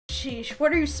Sheesh,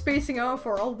 what are you spacing out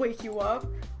for? I'll wake you up.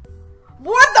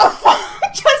 What the fuck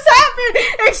just happened?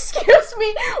 Excuse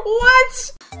me,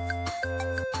 what?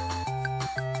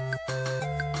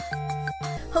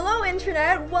 Hello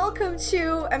internet, welcome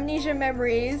to Amnesia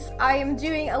Memories. I am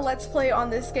doing a let's play on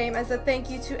this game as a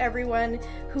thank you to everyone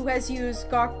who has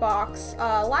used Gawkbox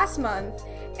last month.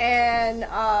 And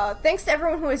thanks to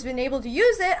everyone who has been able to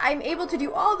use it, I'm able to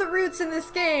do all the routes in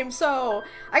this game, so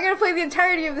I gotta play the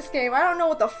entirety of this game. I don't know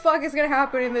what the fuck is gonna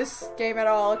happen in this game at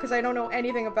all, because I don't know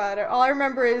anything about it. All I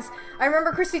remember is, I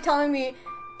remember Christy telling me,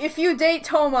 if you date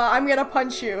Toma, I'm gonna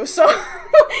punch you, so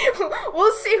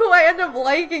we'll see who I end up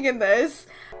liking in this.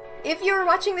 If you're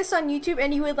watching this on YouTube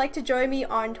and you would like to join me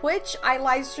on Twitch, I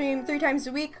live stream 3 times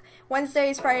a week,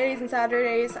 Wednesdays, Fridays, and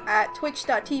Saturdays at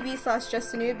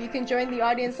twitch.tv/justinoob. You can join the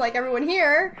audience like everyone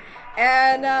here.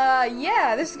 And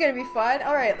yeah, this is gonna be fun.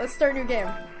 Alright, let's start a new game.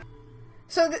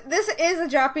 So this is a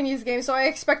Japanese game, so I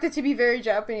expect it to be very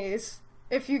Japanese,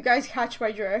 if you guys catch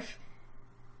my drift.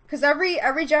 Because every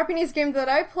Japanese game that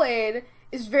I played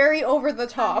is very over the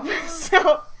top.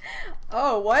 So,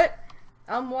 oh, what?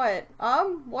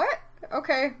 What?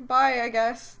 Okay, bye, I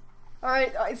guess.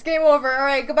 Alright, it's game over.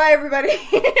 Alright, goodbye, everybody.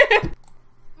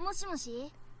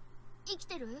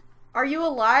 Are you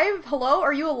alive? Hello?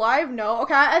 Are you alive? No?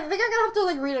 Okay, I think I'm gonna have to,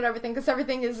 like, read out everything, because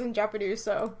everything is in Japanese,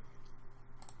 so.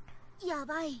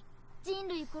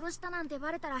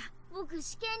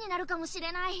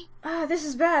 This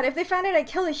is bad. If they find out I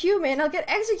kill a human, I'll get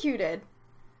executed.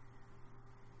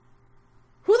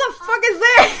 Who the fuck is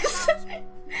this?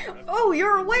 Oh,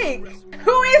 you're awake!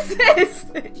 Who is this?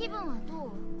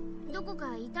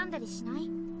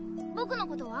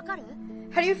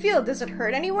 How do you feel? Does it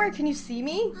hurt anywhere? Can you see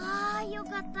me?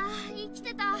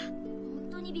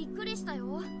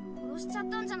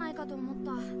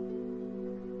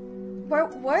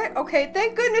 What? Okay,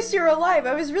 thank goodness you're alive.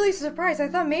 I was really surprised. I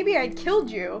thought maybe I'd killed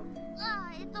you.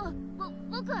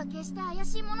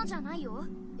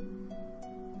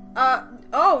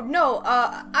 Oh, no,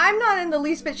 I'm not in the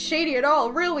least bit shady at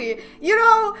all, really. You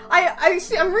know,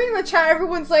 I'm reading the chat,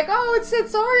 everyone's like, oh, it said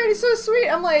sorry, and it's so sweet.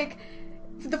 I'm like,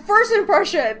 the first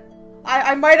impression,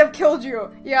 I might have killed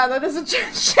you. Yeah, that isn't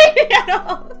shady at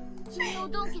all.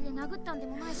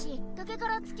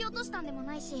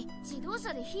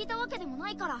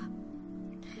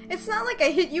 It's not like I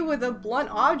hit you with a blunt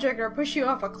object or pushed you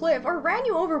off a cliff or ran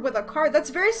you over with a car. That's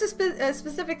very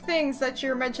specific things that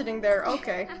you're mentioning there.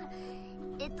 Okay.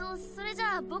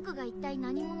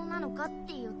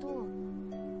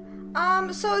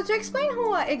 So to explain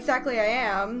who exactly I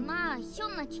am.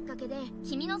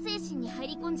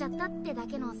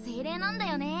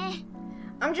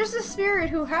 I'm just a spirit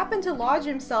who happened to lodge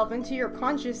himself into your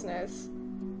consciousness.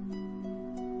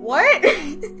 What?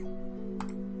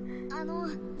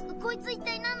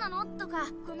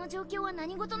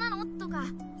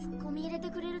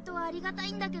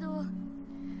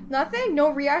 Nothing? No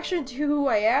reaction to who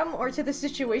I am or to the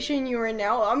situation you're in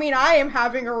now? I mean, I am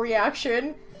having a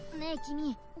reaction.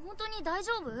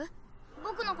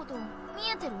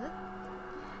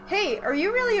 Hey, are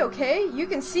you really okay? You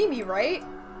can see me, right?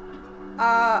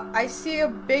 I see a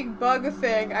big bug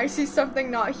thing. I see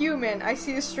something not human. I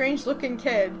see a strange looking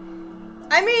kid.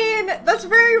 I mean, that's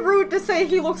very rude to say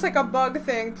he looks like a bug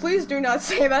thing. Please do not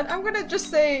say that. I'm gonna just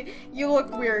say you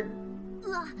look weird.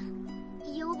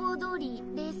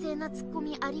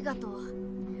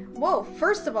 Whoa,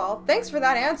 first of all, thanks for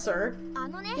that answer.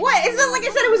 What? It's not like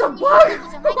I said it was a bug!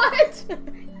 What?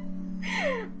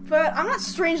 But I'm not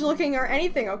strange looking or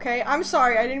anything, okay? I'm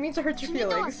sorry, I didn't mean to hurt your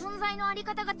feelings.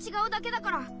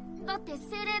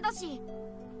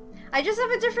 I just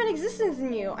have a different existence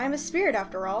than you. I'm a spirit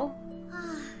after all.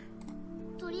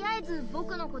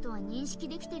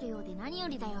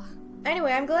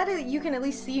 Anyway, I'm glad that you can at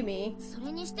least see me.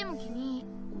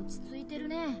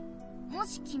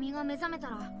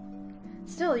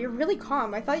 Still, you're really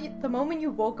calm. I thought the moment you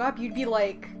woke up, you'd be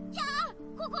like...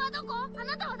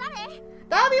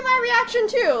 That would be my reaction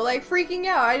too, like freaking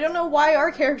out. I don't know why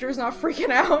our character is not freaking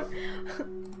out.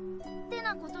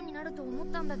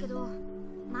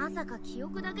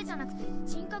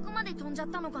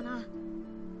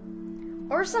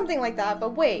 Or something like that,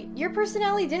 but wait, your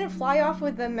personality didn't fly off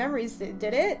with the memories, did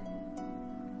it?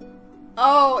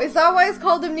 Oh, is that why it's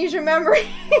called Amnesia Memories?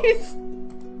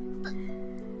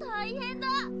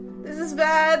 This is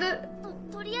bad.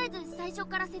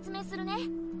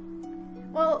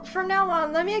 Well, from now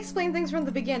on, let me explain things from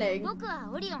the beginning.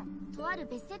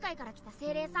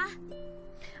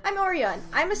 I'm Orion.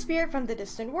 I'm a spirit from the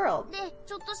distant world.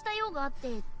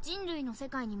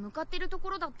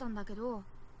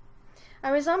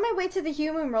 I was on my way to the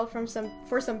human world for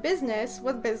some business,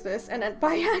 with business, and then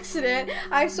by accident,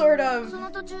 I sort of その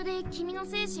途中で君の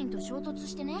精神と衝突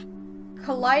してね。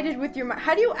 collided with your mind.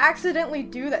 How do you accidentally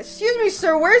do that? Excuse me,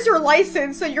 sir, where's your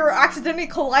license that you're accidentally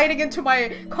colliding into my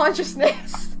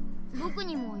consciousness? 僕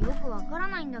にもよくわから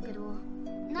ないんだけど、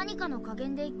何かの加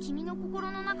減で君の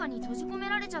心の中に閉じ込め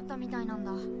られちゃったみたいなん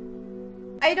だ。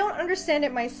 I don't understand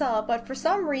it myself, but for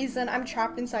some reason, I'm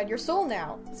trapped inside your soul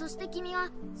now. そして君は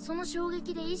その衝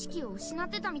撃で意識を失っ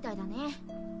てたみたいだね。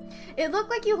 It looked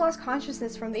like you lost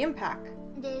consciousness from the impact.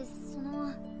 で、そ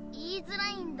の言いづら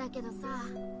いんだけどさ。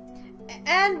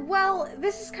 And, well,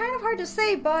 this is kind of hard to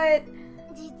say, but...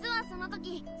 実はその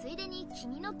時、ついでに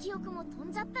君の記憶も飛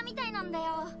んじゃったみたいなんだ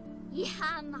よ。いや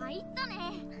ー、参ったね。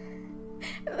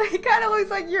 It kind of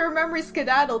looks like your memory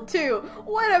skedaddled too.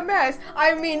 What a mess.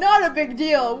 I mean, not a big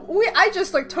deal. I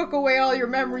just like took away all your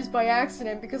memories by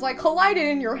accident because I collided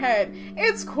in your head.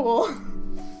 It's cool.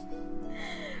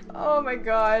 Oh my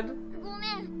god. ご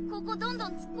めん、ここどんど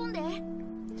ん突っ込んで。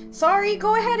 Sorry,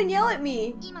 go ahead and yell at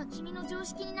me. 今君の常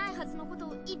識にないはずのこと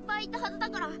をいっぱい言ったはず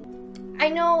だから。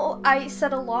 I know I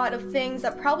said a lot of things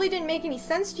that probably didn't make any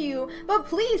sense to you, but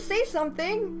please say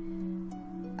something.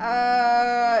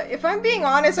 If I'm being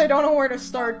honest, I don't know where to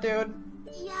start, dude.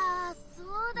 いやー、そう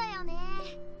だよね。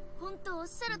本当おっ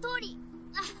しゃる通り。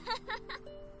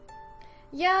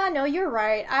 Yeah, no, you're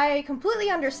right. I completely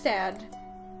understand.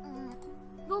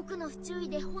 僕の不注意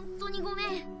で本当にごめん。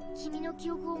君の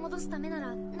記憶を戻すためな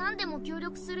ら何でも協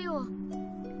力するよ。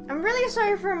 I'm really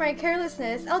sorry for my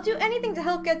carelessness. I'll do anything to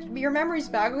help get your memories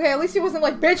back. Okay, at least he wasn't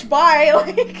like, bitch, bye!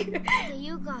 Like... ってい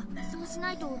うか、そうし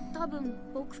ないと多分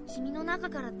僕君の中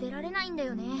から出られないんだ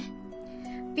よね。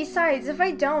 Besides, if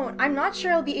I don't, I'm not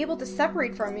sure I'll be able to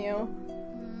separate from you.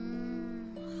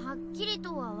 はっきり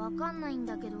とはわかんないん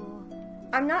だけど。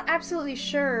 I'm not absolutely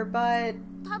sure, but...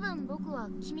 多分僕は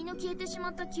君の消えてしま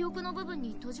った記憶の部分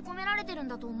に閉じ込められてるん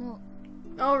だと思う。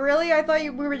 Oh, really? I thought we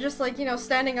were just like, you know,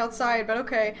 standing outside, but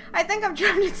okay. I think I'm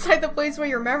trapped inside the place where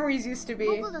your memories used to be.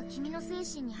 僕が君の精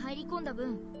神に入り込んだ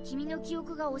分、君の記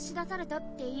憶が押し出されたっ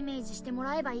てイメージしても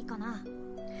らえばいいかな。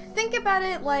 Think about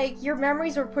it like your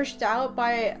memories were pushed out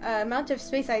by the amount of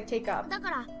space I take up. だか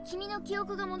ら君の記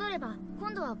憶が戻れば、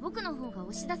今度は僕の方が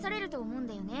押し出されると思うん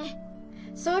だよね。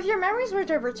 So if your memories were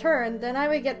to return, then I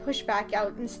would get pushed back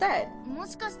out instead. も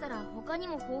しかしたら他に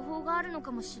も方法があるの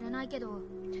かもしれないけど、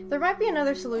 There might be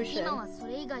another solution. 今はそ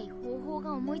れ以外方法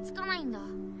が思いつかないんだ。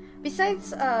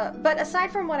 Besides, but aside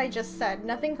from what I just said,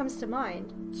 nothing comes to mind.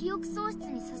 記憶喪失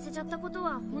にさせちゃったこと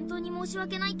は本当に申し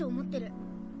訳ないと思ってる。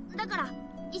だから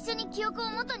一緒に記憶を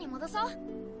元に戻そう。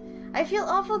 I feel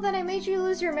awful that I made you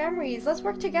lose your memories. Let's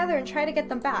work together and try to get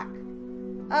them back.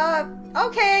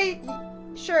 Okay.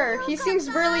 Sure, he seems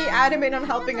really adamant on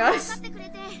helping us.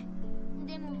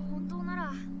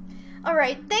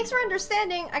 Alright, thanks for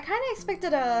understanding. I kinda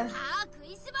expected a...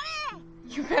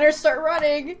 You better start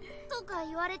running.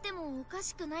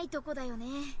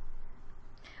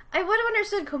 I would have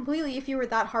understood completely if you were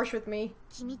that harsh with me.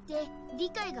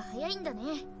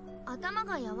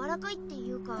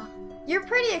 You're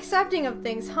pretty accepting of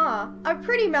things, huh? I'm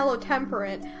pretty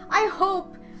mellow-temperate. I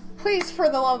hope... Please, for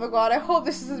the love of God, I hope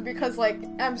this isn't because, like,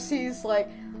 MC's,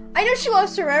 like... I know she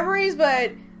lost her memories,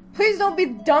 but please don't be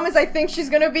dumb as I think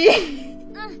she's gonna be.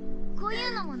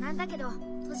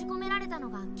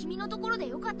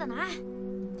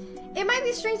 It might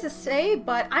be strange to say,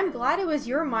 but I'm glad it was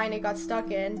your mind it got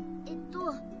stuck in.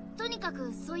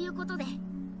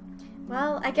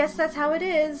 Well, I guess that's how it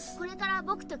is.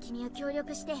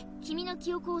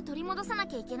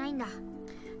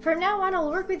 From now on,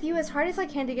 I'll work with you as hard as I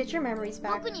can to get your memories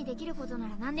back.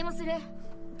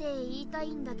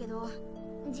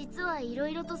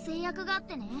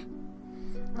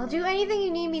 I'll do anything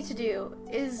you need me to do,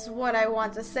 is what I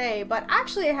want to say, but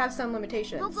actually I have some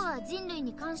limitations.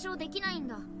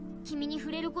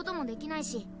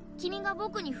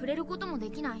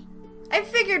 I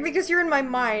figured because you're in my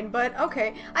mind, but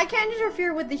okay. I can't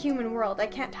interfere with the human world. I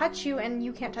can't touch you and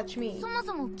you can't touch me.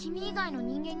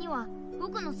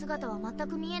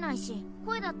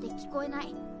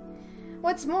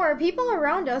 What's more, people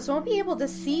around us won't be able to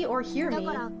see or hear me.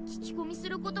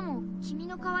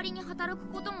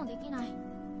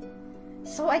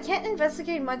 So I can't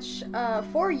investigate much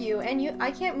for you, and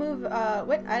I can't move.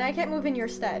 And I can't move in your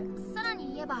stead.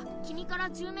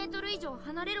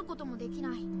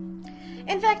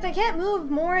 In fact, I can't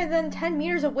move more than 10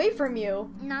 meters away from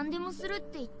you.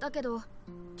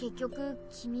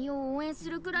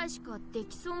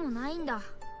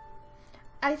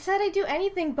 I said I'd do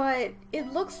anything, but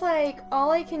it looks like all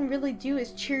I can really do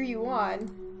is cheer you on.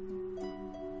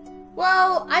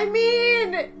 Well, I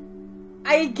mean,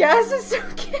 I guess it's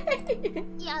okay.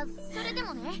 いや、それで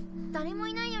もね、誰も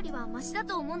いないよりはマシだ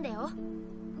と思うんだよ。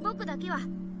僕だけは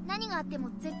何があっても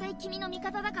絶対君の味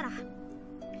方だから。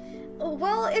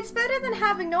Well, it's better than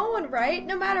having no one, right?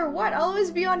 No matter what, I'll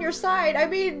always be on your side. I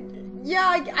mean, yeah,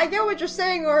 I get what you're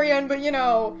saying, Orion, but you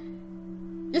know,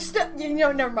 you're still, you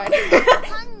know, never mind.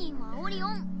 犯人はオリオ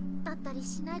ンだったり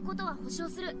しないことは保証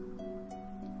する。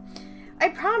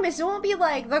I promise it won't be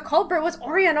like the culprit was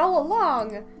Orion all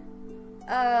along.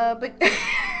 But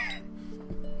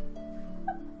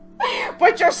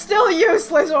but you're still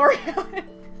useless, Orion.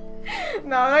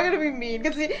 No, I'm not gonna be mean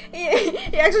because he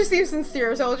actually seems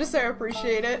sincere, so I'll just say I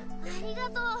appreciate it. ありが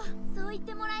とう。そう言っ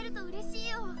てもらえると嬉しい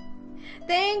よ。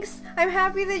Thanks. I'm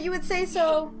happy that you would say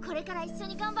so. これから一緒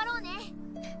に頑張ろうね。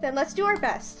Then let's do our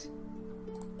best.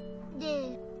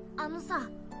 で、さ、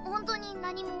本当に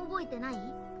何も覚えてない？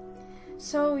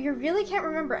 So you really can't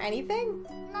remember anything?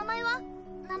 名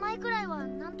前くらいは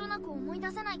なんとなく思い出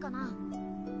せないかな。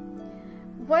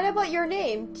What about your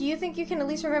name? Do you think you can at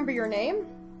least remember your name?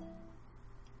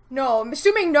 No, I'm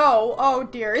assuming no. Oh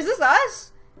dear, is this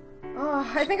us? Oh,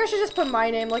 I think I should just put my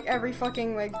name like every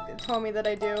fucking like told me that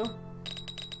I do.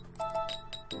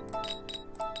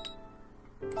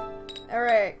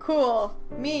 Alright, cool.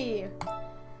 Me.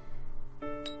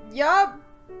 Yup.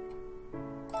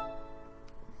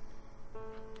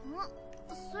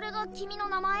 それが君の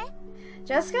名前？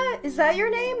 Jessica, is that your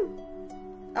name?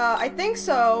 I think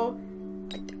so.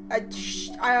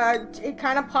 It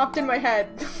kind of popped in my head.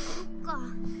 そっか。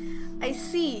I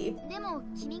see. でも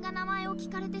君が名前を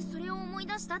聞かれてそれを思い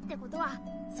出したってことは、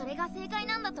それが正解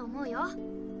なんだと思うよ。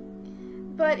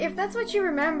But if that's what you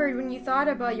remembered when you thought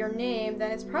about your name,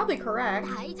 then it's probably correct.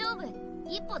 大丈夫。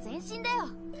一歩前進だよ。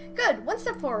Good, one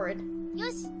step forward. よ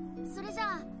し、それじ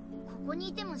ゃあ、ここに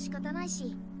いても仕方ない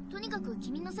し、とにかく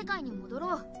君の世界に戻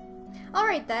ろう。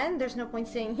Alright then, there's no point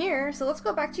staying here, so let's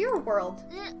go back to your world.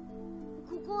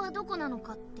 ここはどこなの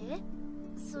かって？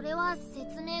それは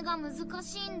説明が難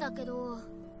しいんだけど。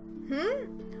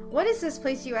What is this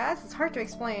place you ask? It's hard to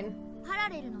explain. パラ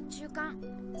レルの中間、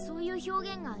そういう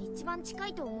表現が一番近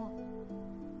いと思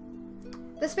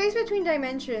う。The space between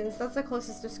dimensions, that's the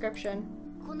closest description.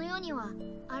 この世には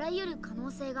あらゆる可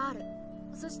能性がある。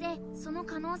そしてその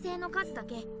可能性の数だ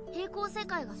け平行世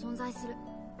界が存在する。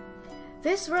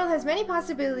This world has many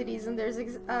possibilities, and there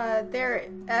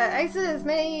exist as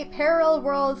many parallel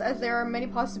worlds as there are many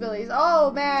possibilities.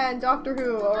 Oh man, Doctor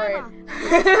Who, alright.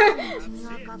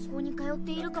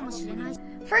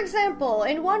 For example,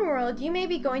 in one world you may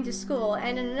be going to school,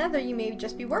 and in another you may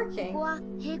just be working. ここは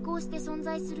並行して存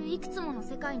在するいくつもの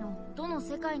世界のどの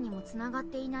世界にもつながっ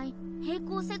ていない平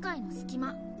行世界の隙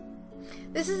間。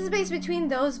This is the space between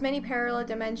those many parallel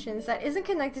dimensions that isn't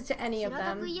connected to any of 平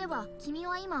た them. く言えば、君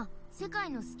は今世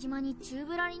界の隙間にチュー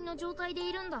ブラリンの状態で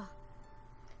いるんだ。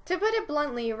To put it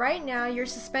bluntly, right now you're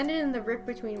suspended in the rift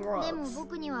between でも worlds.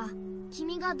 僕には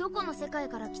君がどこの世界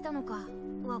から来たのか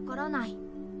わからない。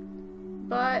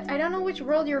But I don't know which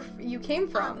world you came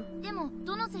あ、 from. でも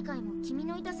どの世界も君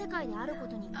のいた世界であるこ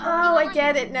とに。 Oh, I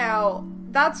get it now.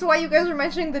 That's why you guys are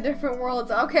mentioning the different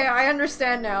worlds. Okay, I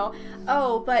understand now.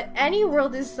 Oh, but any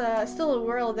world is still a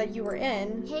world that you were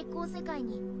in. 平行世界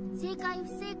に正解不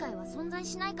正解は存在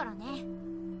しないからね。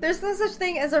 There's no such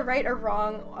thing as a right or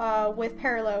wrong with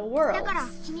parallel だ worlds. から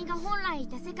君が本来い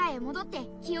た世界へ戻って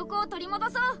記憶を取り戻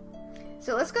そう。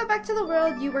 So let's go back to the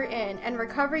world you were in and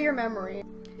recover your memory.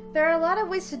 There are a lot of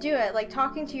ways to do it, like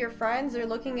talking to your friends or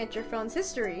looking at your phone's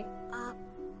history. あ、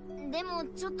でも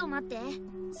ちょっと待って。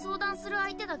相談する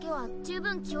相手だけは十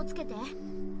分気をつけて。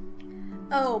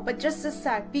 Oh, but just a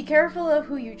sec. Be careful of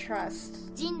who you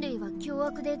trust. 人類は凶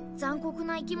悪で残酷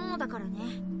な生き物だから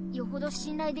ね。よほど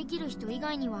信頼できる人以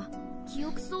外には記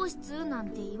憶喪失なん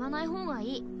て言わない方がい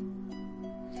い。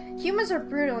 Humans are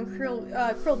brutal and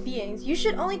cruel beings. You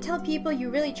should only tell people you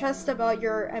really trust about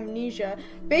your amnesia.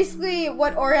 Basically,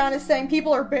 what Orion is saying,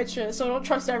 people are bitches, so don't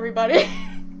trust everybody.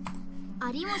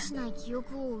 ありもしない記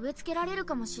憶を植え付けられる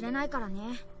かもしれないからね。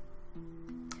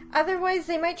 Otherwise,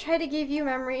 they might try to give you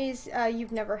memories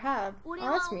you've never had. 俺 Oh,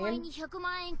 は that's お前 mean. に100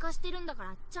万円貸してるんだか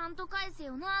らちゃんと返せ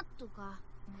よなとか。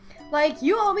 Like,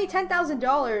 you owe me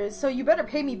 $10,000, so you better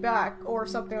pay me back, or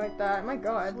something like that. My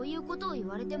god. そういうことを言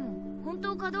われても本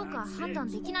当かどうか判断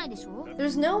できないでしょ。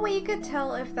 There's no way you could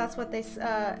tell if that's what they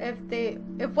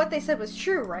if what they said was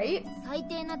true, right? 最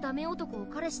低なダメ男を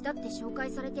彼氏だって紹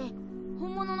介されて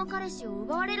本物の彼氏を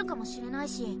奪われるかもしれない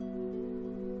し。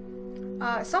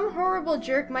Some horrible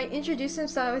jerk might introduce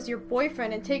himself as your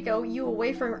boyfriend and take you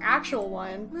away from your actual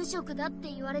one. 無職だって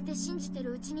言われて信じて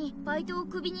るうちにバイトを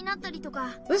クビになったりと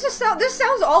か。This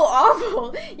sounds all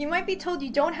awful. You might be told you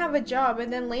don't have a job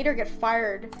and then later get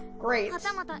fired. Great. は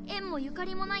たまた縁もゆか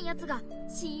りもない奴が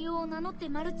CEO を名乗って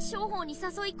マルチ商法に誘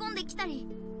い込んできたり。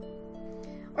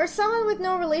Or someone with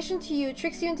no relation to you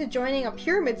tricks you into joining a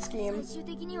pyramid scheme. 最終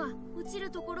的には落ち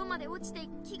るところまで落ちて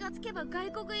気がつけば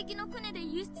外国行きの船で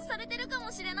輸出されてるか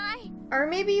もしれない。Or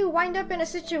maybe you wind up in a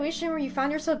situation where you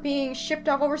found yourself being shipped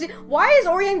off overseas. Why is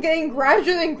Orion getting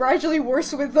gradually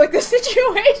worse with like the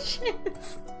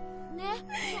situations? ね、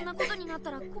そんなことになっ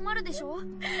たら困るでしょ?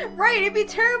 Right, it'd be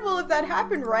terrible if that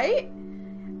happened, right?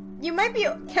 You might be.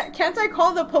 Can't I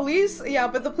call the police?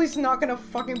 Yeah, but the police are not gonna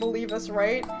fucking believe us,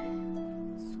 right?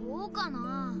 そうか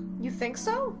な? You think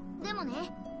so? でも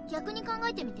ね、逆に考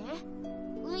えてみて。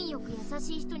運よく優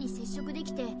しい人に接触で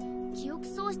きて、記憶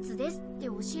喪失ですって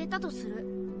教えたとする。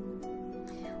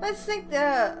Let's think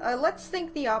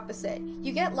the opposite.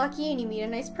 You get lucky and you meet a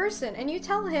nice person, and you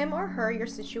tell him or her your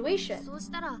situation. そう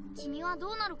したら君は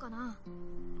どうなるかな?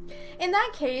 In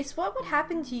that case, what would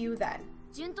happen to you then?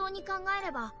 順当に考え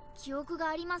れば記憶が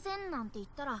ありませんなんて言っ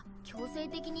たら強制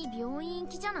的に病院行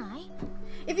きじゃない?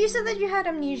 If you said that you had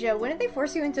amnesia, wouldn't they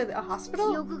force you into a 記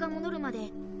hospital? 憶が戻るま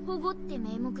で保護って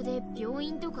名目で病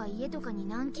院とか家とかに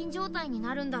軟禁状態に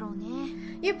なるんだろうね。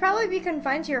You'd probably be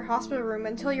confined to your hospital room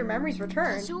until your memories 多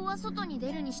return. 少は外に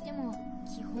出るにしても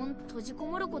基本閉じこ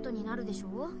もることになるでし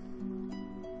ょ?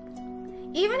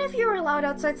 Even if you were allowed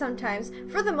outside sometimes,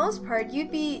 for the most part,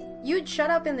 you'd shut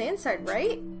up in the inside,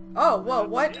 right? Oh, whoa,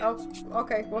 what? Oh,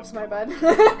 okay, whoops, my bad.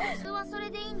 普通はそれ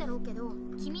でいいんだろうけど、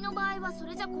君の場合はそ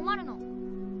れじゃ困るの。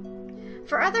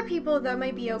For other people, that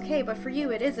might be okay, but for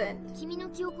you, it isn't. 君の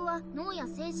記憶は脳や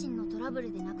精神のトラブ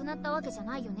ルでなくなったわけじゃ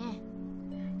ないよね。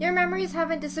Your memories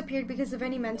haven't disappeared because of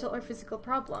any mental or physical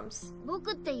problems.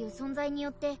 僕っていう存在によ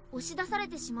って押し出され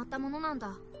てしまったものなん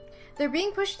だ。They're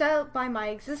being pushed out by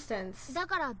my existence. だ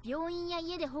から病院や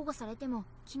家で保護されても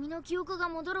君の記憶が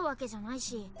戻るわけじゃない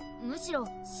し、むしろ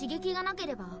刺激がなけ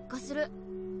れば悪化する。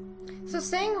So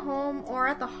staying home or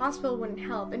at the hospital wouldn't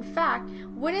help. In fact,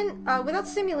 without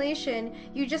stimulation,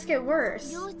 you just get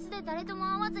worse. 病室で誰とも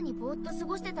会わずにぼーっと過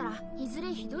ごしてたらいずれ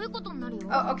ひどいことになるよ。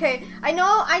Oh, okay. I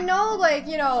know,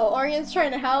 like, you know, Orion's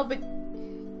trying to help, but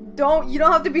you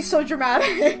don't have to be so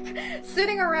dramatic.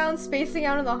 Sitting around spacing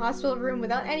out in the hospital room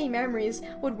without any memories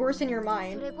would worsen your そ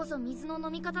mind. れこそ水の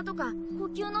飲み方とか呼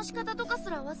吸の仕方とかす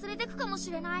ら忘れてくかも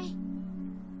しれない。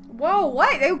 Whoa,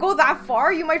 what? They go that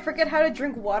far? You might forget how to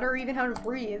drink water or even how to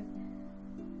breathe.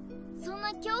 そん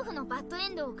な恐怖のバッドエ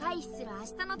ンドを回避する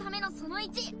明日のためのその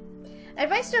1、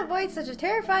 Advice to avoid such a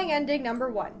terrifying ending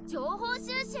number 1. 情報収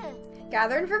集。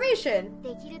 Gather information.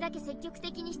 できるだけ積極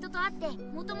的に人と会って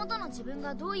元々の自分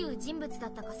がどういう人物だ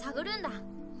ったか探るんだ。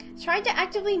 Try to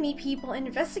actively meet people and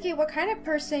investigate what kind of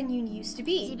person you used to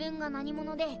自 be. 分が何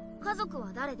者で家族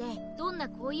は誰でどんな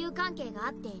交友関係が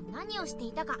あって何をして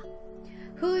いたか。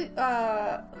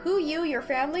 Who you, your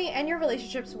family, and your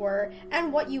relationships were,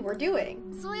 and what you were doing.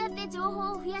 そうやって情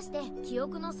報を増やして記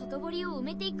憶の外堀を埋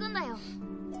めていくんだよ。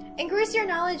 Increase your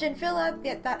knowledge and fill out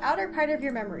that outer part of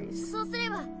your memories. そうすれ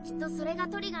ばきっとそれが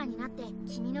トリガーになって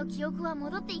君の記憶は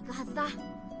戻っていくはずだ。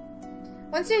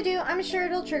 Once you do, I'm sure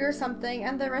it'll trigger something,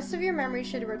 and the rest of your memory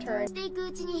should return. していく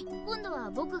うちに今度は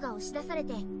僕が押し出され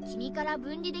て君から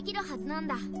分離できるはずなん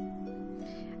だ。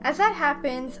 As that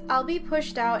happens, I'll be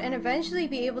pushed out and eventually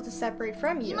be able to separate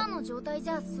from you. 今の状態じ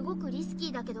ゃすごくリスキ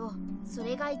ーだけどそ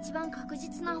れが一番確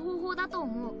実な方法だと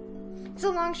思う。 It's a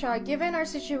long shot given our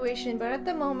situation, but at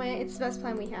the moment, it's the best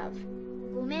plan we have.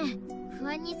 ごめん、不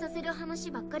安にさせる話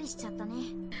ばっかりしちゃったね。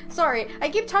 Sorry, I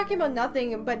keep talking about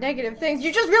nothing but negative things.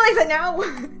 You just realize it now?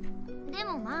 で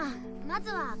もま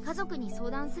ずは家族に相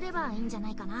談すればいいんじゃ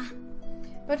ないかな。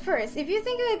 But first, if you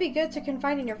think it would be good to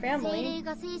confide in your 精 family, 霊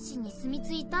が精神に住み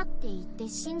着いたって言って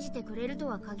信じてくれると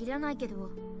は限らないけど、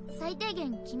最低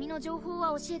限君の情報は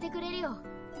教えてくれるよ。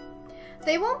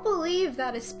 they won't believe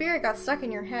that a spirit got stuck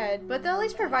in your head, but they'll at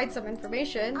least provide some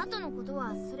information. 後のこと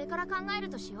はそれから考える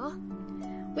としよう。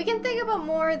 We can think about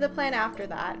more the plan after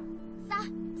that. さあ、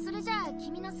それじゃあ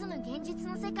君の住む現実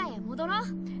の世界へ戻ろう。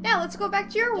 Now, let's go back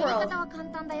to your やり world. 方は簡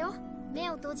単だよ。目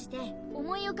を閉じて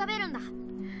思い浮かべるんだ。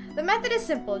 The method is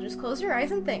simple. Just close your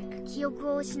eyes and think. 記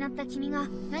憶を失った君が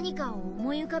何かを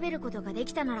思い浮かべることがで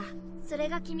きたなら、それ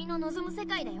が君の望む世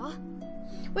界だよ。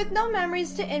 With no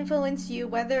memories to influence you,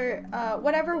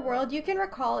 whatever world you can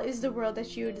recall is the world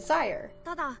that you desire.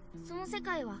 ただ、その世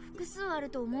界は複数ある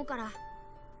と思うから、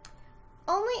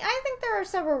 Only, I think there are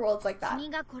several worlds like that. 君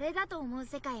がこれだと思う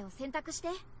世界を選択して。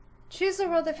 Choose the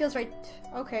world that feels right.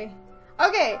 Okay.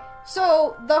 Okay,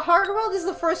 so the heart world is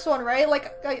the first one, right?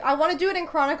 Like, I want to do it in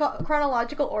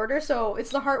chronological order, so it's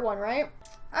the heart one, right?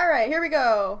 Alright, here we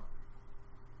go.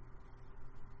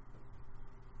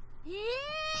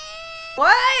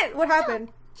 What? What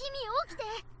happened?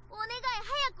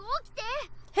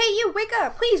 Hey, you, wake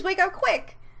up! Please, wake up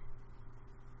quick!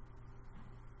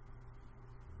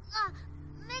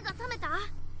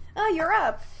 Oh, you're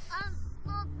up.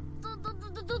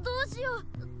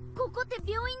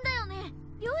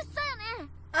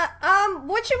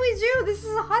 What should we do? This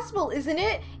is a hospital, isn't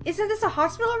it? Isn't this a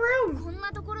hospital room?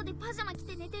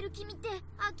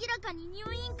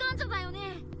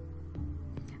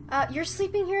 You're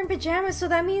sleeping here in pajamas, so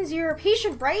that means you're a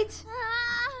patient, right?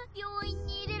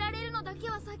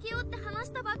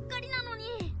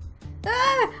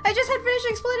 I just had finished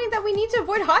explaining that we need to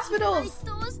avoid hospitals.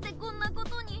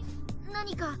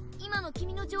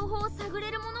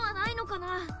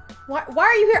 Why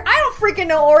are you here? I don't freaking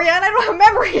know, Orion. I don't have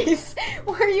memories.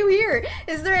 Why are you here?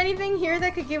 Is there anything here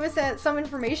that could give us some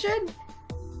information?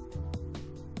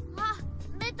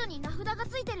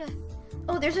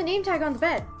 Oh, there's a name tag on the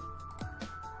bed.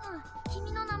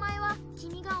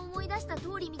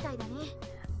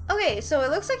 Okay, so it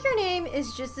looks like your name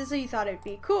is just as you thought it'd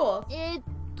be. Cool.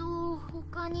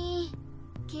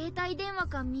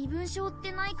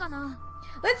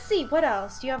 Let's see, what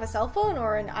else? Do you have a cell phone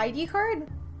or an ID card?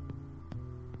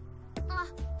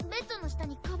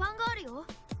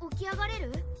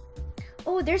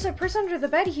 Oh, there's a purse under the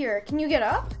bed here. Can you get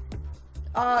up?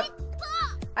 I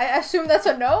assume that's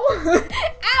a no?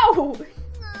 Ow!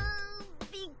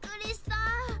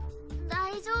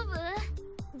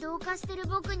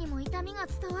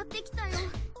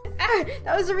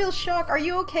 That was a real shock. Are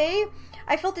you okay?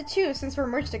 I felt it too since we're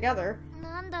merged together.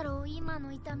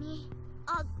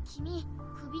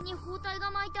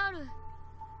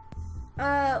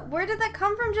 Where did that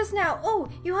come from just now? Oh,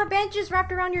 you have bandages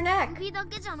wrapped around your neck.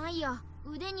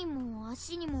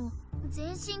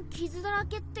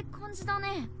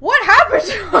 What happened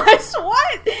to us?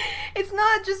 What? It's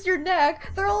not just your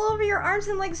neck. They're all over your arms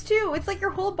and legs too. It's like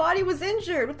your whole body was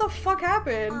injured. What the fuck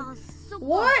happened?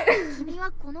 What?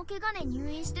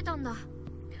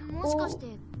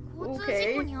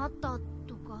 Okay.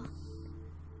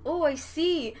 Oh, I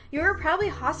see. You were probably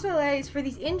hospitalized for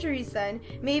these injuries then.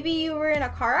 Maybe you were in a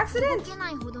car accident?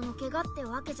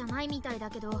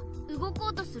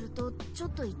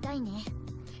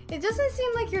 It doesn't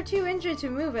seem like you're too injured to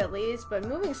move at least, but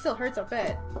moving still hurts a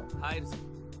bit.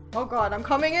 Oh god, I'm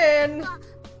coming in!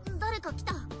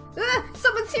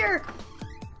 Someone's here!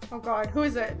 Oh god, who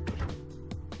is it?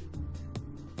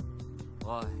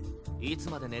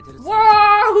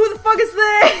 Whoa, who the fuck is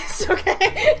this?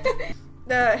 Okay.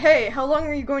 Hey, how long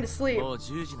are you going to sleep?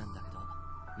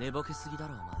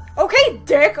 Okay,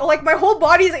 dick! Like, my whole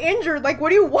body's injured. Like, what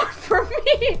do you want from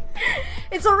me?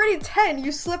 It's already 10.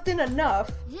 You slept in enough.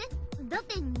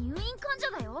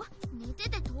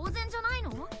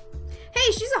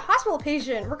 Hey, she's a hospital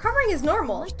patient. Recovering is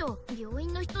normal.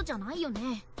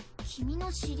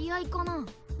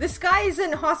 This guy is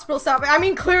in hospital staff. I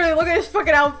mean, clearly, look at his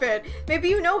fucking outfit. Maybe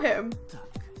you know him.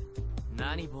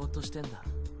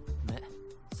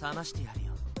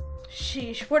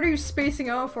 Sheesh, what are you spacing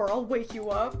out for? I'll wake you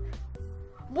up.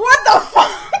 What the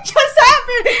fuck just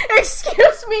happened?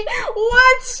 Excuse me,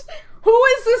 what? Who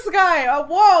is this guy?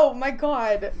 Whoa, my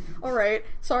god. Alright,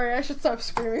 sorry, I should stop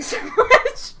screaming so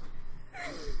much.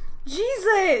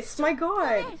 Jesus, my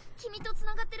god.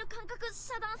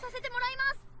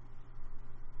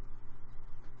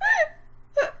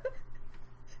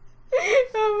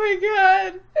 Oh my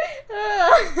god.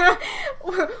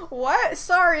 What?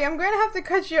 Sorry, I'm gonna have to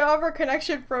cut you off our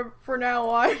connection for now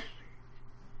on.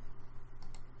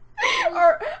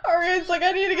 It's like,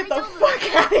 I need to get the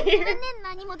fuck out of here.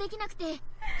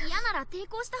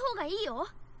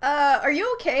 Are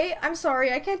you okay? I'm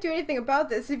sorry, I can't do anything about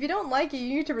this. If you don't like it, you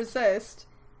need to resist.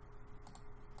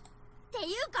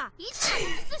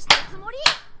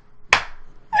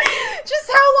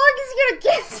 Just how long is he gonna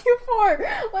kiss you for?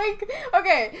 Like,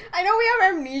 okay, I know we have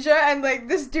amnesia and like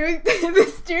this dude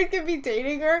can be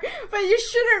dating her, but you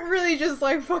shouldn't really just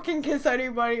like fucking kiss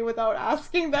anybody without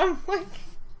asking them. Like,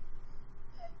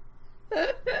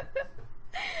 oh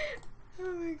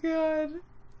my god.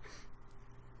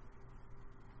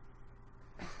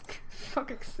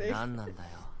 Fucking sake.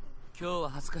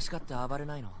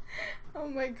 Oh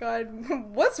my god,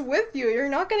 what's with you? You're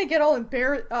not gonna get all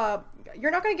embarrassed.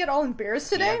 You're not gonna get all embarrassed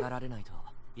today.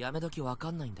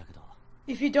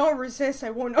 If you don't resist, I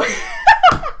won't know. If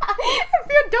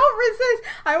you don't resist,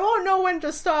 I won't know when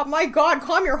to stop. My god,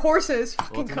 calm your horses.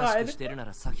 Fucking god.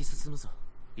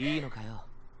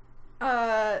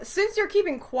 Since you're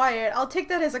keeping quiet, I'll take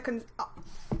that as a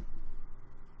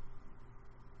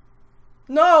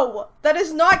No! That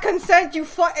is not consent, you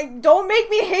don't make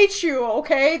me hate you,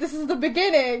 okay? This is the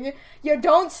beginning. You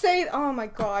don't say- oh my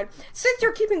god. Since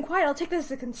you're keeping quiet, I'll take this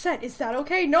as a consent. Is that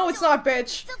okay? No, it's not,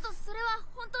 bitch.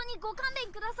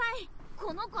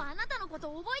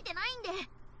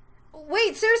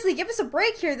 Wait, seriously, give us a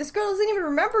break here. This girl doesn't even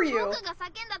remember you.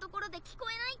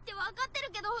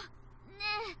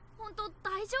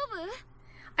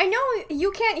 I know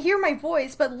you can't hear my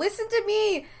voice, but listen to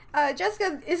me.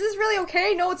 Jessica, is this really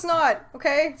okay? No, it's not.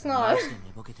 Okay? It's not.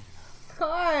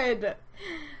 God.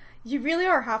 You really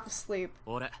are half asleep.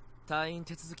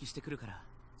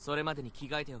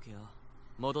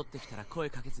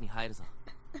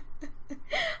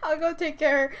 I'll go take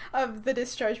care of the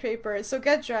discharge papers, so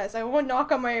get dressed. I won't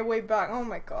knock on my way back. Oh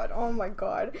my god, oh my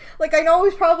god. Like, I know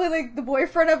he's probably like the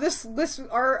boyfriend of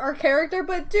our character,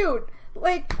 but dude,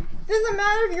 like, doesn't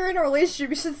matter if you're in a relationship,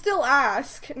 you should still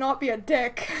ask, not be a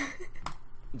dick.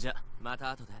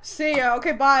 See ya,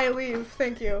 okay, bye, leave,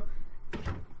 thank you.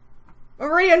 I'm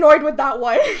already annoyed with that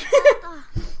one.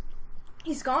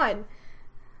 He's gone.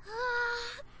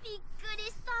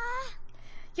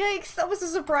 Yikes, that was a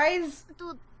surprise.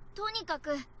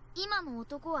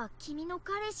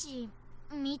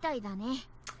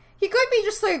 He could be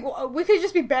just like, we could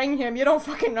just be banging him, you don't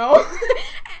fucking know.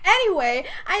 Anyway,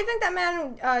 I think that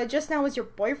man just now was your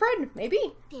boyfriend,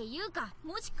 maybe?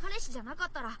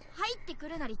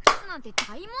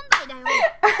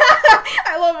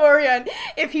 I love Orion.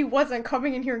 If he wasn't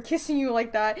coming in here and kissing you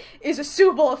like that is a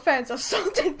suitable offense,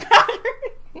 assault and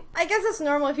battery. I guess it's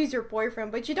normal if he's your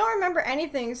boyfriend, but you don't remember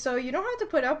anything, so you don't have to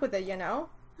put up with it, you know?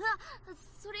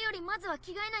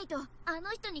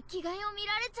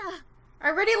 I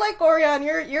really like Orion.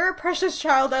 You're a precious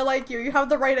child. I like you. You have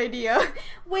the right idea.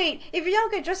 Wait, if you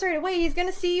don't get dressed right away, he's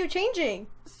gonna see you changing.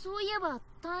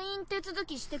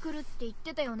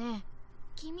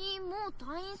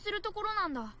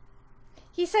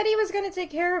 He said he was gonna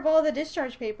take care of all the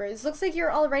discharge papers. Looks like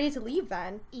you're all ready to leave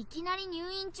then.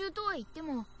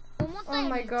 Oh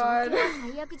my god.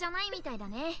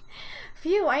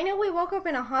 Phew, I know we woke up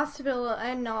in a hospital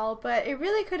and all, but it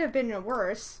really could have been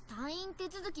worse.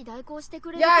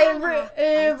 Yeah,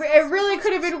 it really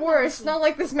could have been worse. Not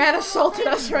like this man assaulted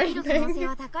us or anything.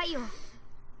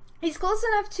 He's close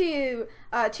enough to you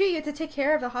to take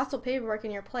care of the hospital paperwork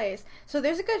in your place, so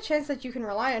there's a good chance that you can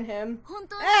rely on him.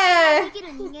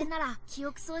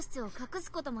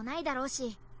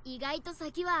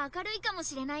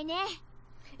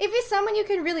 If he's someone you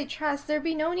can really trust, there'd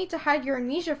be no need to hide your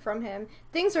amnesia from him.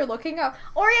 Things are looking up.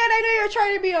 Orion, I know you're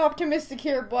trying to be optimistic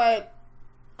here, but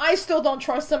I still don't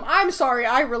trust him. I'm sorry,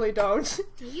 I really don't.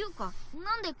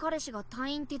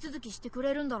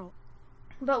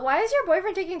 But why is your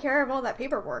boyfriend taking care of all that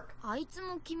paperwork?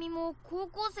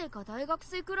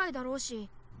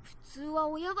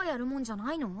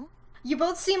 You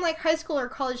both seem like high school or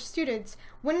college students.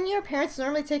 Wouldn't your parents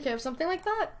normally take care of something like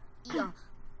that?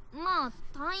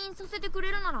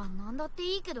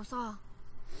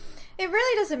 It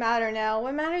really doesn't matter now.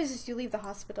 What matters is you leave the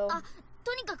hospital.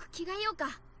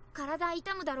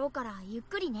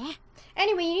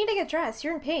 Anyway, you need to get dressed.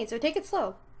 You're in pain, so take it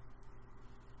slow.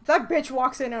 That bitch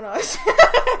walks in on us.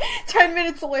 10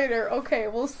 minutes later. Okay,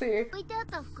 we'll see.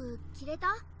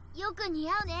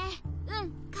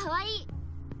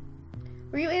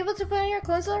 Were you able to put on your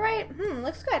clothes all right?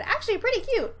 Looks good. Actually, pretty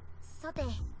cute.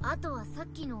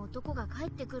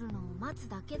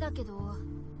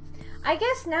 I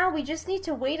guess now we just need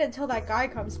to wait until that guy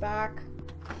comes back.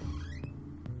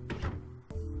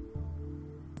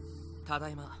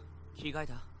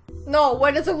 No,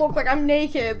 why does it look like I'm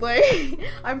naked? Like,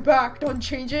 I'm back, done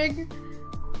changing.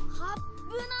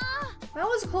 That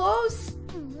was close.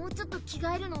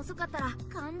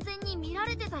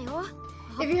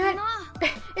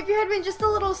 If you had been just a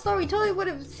little slow, we totally would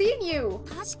have seen you.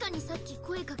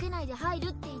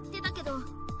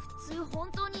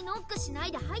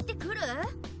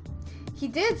 He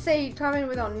did say he'd come in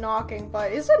without knocking,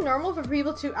 but is it normal for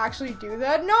people to actually do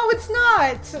that? No, it's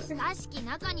not!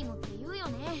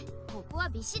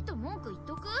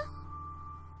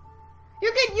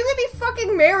 You can be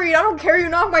fucking married. I don't care. You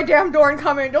knock my damn door and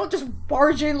come in. Don't just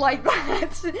barge in like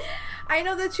that. I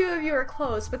know the two of you are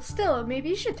close, but still, maybe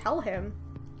you should tell him.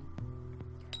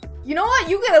 You know what?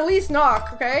 You can at least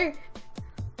knock, okay?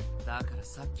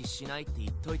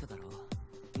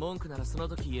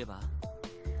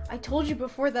 I told you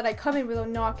before that I come in without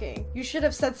knocking. You should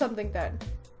have said something then.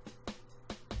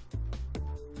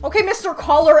 Okay, Mr.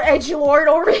 Caller Edgelord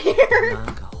over here.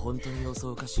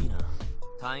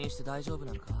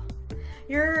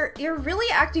 You're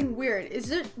really acting weird.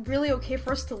 Is it really okay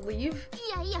for us to leave?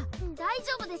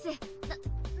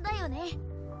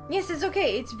 Yes, it's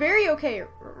okay. It's very okay.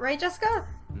 Right, Jessica?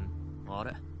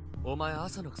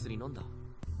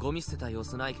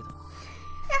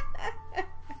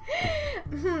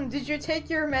 Did you take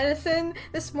your medicine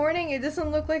this morning? It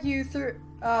doesn't look like you threw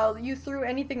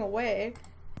anything away.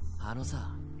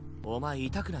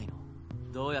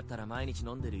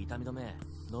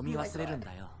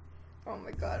 Oh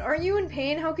my god. Aren't you in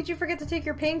pain? How could you forget to take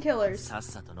your painkillers?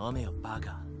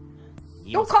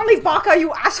 Don't call me baka,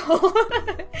 you asshole!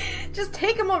 Just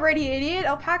take them already, idiot.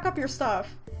 I'll pack up your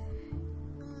stuff.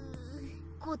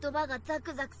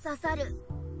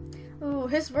 Ooh,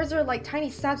 his words are like tiny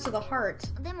stabs to the heart.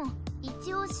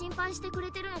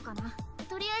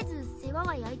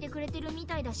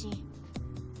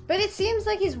 But it seems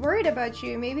like he's worried about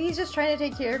you. Maybe he's just trying to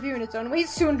take care of you in his own way. He's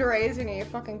Tsundere, isn't he?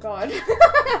 Fucking god.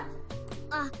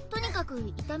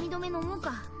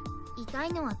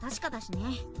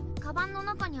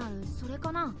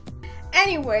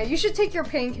 Anyway, you should take your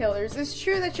painkillers. It's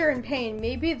true that you're in pain.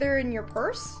 Maybe they're in your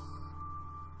purse?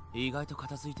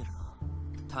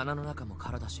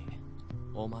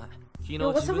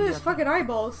 Yo, what's up with his fucking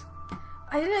eyeballs?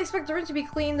 I didn't expect the room to be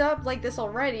cleaned up like this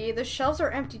already. The shelves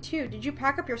are empty too. Did you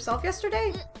pack up yourself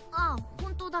yesterday?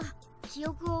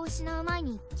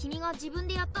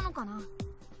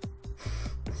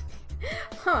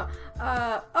 Huh.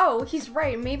 Oh, he's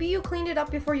right. Maybe you cleaned it up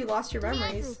before you lost your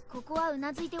memories.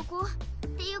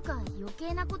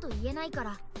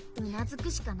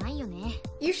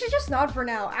 You should just nod for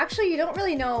now. Actually, you don't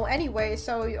really know anyway,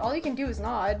 so all you can do is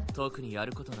nod.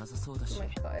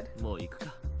 Oh my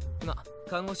god.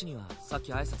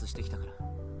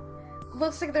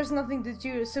 Looks like there's nothing to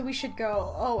do, so we should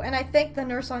go. Oh, and I thanked the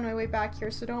nurse on my way back here,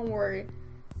 so don't worry.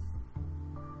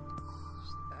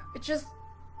 It just...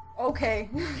 okay.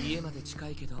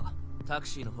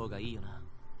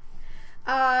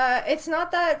 It's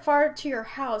not that far to your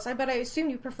house, but I assume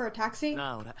you prefer a taxi?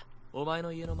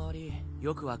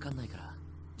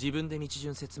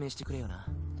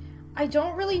 I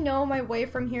don't really know my way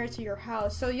from here to your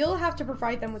house, so you'll have to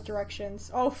provide them with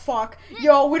directions. Oh fuck.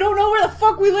 Yo, we don't know where the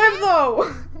fuck we live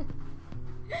though!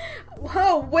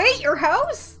 Whoa, wait, your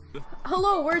house?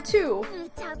 Hello, where to?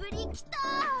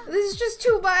 This is just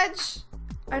too much!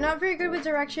 I'm not very good with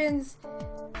directions.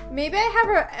 Maybe I have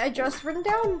her address written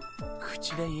down?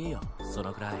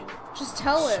 Just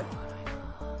tell it.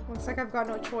 Looks like I've got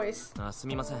no choice.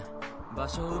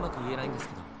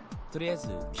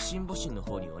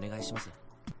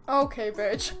 Okay,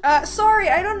 bitch. Sorry,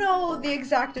 I don't know the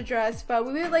exact address, but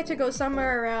we would like to go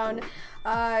somewhere around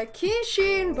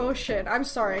Shin. I'm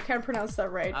sorry, I can't pronounce that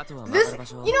right. This,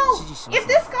 you know, if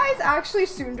this guy's actually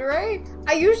Tsundere,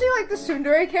 I usually like the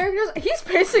Tsundere characters. He's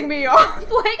pissing me off.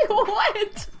 Like,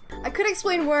 what? I could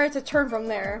explain where to turn from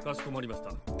there.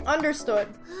 Understood.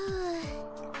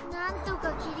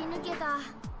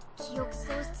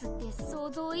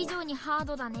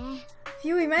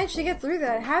 Phew, we managed to get through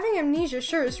that. Having amnesia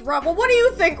sure is rough. Well, what do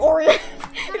you think, Orion?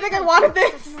 You think I wanted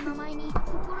this?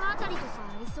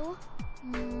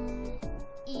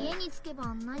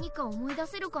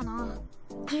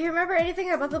 Do you remember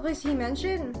anything about the place he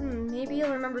mentioned? Maybe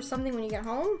you'll remember something when you get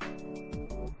home?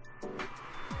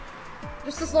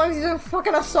 Just as long as he doesn't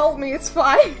fucking assault me, it's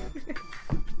fine.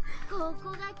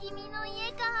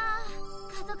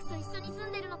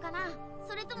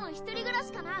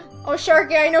 Oh,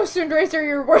 Sharky, I know Tsunderes are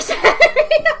your worst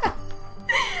enemy.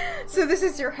 So this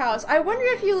is your house. I wonder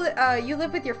if you you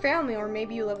live with your family, or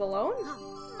maybe you live alone?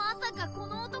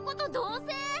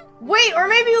 Wait, or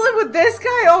maybe you live with this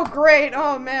guy? Oh, great.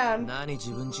 Oh, man.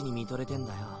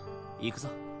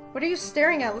 What are you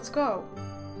staring at? Let's go.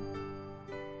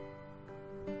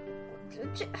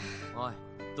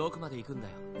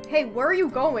 Hey, where are you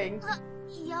going?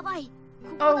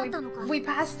 Oh, we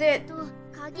passed it.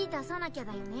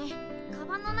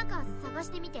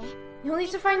 You'll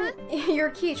need to find your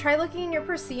key. Try looking in your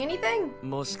purse. See anything?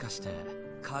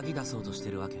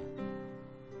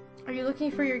 Are you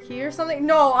looking for your key or something?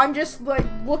 No, I'm just like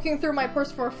looking through my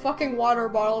purse for a fucking water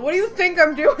bottle. What do you think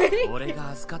I'm doing?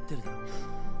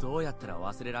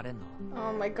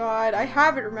 Oh my god, I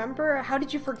have it, remember? How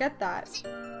did you forget that?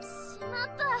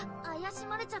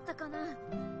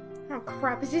 Oh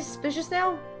crap, is he suspicious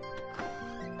now?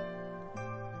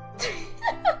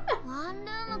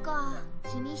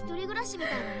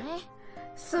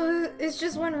 So it's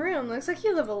just one room. Looks like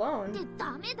you live alone.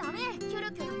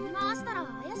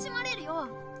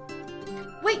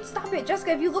 Wait, stop it,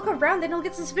 Jessica. If you look around, then he'll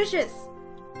get suspicious.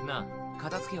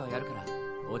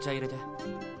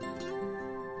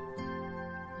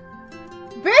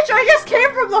 Bitch, I just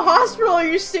came from the hospital. Are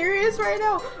you serious right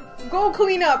now? Go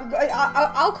clean up.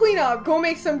 I'll clean up. Go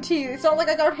make some tea. It's not like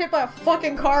I got hit by a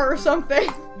fucking car or something.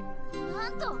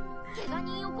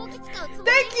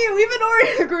 Thank you! Even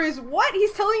Orion agrees. What?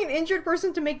 He's telling an injured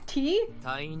person to make tea?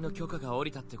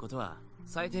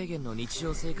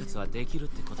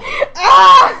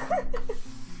 Ah!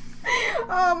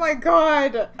 Oh my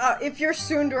god. If you're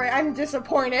Tsundere, I'm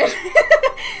disappointed.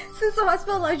 Since the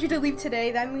hospital allowed you to leave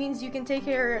today, that means you can take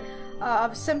care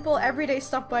of simple, everyday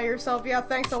stuff by yourself. Yeah,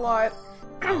 thanks a lot.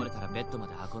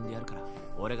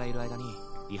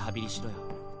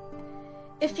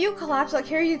 If you collapse, I'll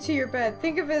carry you to your bed.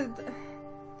 Think of it...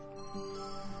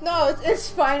 No, it's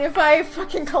fine. If I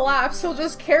fucking collapse, he'll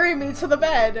just carry me to the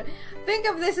bed. Think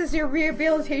of this as your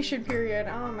rehabilitation period.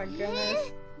 Oh my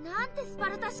goodness.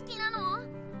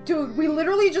 Dude, we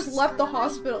literally just left the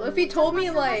hospital. If he told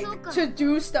me, like, to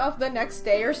do stuff the next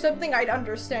day or something, I'd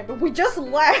understand. But we just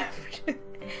left.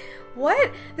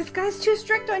 What? This guy's too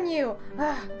strict on you.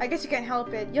 I guess you can't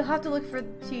help it. You'll have to look for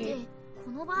tea.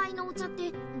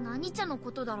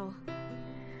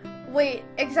 Wait,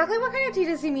 exactly what kind of tea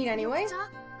does he mean anyway?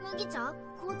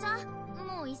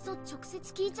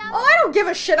 Oh, I don't give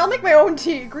a shit. I'll make my own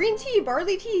tea. Green tea,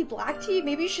 barley tea, black tea.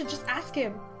 Maybe you should just ask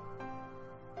him.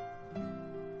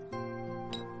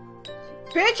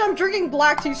 Bitch, I'm drinking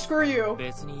black tea. Screw you.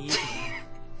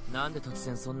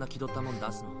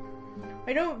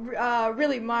 I don't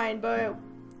really mind, but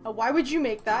why would you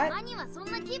make that?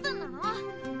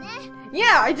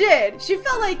 Yeah, I did. She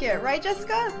felt like it, right,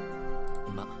 Jessica?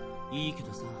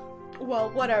 Well,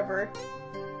 whatever.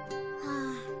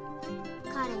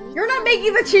 You're not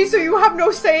making the tea, so you have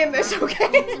no say in this,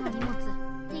 okay?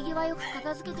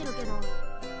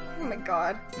 Oh my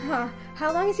god. Huh.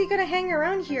 How long is he gonna hang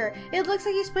around here? It looks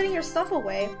like he's putting your stuff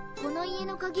away.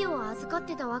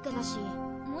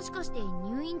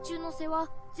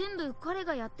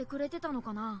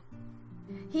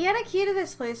 He had a key to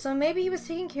this place, so maybe he was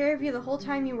taking care of you the whole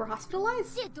time you were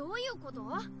hospitalized?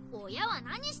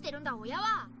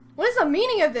 What is the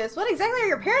meaning of this? What exactly are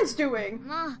your parents doing?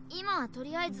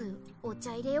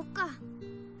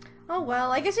 Oh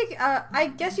well, I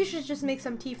guess you should just make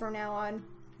some tea from now on.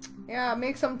 Yeah,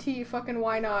 make some tea, fucking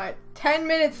why not? 10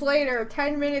 minutes later,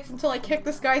 10 minutes until I kick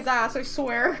this guy's ass, I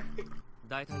swear.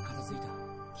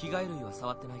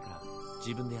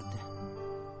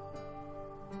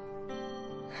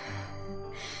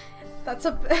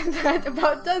 That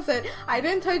about does it. I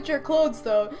didn't touch your clothes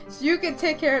though, so you can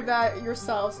take care of that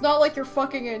yourself. It's not like you're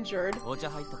fucking injured.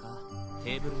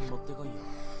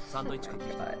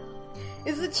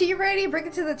 Is the tea ready? Bring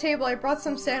it to the table. I brought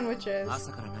some sandwiches.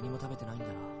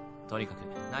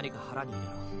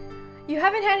 You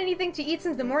haven't had anything to eat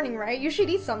since the morning, right? You should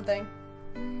eat something.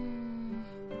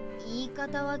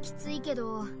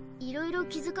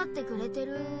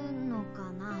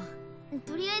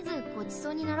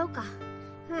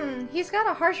 He's got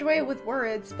a harsh way with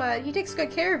words, but he takes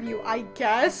good care of you, I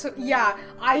guess. Yeah,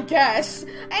 I guess.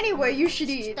 Anyway, you should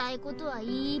eat.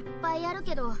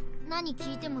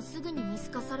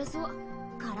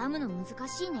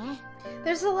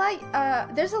 There's a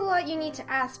lot you need to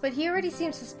ask, but he already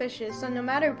seems suspicious, so no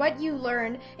matter what you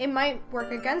learn, it might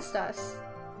work against us.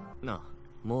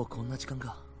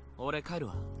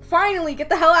 Finally, get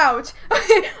the hell out!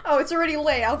 Oh, it's already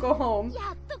late, I'll go home.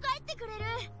 I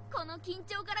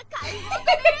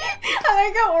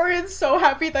like how Orion's so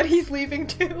happy that he's leaving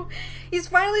too. He's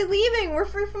finally leaving! We're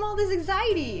free from all this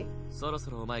anxiety!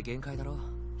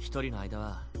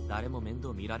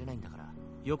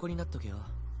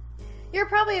 You're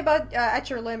probably about at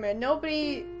your limit.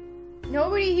 Nobody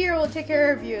here will take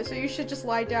care of you, so you should just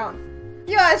lie down.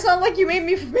 Yeah, it's not like you made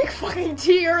me make fucking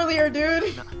tea earlier,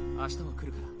 dude.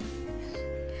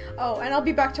 Oh, and I'll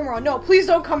be back tomorrow. No, please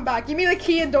don't come back. Give me the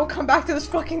key and don't come back to this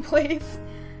fucking place.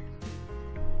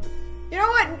 You know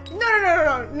what?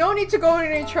 No. No need to go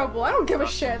in any trouble. I don't give a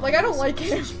shit. Like, I don't like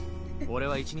him.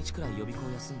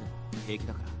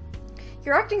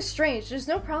 You're acting strange. There's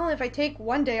no problem if I take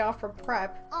one day off from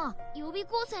prep. Huh,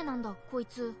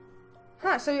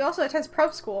 so he also attends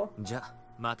prep school.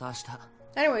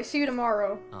 Anyway, see you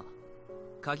tomorrow.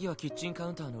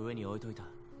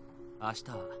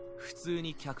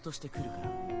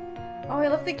 Oh, I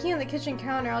left the key on the kitchen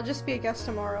counter. I'll just be a guest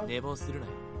tomorrow.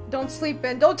 Don't sleep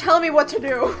in. Don't tell me what to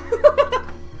do.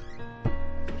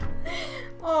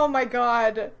 Oh my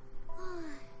god.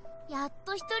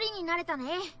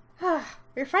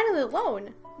 You're finally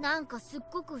alone.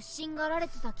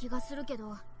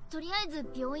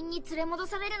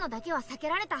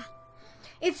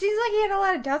 It seems like he had a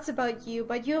lot of doubts about you,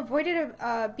 but you avoided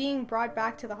being brought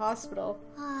back to the hospital.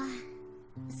 はあ、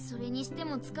それにして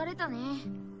も疲れたね。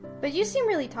 But you seem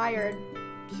really tired.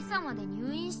 今朝まで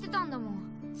入院してたんだも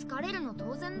ん。疲れるの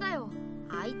当然だよ。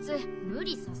あいつ無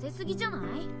理させすぎじゃな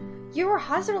い？ You were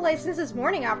hospitalized since this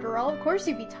morning after all. Of course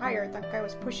you'd be tired. That guy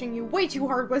was pushing you way too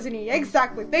hard, wasn't he?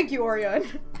 Exactly. Thank you, Orion. 部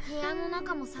屋の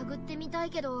中も探ってみたい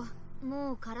けど、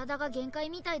もう体が限界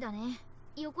みたいだね。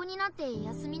横になって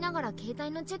休みながら携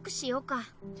帯のチェックしようか。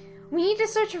 We need to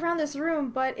search around this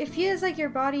room, but it feels like your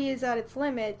body is at its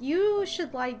limit. You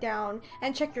should lie down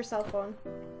and check your cell phone.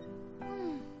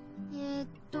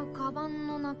 カバン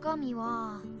の中身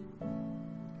は...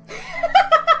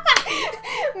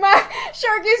 My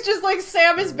Sharky's just like,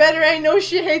 Sam is better. I know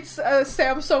she hates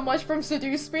Sam so much from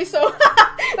Seduce Me, so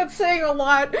that's saying a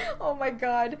lot. Oh my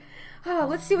god.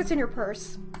 Let's see what's in your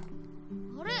purse.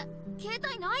 あれ、携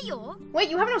帯ないよ。 Wait,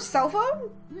 you have no cell phone?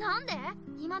 なんで？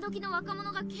今時の若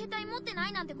者が携帯持ってな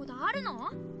いなんてことあるの？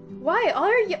 Why?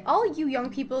 All you young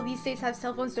people these days have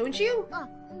cell phones, don't you? あ、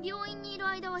病院にいる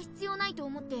間は必要ないと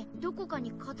思ってどこか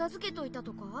に片付けといた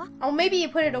とか？ Oh, maybe you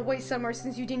put it away somewhere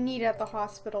since you didn't need it at the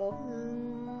hospital.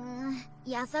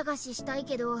 家探ししたい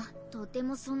けど、とて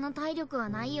もそんな体力は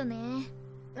ないよね。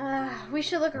We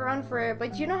should look around for it,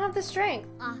 but you don't have the strength.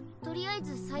 あ、とりあえ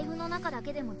ず財布の中だ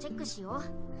けでもチェックしよ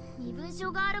う。身分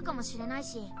証があるかもしれない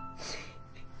し。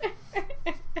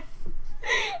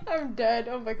I'm dead.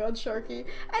 Oh my god, Sharky.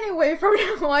 Anyway, from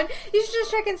now on, you should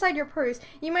just check inside your purse.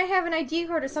 You might have an ID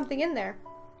card or something in there.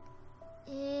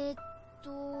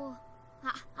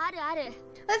 あるある。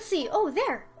 Let's see. Oh,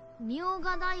 there. 明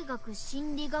賀大学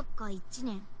心理学科1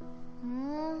年。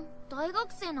大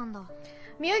学生なんだ。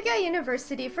 Myoga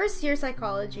University, first year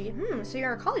psychology. So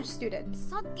you're a college student.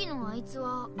 さっきのあいつ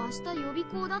は明日予備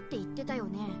校だって言ってたよ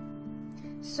ね。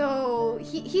 So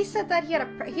he said that he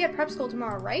had prep school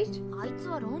tomorrow, right? あいつ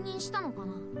は浪人したのか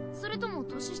な？それとも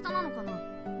年下なのかな？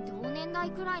同年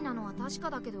代くらいなのは確か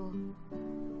だけど。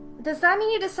 Does that mean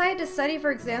he decided to study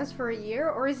for exams for a year,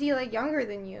 or is he like younger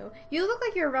than you? You look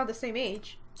like you're around the same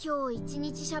age. 今日一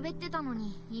日喋ってたの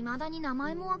に未だに名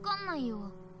前もわかんない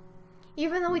よ。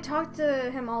 Even though we talked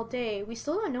to him all day, we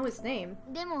still don't know his name.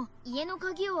 でも家の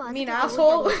鍵を預け mean ておいた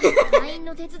asshole? り、退院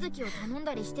の手続きを頼ん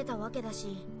だりしてたわけだ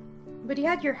し。 But he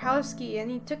had your house key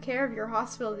and he took care of your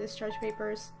hospital discharge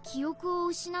papers. 記憶を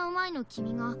失う前の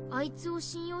君があいつを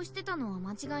信用してたのは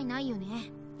間違いないよ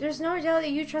ね。 There's no doubt that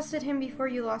you trusted him before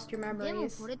you lost your でも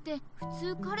memories. これって普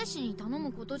通彼氏に頼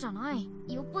むことじゃない。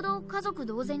よっぽど家族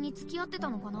同然に付き合ってた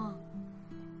のかな。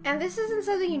 And this isn't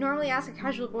something you normally ask a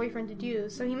casual boyfriend to do,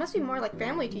 so he must be more like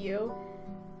family to you.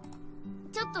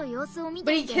 ちょっと様子を見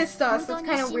て But み he て、 kissed us. 本当 That's に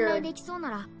kind of 信頼 weird. できそう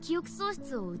なら記憶喪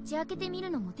失を打ち明けてみ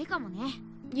るのも手かもね。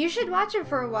 You should watch him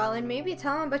for a while and maybe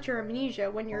tell him about your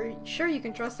amnesia when you're sure you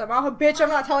can trust him. Oh, bitch, I'm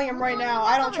not telling him right now.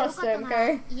 I don't trust him,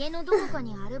 okay? 家のどこか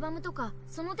にアルバムとか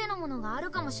その手のものがある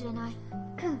かもしれない。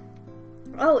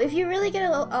 Oh, if you really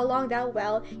get along that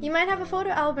well, you might have a photo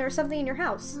album or something in your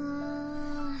house.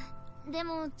 で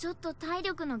もちょっと体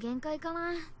力の限界か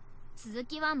な。続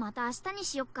きはまた明日に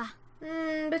しよっか。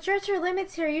But you're at your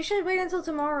limits here. You should wait until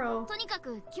tomorrow. とにか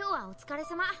く今日はお疲れ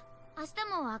様。明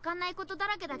日もわかんないことだ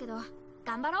らけだけど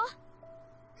頑張ろう。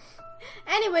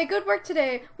 Anyway, good work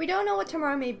today. We don't know what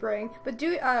tomorrow may bring, but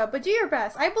do your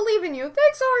best. I believe in you.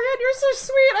 Thanks, Orion. You're so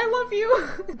sweet. I love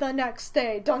you. The next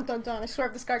day, dun dun dun. I swear,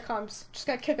 if this guy comes, just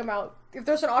gotta kick him out. If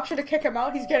there's an option to kick him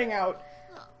out, he's getting out.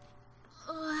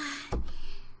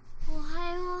 おは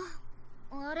よ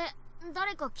う。あれ、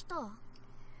誰か来た？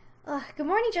 Good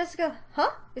morning, Jessica.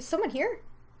 Huh? Is someone here?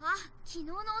 あ、昨日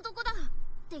の男だ。っ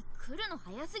て来るの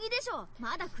早すぎでしょ。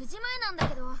まだ9時前なんだ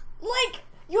けど。 Like,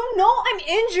 you know I'm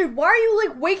injured. Why are you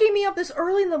like waking me up this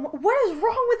early in the morning? What is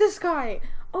wrong with this guy?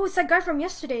 Oh, it's that guy from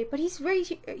yesterday, but he's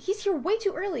here way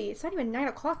too early. It's not even 9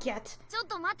 o'clock yet. ちょっ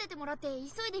と待っててもらって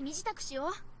急いで身支度しよ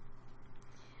う。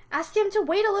 Ask him to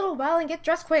wait a little while and get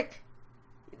dressed quick.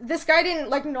 This guy didn't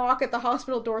like knock at the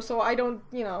hospital door, so I don't,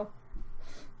 you know.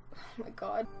 Oh my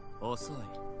god. 遅い。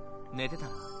寝てた。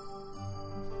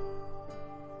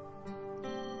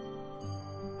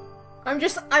I'm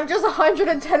just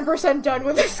 110% done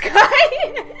with this guy.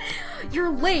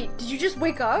 You're late. Did you just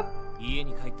wake up? 家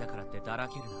に帰ったからってだら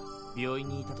けるな。病院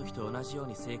にいた時と同じよう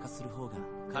に生活する方が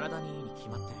体にいいに決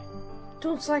まってる。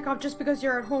 Don't slack off just because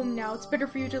you're at home now. It's better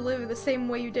for you to live the same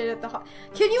way you did at the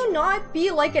Can you not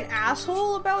be like an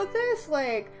asshole about this?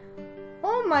 Like,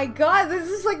 oh my god, this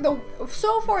is like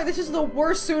so far this is the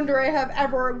worst tsundere I have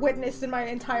ever witnessed in my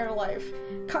entire life.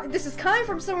 This is coming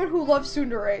from someone who loves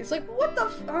tsunderes. Like, what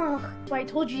the Ugh. I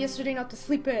told you yesterday not to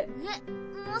sleep in.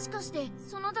 ももしかして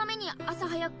そのために朝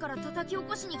早くから叩き起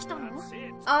こしに来たの？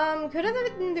 Could have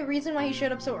been the reason why he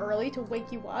showed up so early to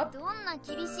wake you up. どんな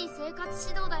厳しい生活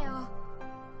指導だよ。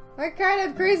 What kind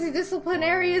of crazy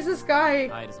disciplinary is this guy?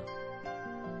 帰るぞ。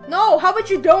 No, how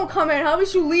about you don't come in? How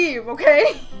about you leave,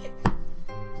 okay?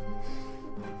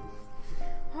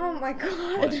 Oh my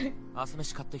god. 朝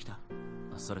飯買ってきた。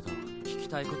それと聞き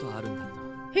たいことあるんだけ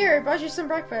ど。 Here, I brought you some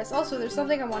breakfast. Also, there's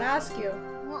something I want to ask you.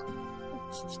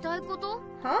 聞きたいこと？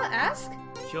 Huh? Ask?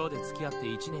 今日で付き合って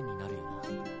1年になるよ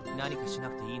な。何かしな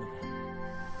くていいのか？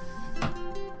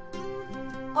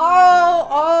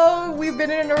 Oh, we've been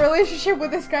in a relationship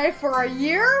with this guy for a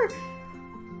year?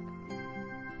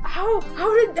 How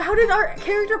did our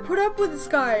character put up with this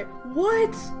guy?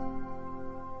 What?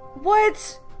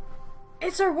 What?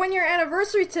 It's our 1-year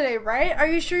anniversary today, right? Are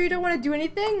you sure you don't want to do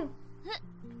anything?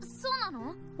 そうな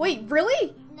の？ Wait,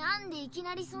 really? なんでいき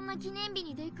なりそんな記念日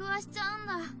に出くわしちゃうん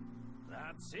だ。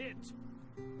 That's it.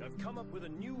 I've come up with a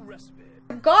new recipe.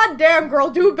 Goddamn, girl,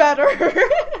 do better.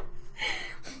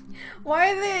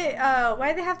 Why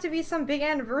they have to be some big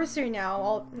anniversary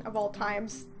now of all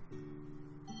times?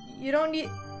 You don't need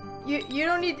you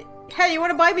don't need. Hey, you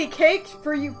want to buy me cake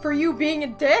for you being a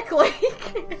dick? Like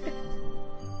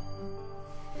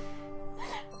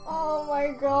oh my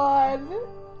god.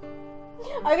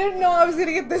 I didn't know I was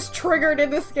gonna get this triggered in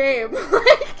this game.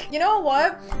 Like, you know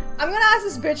what? I'm gonna ask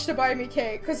this bitch to buy me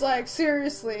cake, cause like,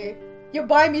 seriously, you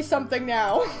buy me something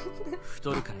now.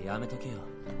 太るからやめとけよ。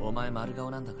お前丸顔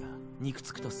なんだから、肉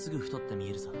つくとすぐ太って見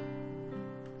えるぞ。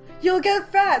 You'll get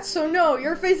fat, so no,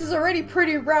 your face is already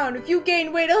pretty round. If you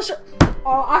gain weight, it'll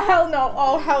Oh, hell no.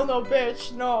 Oh, hell no,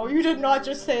 bitch. No, you did not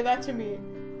just say that to me.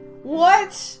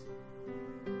 What?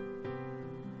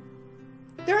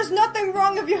 There's nothing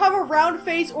wrong if you have a round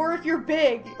face or if you're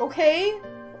big, okay?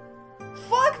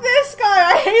 Fuck this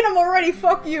guy! I hate him already!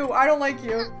 Fuck you! I don't like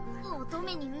you. 乙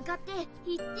女に向かって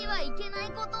言ってはいけない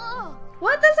ことを。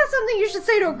 What? That's not something you should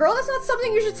say to a girl. That's not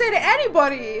something you should say to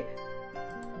anybody.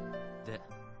 で、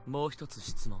もう一つ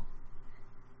質問。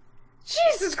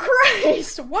 Jesus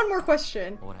Christ! One more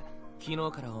question. 俺、昨日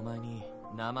からお前に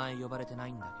名前呼ばれてな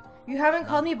いんだけど。 You haven't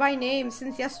called me by name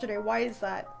since yesterday. Why is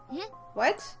that? え？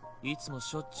 What? いつも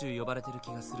しょっちゅう呼ばれてる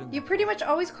気がするんだ。 You pretty much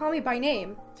always call me by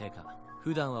name. てか、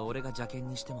普段は俺が邪険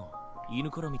にしても犬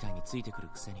ころみたいについてくる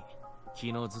くせに、昨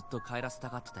日ずっと帰らせた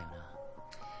がってたよな。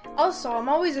 Also, I'm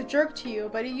always a jerk to you,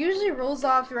 but it usually rolls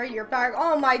off right your back.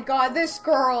 Oh my god, this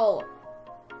girl!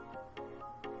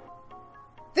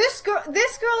 This girl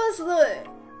is the...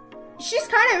 She's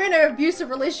kind of in an abusive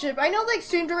relationship. I know, like,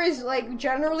 Tsunderes, like,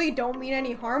 generally don't mean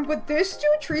any harm, but this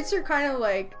dude treats her kind of,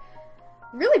 like,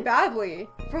 really badly,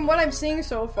 from what I'm seeing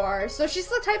so far. So she's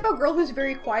the type of girl who's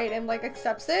very quiet and, like,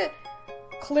 accepts it.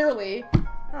 Clearly.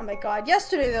 Oh my god.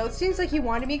 Yesterday, though, it seems like he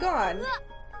wanted me gone. うわ、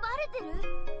バレて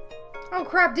る？ Oh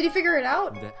crap, did he figure it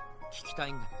out? で、聞きた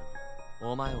いんだけ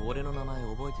ど、お前俺の名前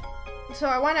覚えてる？ So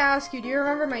I want to ask you, do you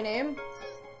remember my name? い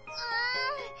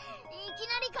き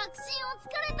なり確信をつ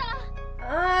かれた。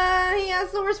 He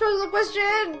asked the respectful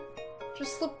question.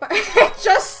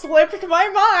 Just slipped my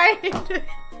mind.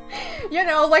 You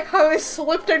know, like how I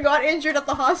slipped and got injured at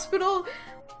the hospital.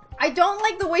 I don't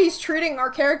like the way he's treating our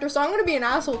character, so I'm gonna be an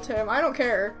asshole to him. I don't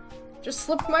care. Just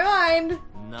slipped my mind.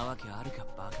 なわけあるか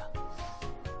バカ。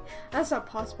 That's not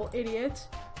possible, idiot.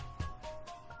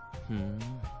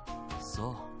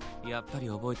 そう。やっぱり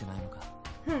覚えてないのか。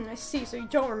 I see, so you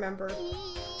don't remember.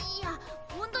 いや、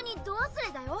本当にど忘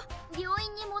れだよ。病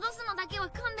院に戻すのだけは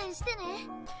勘弁してね。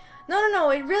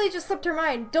 No, it really just slipped her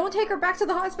mind. Don't take her back to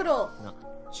the hospital.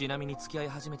 ちなみに付き合い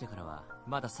始めてからは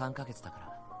まだ3ヶ月だか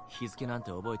ら、日付なん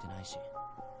て覚えてないし。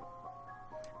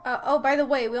Oh, by the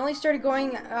way, we only started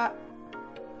going,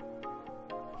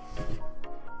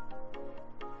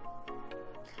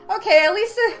 Okay, at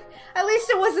least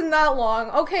it wasn't that long.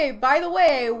 Okay, by the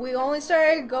way, we only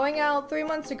started going out 3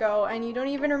 months ago, and you don't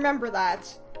even remember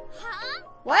that. は？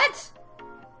 What?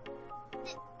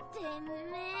 て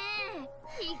めえ、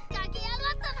引っ掛けや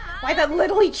がったな。 Why that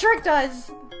literally tricked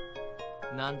us?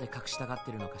 なんで隠したがっ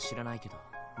てるのか知らないけど、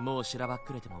もうしらばっ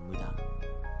くれても無駄。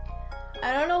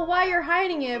 I don't know why you're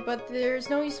hiding it, but there's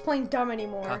no use playing dumb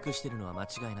anymore. 隠してるのは間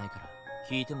違いないから、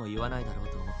聞いても言わないだろう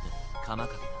と思って鎌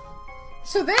かけた。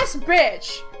 So this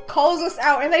bitch calls us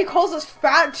out, and then he calls us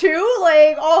fat too?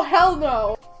 Like, oh hell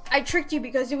no. I tricked you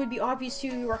because it would be obvious to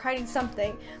you you were hiding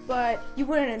something, but you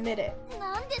wouldn't admit it.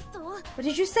 なんですと？ What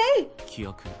did you say? 記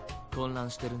憶混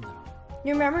乱してるんだろ。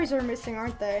 Your memories are missing,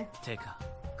 aren't they? てか、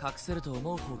隠せると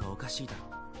思う方がおかしいだ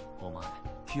ろ。お前、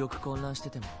記憶混乱して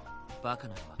てもバカ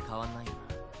なのは変わんないよ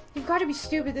な。 You've got to be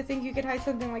stupid to think you could hide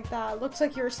something like that. Looks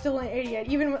like you're still an idiot,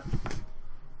 even with...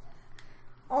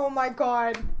 Oh my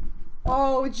god.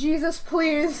 Oh, Jesus,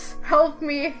 please help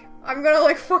me. I'm gonna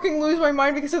like fucking lose my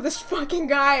mind because of this fucking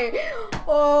guy.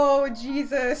 Oh,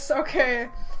 Jesus. Okay.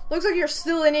 Looks like you're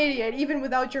still an idiot, even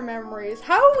without your memories.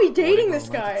 How are we dating this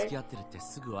guy?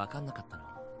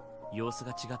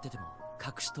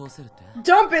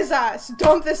 Dump his ass!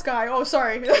 Dump this guy! Oh,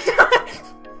 sorry.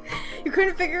 You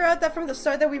couldn't figure out that from the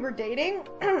start that we were dating?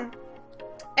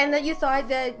 And that you thought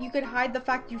that you could hide the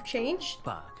fact you've changed?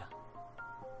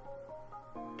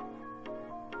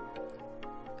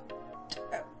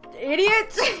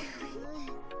 Idiot!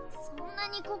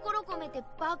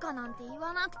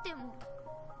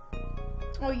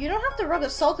 Oh, you don't have to rub the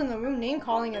salt in the room name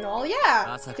calling and all.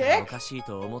 Yeah, dick.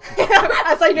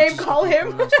 As I name call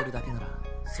him.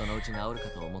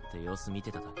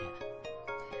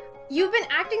 You've been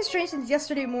acting strange since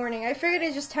yesterday morning. I figured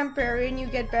it's just temporary and you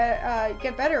get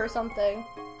better or something.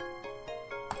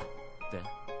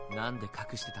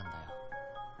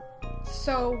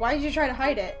 So why did you try to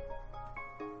hide it?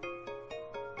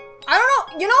 I don't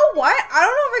know. You know what? I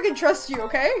don't know if I can trust you.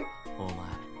 Okay.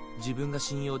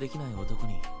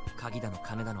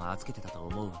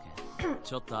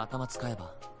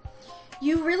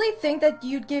 You really think that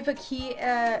you'd give a key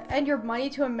and your money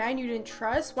to a man you didn't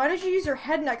trust? Why don't you use your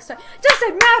head next time?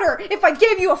 Doesn't matter! If I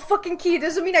gave you a fucking key, it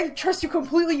doesn't mean I can trust you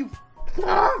completely, you...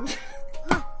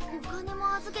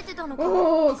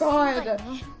 Oh, God.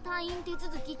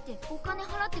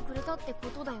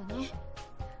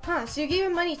 Huh, so you gave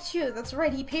him money too. That's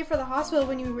right, he paid for the hospital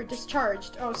when you were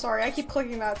discharged. Oh, sorry, I keep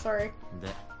clicking that, sorry.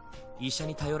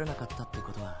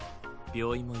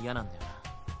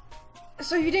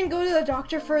 So you didn't go to the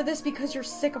doctor for this because you're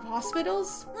sick of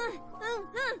hospitals?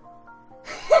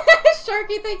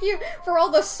 Sharky, thank you for all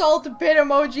the salt bit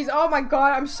emojis. Oh my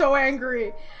god, I'm so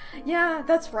angry. Yeah,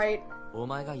 that's right.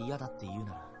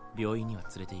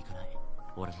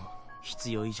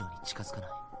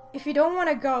 If you don't want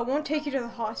to go, I won't take you to the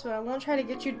hospital. I won't try to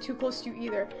get you too close to you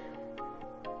either.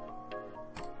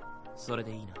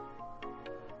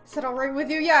 Is that alright with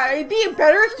you? Yeah, it'd be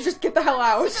better if you just get the hell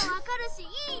out.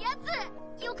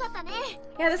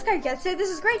 Yeah, this guy gets it. This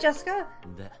is great, Jessica.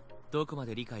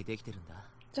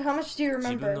 So how much do you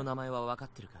remember?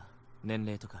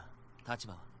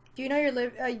 Do you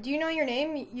know your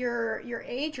name, your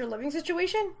age, your living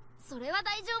situation?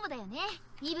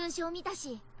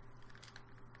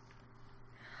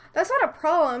 That's not a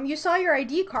problem. You saw your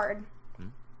ID card.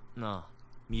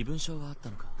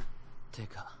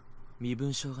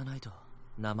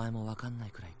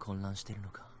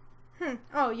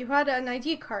 Oh, you had an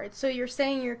ID card. So you're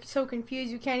saying you're so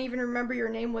confused you can't even remember your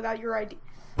name without your ID.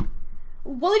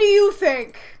 What do you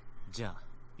think?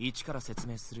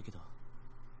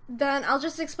 Then I'll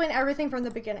just explain everything from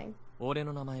the beginning.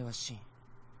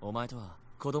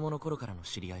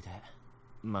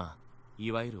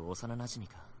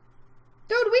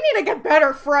 Dude, we need to get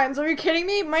better friends. Are you kidding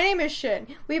me? My name is Shin.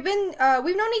 We've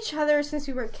known each other since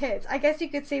we were kids. I guess you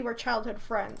could say we're childhood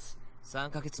friends.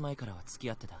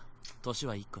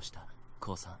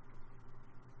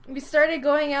 We started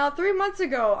going out 3 months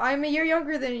ago. I'm a year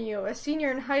younger than you, a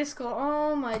senior in high school.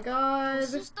 Oh my god.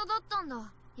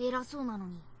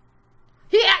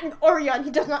 He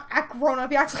does not act grown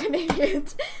up. He acts like an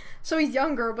idiot. So he's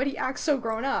younger, but he acts so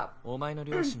grown up.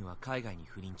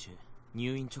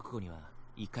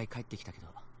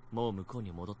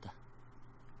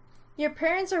 Your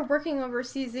parents are working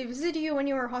overseas. They visited you when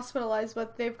you were hospitalized,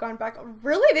 but they've gone back.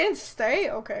 Really? They didn't stay?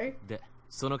 Okay.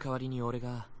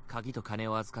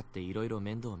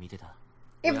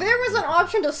 If there was an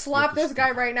option to slap this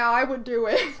guy right now, I would do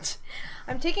it.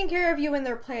 I'm taking care of you in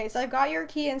their place. I've got your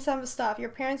key and some stuff. Your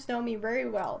parents know me very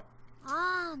well.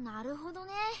 Oh my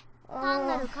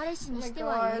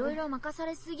god.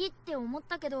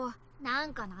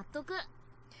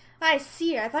 I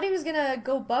see. I thought he was gonna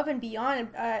go above and beyond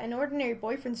an ordinary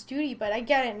boyfriend's duty, but I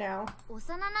get it now.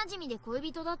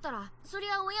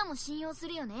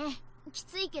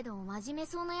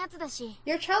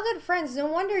 Your childhood friends, no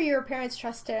wonder your parents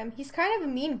trust him. He's kind of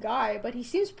a mean guy, but he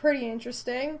seems pretty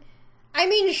interesting. I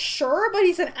mean, sure, but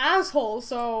he's an asshole,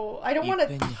 so I don't want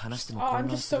to... Oh, I'm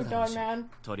just so done, man.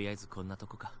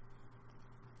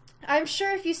 I'm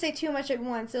sure if you say too much at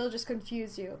once, it'll just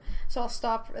confuse you. So I'll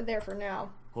stop there for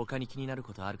now.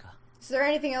 Is there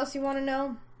anything else you want to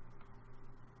know?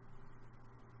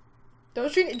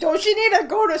 Don't you need to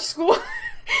go to school?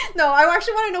 No, I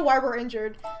actually want to know why we're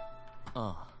injured.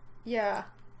 Yeah.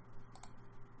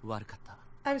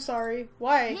 I'm sorry.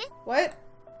 Why? What?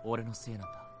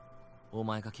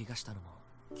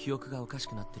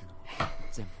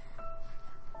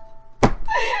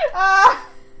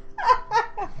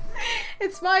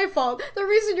 It's my fault. The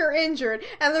reason you're injured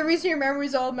and the reason your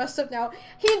memory's all messed up now.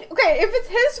 Okay, if it's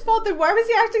his fault, then why was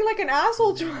he acting like an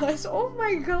asshole to us? Oh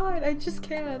my god, I just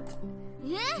can't.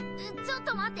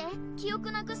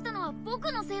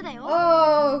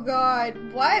 Oh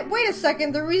god. What? Wait a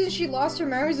second, the reason she lost her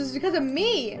memories is because of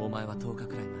me.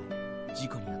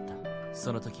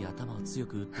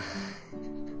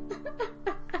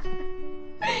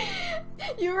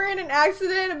 You were in an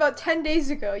accident about 10 days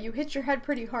ago. You hit your head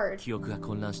pretty hard. I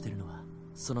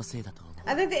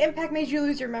think the impact made you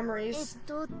lose your memories.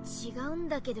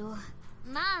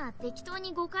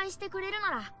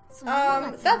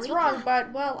 That's wrong,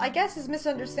 but, well, I guess his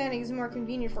misunderstanding is more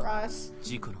convenient for us.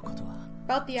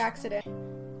 About the accident.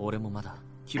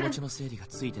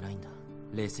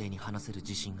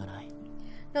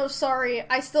 No, sorry,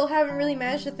 I still haven't really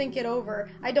managed to think it over.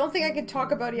 I don't think I can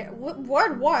talk about it yet.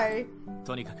 What? Why?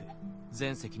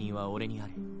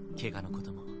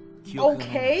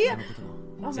 Okay?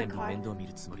 Oh my god.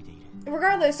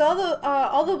 Regardless,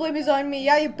 all the blame is on me.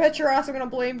 Yeah, you bet your ass I'm gonna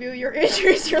blame you. Your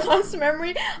injuries, your loss of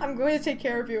memory, I'm going to take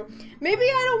care of you. Maybe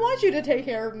I don't want you to take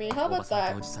care of me. How about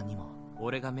that?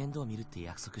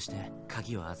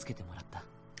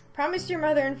 Promise your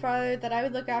mother and father that I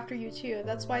would look after you too.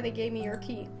 That's why they gave me your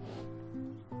key.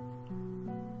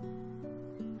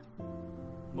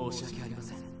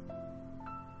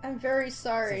 I'm very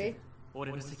sorry.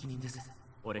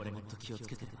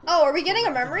 Oh, are we getting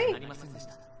a memory?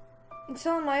 It's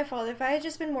all my fault. If I had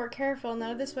just been more careful,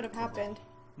 none of this would have happened.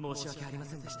 I'm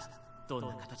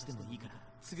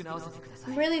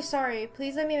really sorry.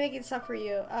 Please let me make it up for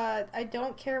you. I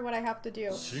don't care what I have to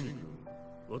do.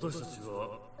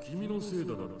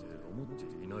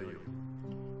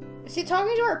 Is he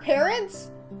talking to our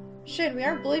parents? Shin, we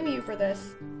aren't blaming you for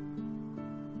this.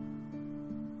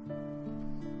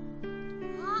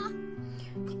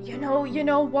 You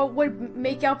know what would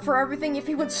make up for everything if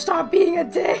he would stop being a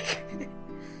dick?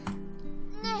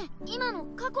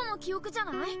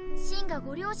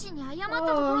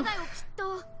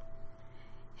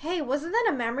 Hey, wasn't that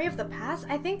a memory of the past?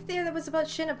 I think that was about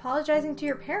Shin apologizing to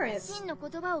your parents.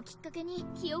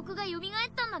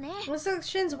 Looks like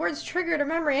Shin's words triggered a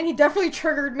memory, and he definitely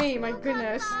triggered me, my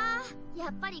goodness.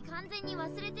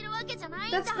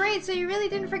 That's great, so you really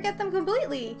didn't forget them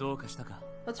completely.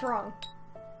 What's wrong?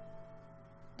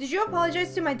 Did you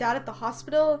apologize to my dad at the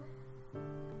hospital?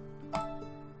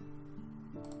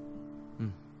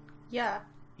 Yeah.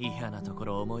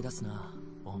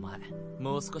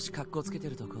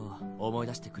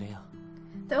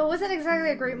 That wasn't exactly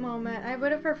a great moment. I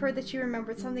would have preferred that you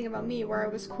remembered something about me where I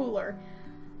was cooler.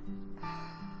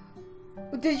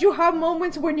 Did you have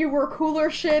moments when you were cooler,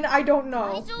 Shin? I don't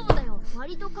know.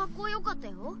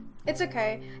 It's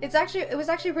okay. It was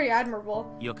actually pretty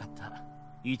admirable.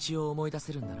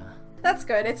 That's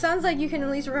good. It sounds like you can at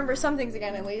least remember some things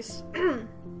again, at least. Do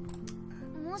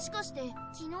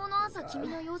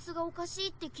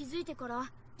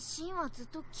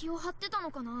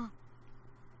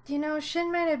you know,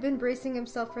 Shin might have been bracing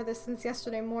himself for this since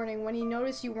yesterday morning when he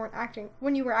noticed you were acting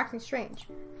strange.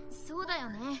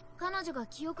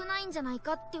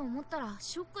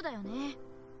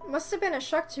 Must have been a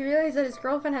shock to realize that his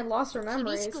girlfriend had lost her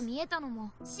memories.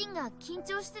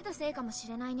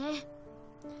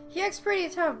 He acts pretty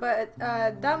tough, but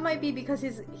that might be because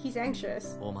he's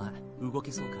anxious.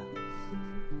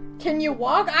 Can you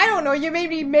walk? I don't know, you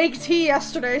made me make tea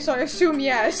yesterday, so I assume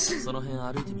yes.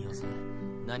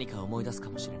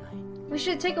 We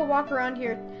should take a walk around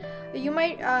here. You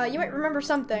might remember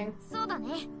something.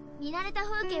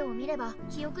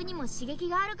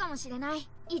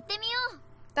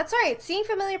 That's right, seeing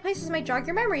familiar places might jog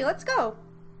your memory. Let's go.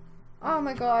 Oh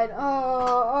my god.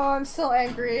 Oh, I'm still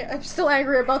angry. I'm still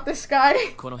angry about this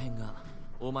guy.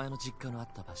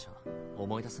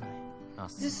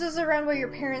 This is around where your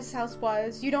parents' house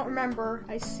was. You don't remember,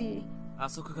 I see.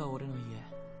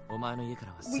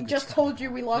 We just told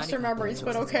you we lost our memories,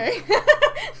 but okay.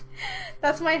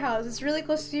 That's my house. It's really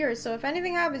close to yours, so if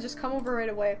anything happens, just come over right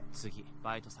away.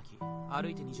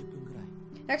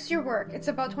 Next to your work. It's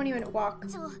about a 20-minute walk.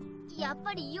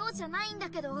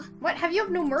 What? Have you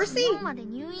have no mercy?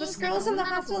 This girl was in the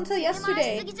hospital until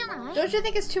yesterday. Don't you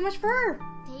think it's too much for her?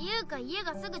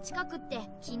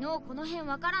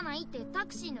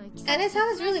 And his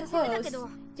house is really close.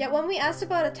 Yet when we asked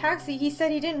about a taxi, he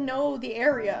said he didn't know the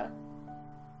area.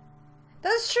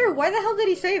 That's true. Why the hell did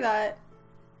he say that?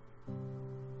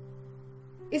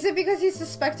 Is it because he's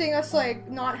suspecting us, like,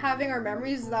 not having our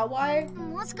memories? Is that why? It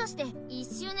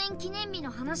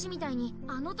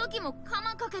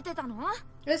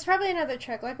was probably another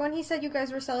trick, like when he said you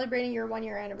guys were celebrating your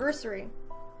 1-year anniversary.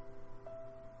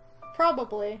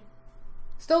 Probably.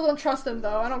 Still don't trust him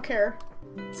though, I don't care.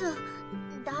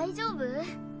 大丈夫？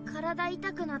体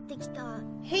痛くなってきた。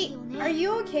 Hey, are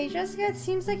you okay, Jessica? It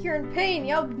seems like you're in pain.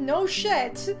 Yo, no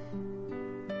shit.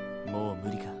 もう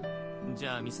無理か。じ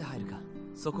ゃあ店入るか。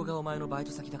そこがお前のバイ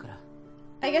ト先だから。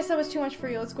I guess that was too much for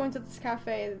you. Let's go into this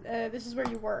cafe. This is where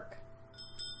you work.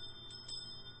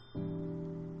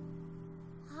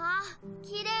 あ、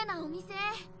綺麗なお店。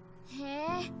へ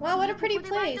え。 Wow, what a pretty ここで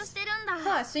バイト place. してるん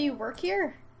だ。 Huh, so you work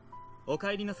here? お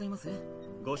帰りなさいませ。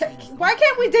ご主人様。 Why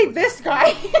can't we date this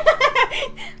guy?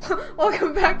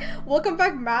 Welcome back. Welcome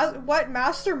back, what,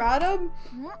 Master Madam?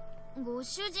 ご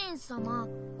主人様、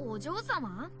お嬢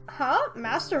様？ Huh?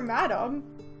 Master Madam?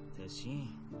 てしん、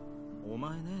お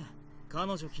前ね、彼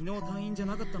女昨日退院じゃ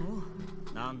なかったの？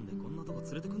なんでこんなとこ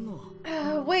連れてくんの？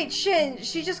 Wait, Shin,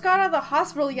 she just got out of the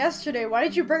hospital yesterday. Why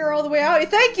did you bring her all the way out?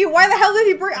 Thank you! Why the hell did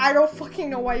he bring- I don't fucking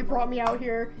know why he brought me out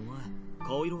here. お前、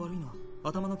顔色悪いな。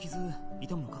頭の傷、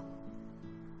痛むのか？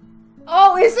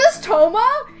 Oh, is this Toma?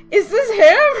 Is this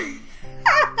him?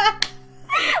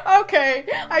 Okay,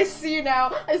 I see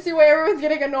now. I see why everyone's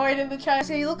getting annoyed in the chat.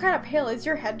 So you look kind of pale. Is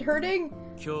your head hurting?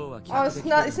 Oh,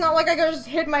 it's not like I just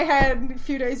hit my head a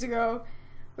few days ago.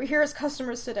 We're here as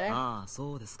customers today. ああ、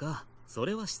そうですか。そ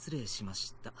れは失礼しま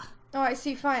した。 Oh, I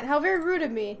see. Fine. How very rude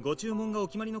of me. ご注文がお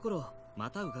決まりの頃、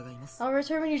また伺います。 I'll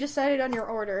return when you decided on your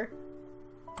order.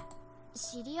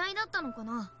 知り合いだったのか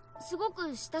な？すご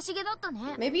く親しげだった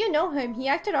ね。 Maybe you know him. He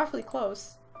acted awfully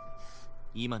close.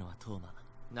 今のはトーマ。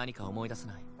何か思い出せ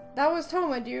ない。 That was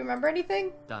Toma. Do you remember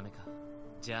anything? ダメか。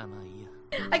じゃあまあいいや。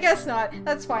 I guess not.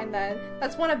 That's fine then.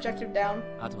 That's one objective down.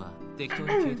 あとは適当に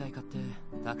携帯買って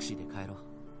タクシーで帰ろう。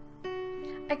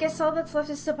 I guess all that's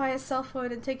left is to buy a cell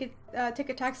phone and take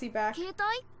a taxi back. 携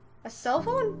帯？ A cell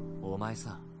phone? お前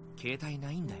さ、携帯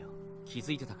ないんだよ。気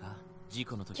づいてたか？事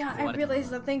故の時 Yeah, I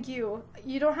realized that. Thank you.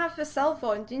 You don't have a cell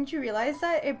phone. Didn't you realize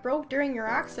that? It broke during your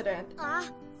accident. あ、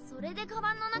それでカ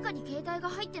バンの中に携帯が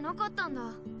入ってなかったんだ。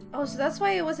 Oh, so that's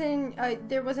why it wasn't,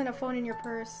 there wasn't a phone in your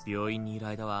purse. 病院にいる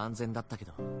間は安全だったけ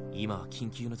ど、今は緊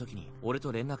急の時に俺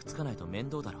と連絡つかないと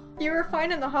面倒だろ。 You were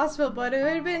fine in the hospital, but it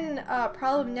would have been a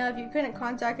problem now if you couldn't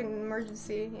contact an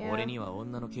emergency. Yeah. 俺には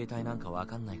女の携帯なんかわ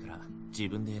かんないから、自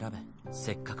分で選べ。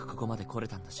せっかくここまで来れ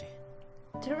たんだし。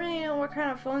 Don't really know what kind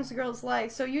of phones girls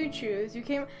like, so you choose. You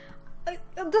came. It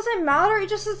doesn't matter. It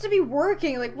just has to be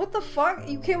working. Like, what the fuck?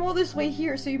 You came all this way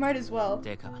here, so you might as well.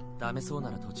 てか、ダメそう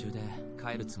なら途中で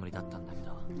帰るつもりだったんだけ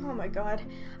ど。 Oh my god.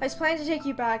 I was planning to take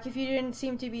you back if you didn't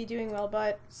seem to be doing well,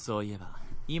 but. そういえば、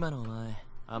今のお前、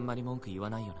あんまり文句言わ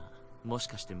ないよな。もし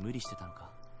かして無理してたのか？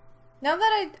 Now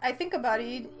that I think about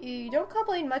it, you don't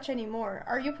complain much anymore.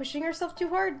 Are you pushing yourself too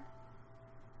hard?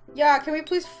 Yeah, can we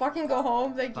please fucking go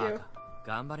home? Thank バ you.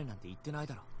 カ、頑張れなんて言ってない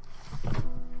だろ。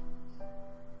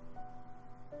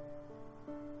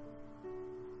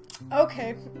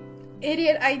 Okay.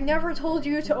 Idiot, I never told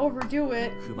you to overdo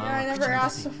it. Yeah, I never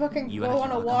asked to fucking go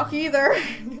on a walk either.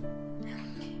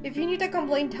 If you need to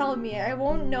complain, tell me. I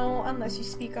won't know unless you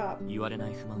speak up. 言われな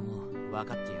い不満を分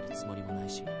かってやるつもりもない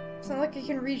し。 It's not like I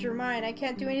can read your mind. I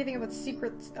can't do anything about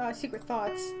secret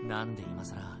thoughts. なんで今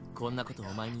さらこんなことお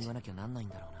前に言わなきゃなんないん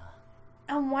だろうな。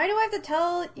 Why do I have to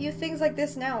tell you things like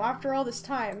this now, after all this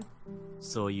time?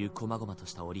 そういう細々と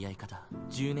した折り合い方、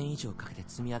10年以上かけて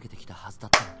積み上げてきたはずだ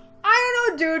ったのに。 I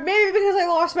don't know, dude. Maybe because I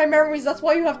lost my memories, that's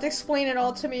why you have to explain it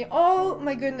all to me. Oh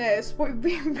my goodness. We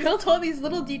built all these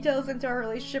little details into our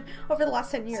relationship over the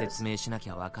last 10 years. 説明しなき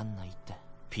ゃわかんないって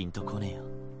ピンとこねえよ。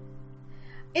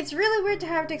 It's really weird to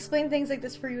have to explain things like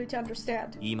this for you to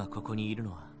understand. 今ここにいる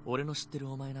のは俺の知って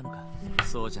るお前なのか、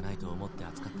そうじゃないと思って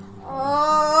扱った方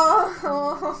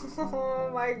が。Oh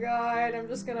my god. I'm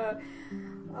just gonna...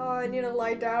 Oh, I need to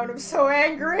lie down. I'm so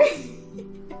angry.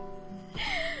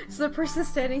 Is the person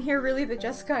standing here really the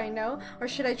Jessica I know? Or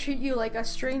should I treat you like a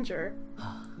stranger?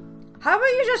 How about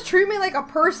you just treat me like a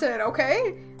person,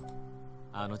 okay?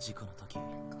 あの事故の時、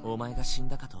お前が死ん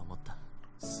だかと思った。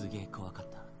すげえ怖かっ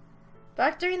た。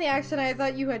 Back during the accident, I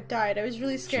thought you had died. I was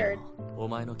really scared. お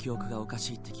前の記憶がおか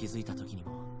しいって気づいた時に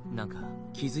も、なんか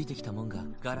気づいてきたもんが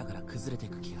ガラガラ崩れてい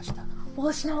く気がした。 Well,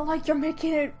 it's not like you're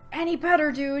making it any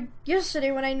better, dude.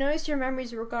 Yesterday, when I noticed your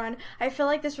memories were gone, I felt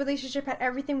like this relationship had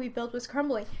everything we built was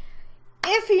crumbling.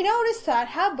 If you noticed that,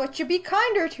 how about you be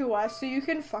kinder to us so you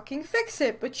can fucking fix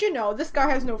it? But you know, this guy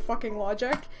has no fucking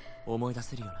logic. 思い出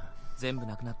せるよな。全部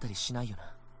なくなったりしないよな。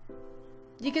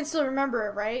 You can still remember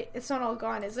it, right? It's not all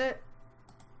gone, is it?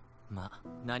 まあ、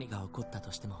何が起こった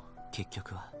としても、結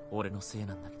局は俺のせい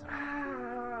なんだけどな。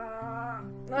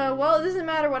Well, it doesn't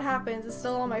matter what happens. It's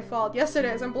still all my fault. Yes, it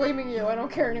is. I'm blaming you. I don't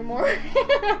care anymore.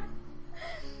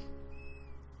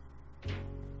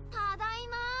 ただい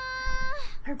ま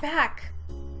We're back.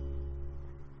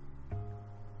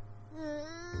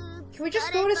 Can we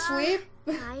just go to sleep?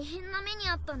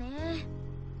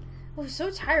 I'm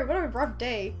so tired. What a rough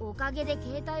day. おかげで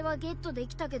携帯はゲットで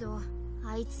きたけど、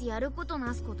あいつやること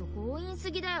なすこと強引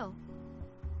すぎだよ。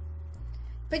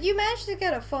But you managed to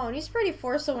get a phone. He's pretty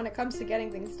forceful when it comes to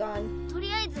getting things done. と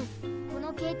りあえず、こ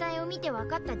の携帯を見て分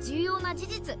かった重要な事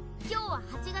実。今日は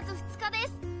8月2日で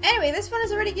す。Anyway, this one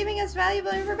is already giving us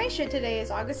valuable information. Today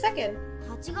is August 2nd.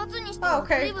 8月にしては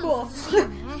随分涼しいよ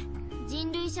ね。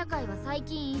人類社会は最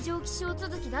近異常気象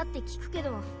続きだって聞くけ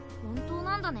ど、本当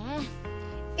なんだね。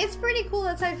It's pretty cool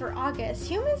outside for August.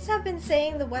 Humans have been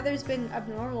saying the weather's been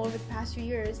abnormal over the past few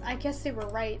years. I guess they were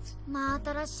right. まあ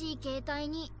新しい携帯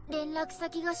に連絡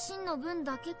先がシンの分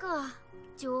だけか。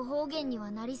情報源に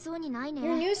はなりそうにないね。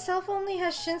Your new cell phone only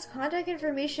has Shin's contact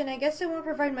information. I guess it won't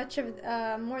provide much of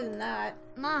more than that.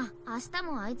 まあ明日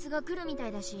もあいつが来るみた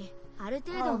いだし、ある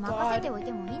程度任せておい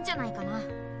てもいいんじゃないかな。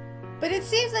But it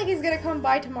seems like he's gonna come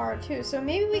by tomorrow too, so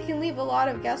maybe we can leave a lot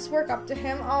of guesswork up to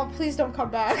him. Oh, please don't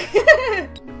come back.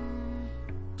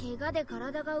 怪我で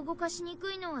体が動かしに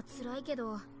くいのは辛いけ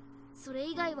ど、それ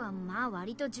以外はまあ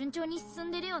割と順調に進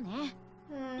んでるよね。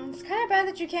It's kind of bad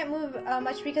that you can't move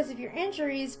much because of your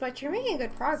injuries, but you're making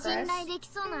good progress. 信頼でき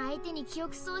そうな相手に記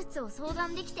憶喪失を相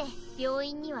談できて、病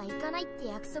院には行かないって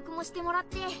約束もしてもらっ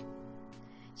て。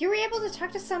You were able to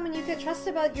talk to someone you could trust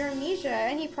about your amnesia,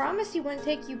 and he promised he wouldn't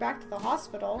take you back to the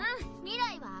hospital. 未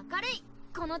来は明るい。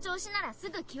この調子ならす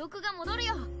ぐ記憶が戻る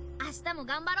よ。明日も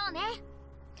頑張ろうね。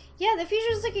Yeah, the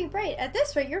future's looking bright. At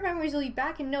this rate, your memories will be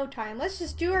back in no time. Let's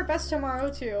just do our best tomorrow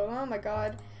too. Oh my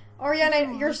god.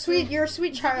 Oriana, you're a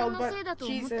sweet child, but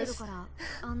Jesus.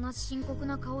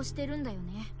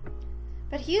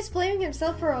 But he is blaming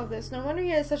himself for all this. No wonder he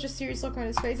has such a serious look on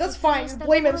his face. That's fine,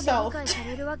 blame himself. He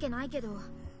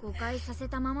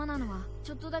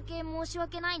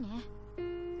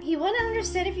wouldn't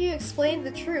understand if you explained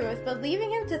the truth, but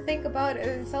leaving him to think about it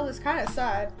himself is kind of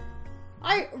sad.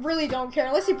 I really don't care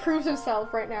unless he proves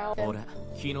himself right now. 俺、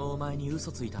昨日お前に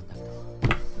嘘ついたんだけど。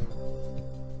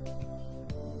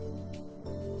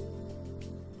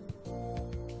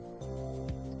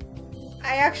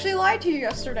I actually lied to you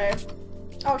yesterday.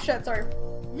 Oh shit, sorry.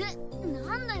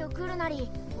 なんだよ来るなり。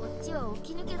こっちは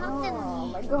起き抜けだってのに。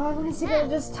Oh my god, when is he gonna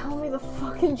just tell me the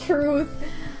fucking truth?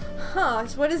 Huh,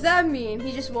 so what does that mean?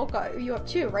 He just woke you up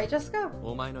too, right, Jessica?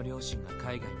 お前の両親が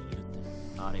海外にいるっ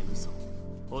て、あれ嘘。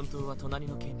本当は隣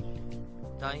の県にいる。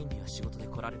退院日は仕事で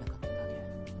来られなかっただけ。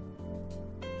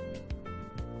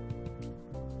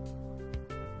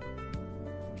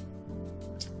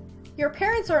Your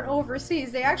parents aren't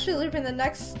overseas. They actually live in the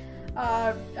next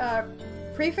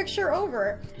prefecture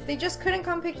over. They just couldn't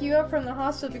come pick you up from the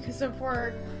hospital because of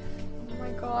work. Oh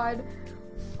my god.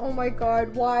 Oh my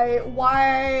god. Why?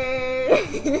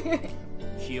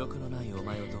 記憶のないお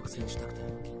前を独占したくて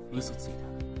嘘つい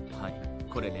た。はい、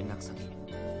これ連絡先。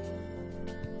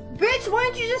Bitch, why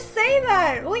didn't you just say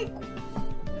that? Like, oh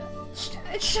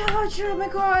my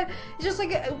god. It's just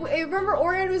like, remember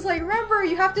Orion was like, remember,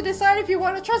 you have to decide if you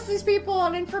want to trust these people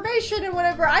on information and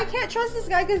whatever. I can't trust this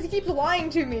guy because he keeps lying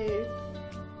to me.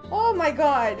 Oh my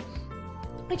god.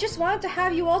 I just wanted to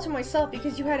have you all to myself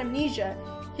because you had amnesia.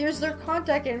 Here's their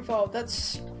contact info.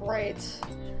 That's great.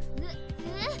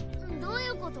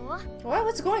 What?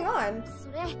 What's going on?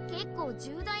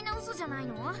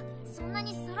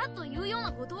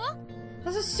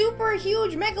 That's a super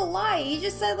huge mega lie. He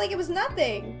just said like it was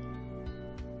nothing.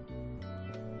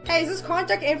 Hey, is this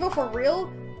contact info for real?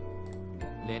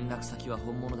 連絡先は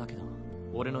本物だけど、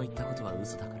俺の言ったことは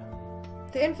嘘だから。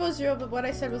The info is real, but what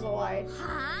I said was a lie.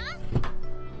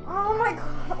 Oh my god,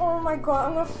 oh my god,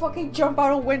 I'm gonna fucking jump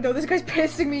out a window. This guy's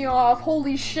pissing me off.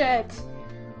 Holy shit.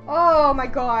 Oh my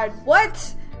god,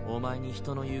 what? お前に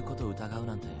人の言うことを疑う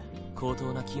なんて高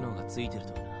等な機能がついてる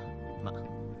とはな。ま、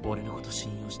俺のこと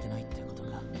信用してないってことか。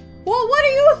Well, what do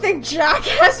you think,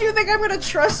 jackass? You think I'm gonna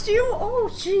trust you?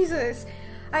 Oh, Jesus.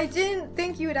 I didn't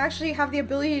think you would actually have the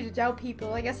ability to doubt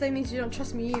people. I guess that means you don't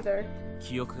trust me either.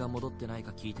 記憶が戻ってない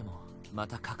か聞いても、ま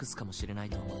た隠すかもしれない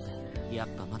と思って、やっ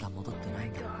ぱまだ戻ってない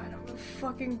んだ。God, I'm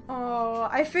fucking... Oh,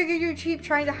 I figured you keep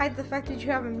trying to hide the fact that you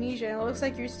have amnesia, and it looks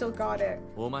like you still got it.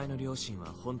 お前の両親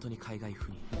は本当に海外赴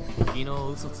任。昨日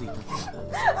嘘ついたって。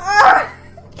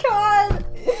God!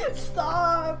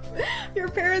 Stop! Your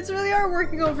parents really are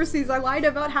working overseas. I lied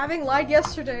about having lied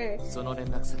yesterday. その連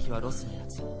絡先はロスのや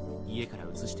つ。家から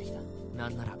移してきた。な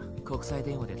んなら国際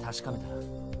電話で確かめたら。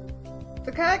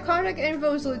The contact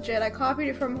info is legit. I copied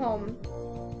it from home.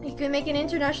 You can make an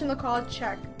international call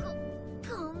check.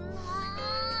 こんな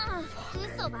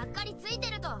嘘ばっかりついて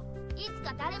るといつ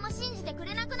か誰も信じてく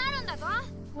れなくなるんだぞ。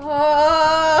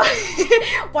Why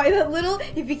that little?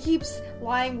 If he keeps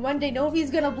lying one day,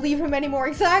 nobody's gonna believe him anymore.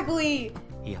 Exactly.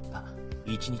 やっぱ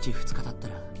1日2日経った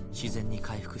ら自然に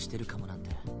回復してるかもなん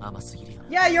て甘すぎるよ。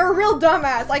 Yeah, you're a real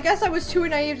dumbass. I guess I was too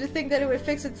naive to think that it would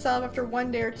fix itself after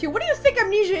one day or two. What do you think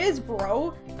amnesia is,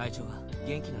 bro? 隊長は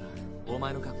元気ならお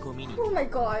前の学校見に。 Oh my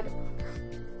god.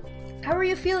 How are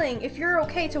you feeling? If you're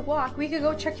okay to walk, we could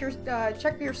go check your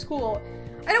school.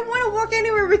 I don't want to walk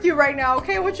anywhere with you right now,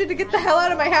 okay? I want you to get the hell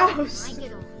out of my house. ないけ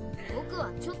ど僕は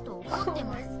ちょっと怒 Oh って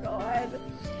ま my す god.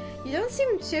 You don't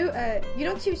seem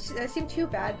too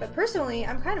bad, but personally,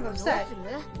 I'm kind of どう upset. する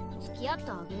付き合って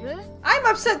あげる I'm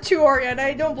upset too, Oriana.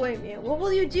 I don't blame you. What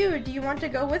will you do? Do you want to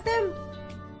go with him?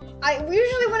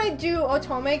 Usually when I do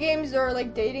otome games or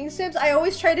like dating sims, I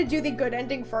always try to do the good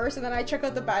ending first and then I check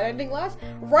out the bad ending last.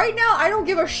 Right now, I don't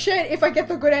give a shit if I get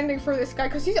the good ending for this guy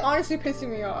because he's honestly pissing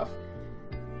me off.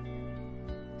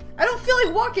 I don't feel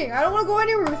like walking. I don't want to go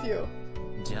anywhere with you.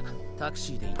 じゃあタク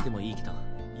シーで行ってもいいけど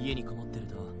家にこもってる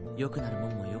と良くなるも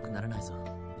んも良くならないぞ。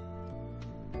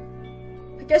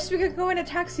 I guess we could go in a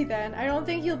taxi then. I don't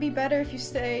think you'll be better if you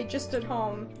stay just at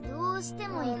home. どうして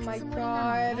も Oh 行く my つもりなの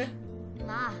god. ね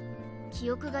まあ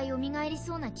記憶が蘇り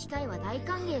そうな機会は大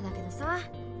歓迎だけどさ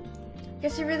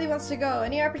Guess he really wants to go.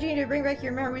 Any opportunity to bring back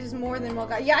your memories is more than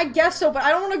welcome. Yeah, I guess so, but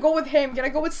I don't want to go with him. Can I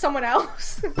go with someone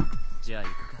else? じゃあ行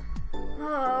くか。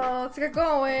 Oh, let's get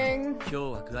going. 今日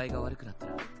は具合が悪くなった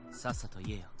らさっさと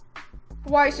言えよ。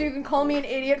 Why, so you can call me an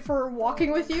idiot for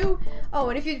walking with you? Oh,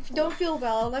 and if you don't feel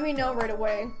well, let me know right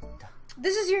away.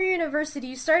 This is your university.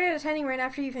 You started attending right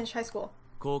after you finished high school.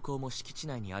 高校も敷地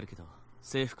内にあるけど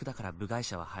制服だから部外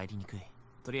者は入りにくい。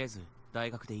とりあえず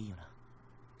大学でいいよな。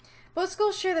 Both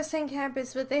schools share the same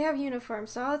campus, but they have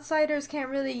uniforms, so outsiders can't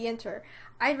really enter.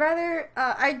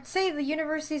 I'd say the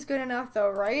university's good enough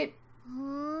though, right? ふ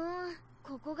ーん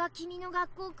ここが君の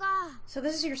学校か So this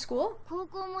is your school? 高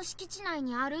校も敷地内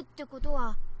にあるってこと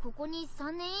はここに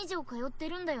3年以上通って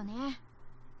るんだよね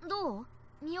どう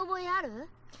見覚えある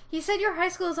He said your high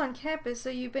school is on campus, so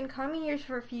you've been coming here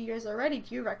for a few years already.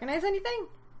 Do you recognize anything?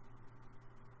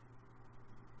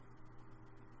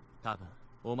 多分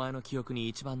お前の記憶に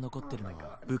一番残ってるの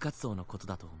は部活動のこと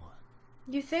だと思う。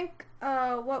 You think,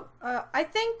 I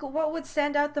think what would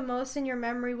stand out the most in your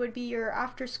memory would be your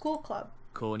after-school club.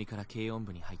 高2から軽音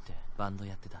部に入ってバンド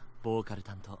やってた。ボーカル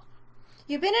担当。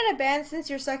 You've been in a band since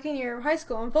your second year of high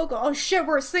school on vocal. Oh shit,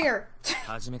 we're a singer!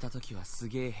 始めた時はす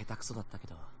げえ下手くそだったけ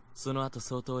ど、その後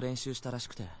相当練習したらし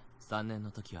くて、3年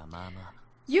の時はまあまあ。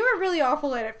 You were really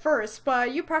awful at it first,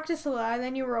 but you practiced a lot and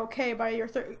then you were okay by your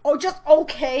third. Oh, just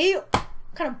okay? What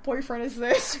kind of boyfriend is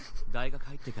this? 大学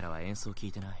入ってからは演奏聞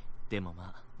いてない。でも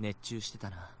まあ、熱中してた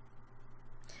な。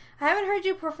 I haven't heard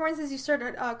you perform since you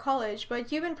started college, but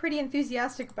you've been pretty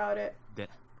enthusiastic about it. で、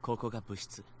ここが部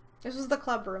室。 This was the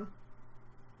club room.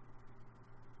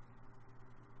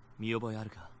 見覚えある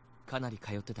か？かなり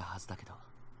通ってたはずだけど。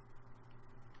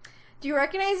 Do you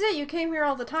recognize it? You came here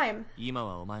all the time. 今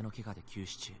はお前の怪我で休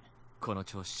止中。この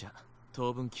調子じゃ、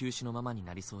当分休止のままに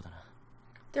なりそうだな。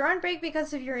 They're on break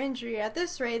because of your injury. At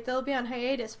this rate, they'll be on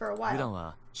hiatus for a 普段 while.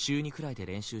 は週2くらいで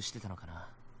練習してたのかな。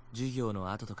授業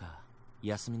の後とか、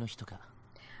休みの日とか。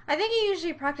 I think you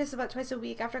usually practice about twice a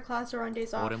week after class or on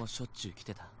days off. 俺もしょっちゅう来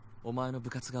てた。お前の部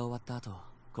活が終わった後、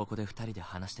ここで2人で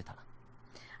話してた。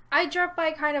 I drop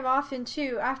by kind of often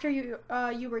too. After you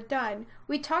were done,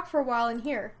 we talked for a while in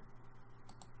here.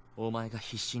 お前が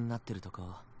必死になってるとこ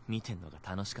見てんのが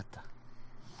楽しかった。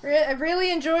 I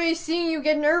really enjoy seeing you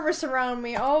get nervous around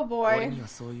me. Oh 俺 boy. には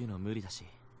そういうの無理だし。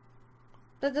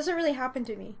 That doesn't really happen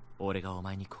to me. 俺がお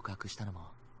前に告白したのも、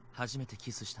初めて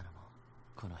キスしたのも、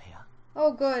この部屋。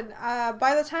 Oh good.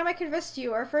 By the time I confessed to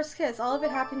you, our first kiss, all of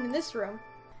it happened in this room.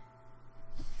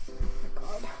 Oh my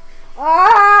god.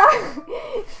 Ah!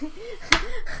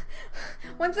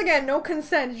 Once again, no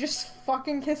consent, just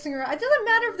fucking kissing her. It doesn't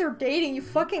matter if they're dating, you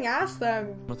fucking ask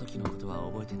them. この時のことは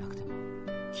覚えてなくても、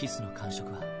キスの感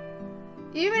触は。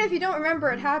 Even if you don't remember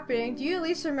it happening, do you at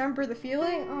least remember the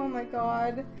feeling? Oh my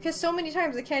god. Because so many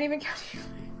times I can't even count you.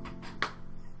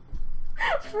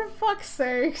 For fuck's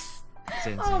sakes.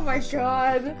 全然 Oh my 一緒に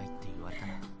なって god. ないって言われた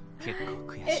ら、結構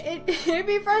悔しい。 It'd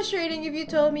be frustrating if you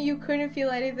told me you couldn't feel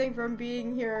anything from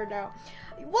being here now.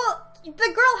 Well, the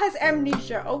girl has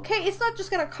amnesia, okay? It's not just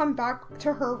gonna come back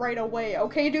to her right away,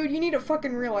 okay, dude? You need to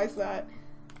fucking realize that.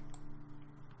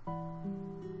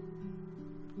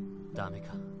 ダメ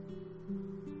か。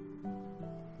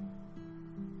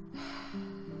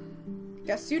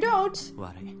 Guess you don't.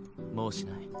 悪い。もうし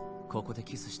ない。ここで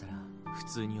キスしたら、普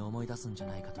通に思い出すんじゃ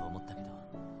ないかと思ったけど、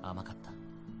甘かった。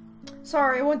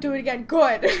Sorry, I won't do it again.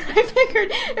 Good. I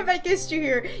figured if I kissed you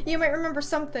here, you might remember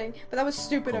something, but that was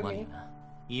stupid of me.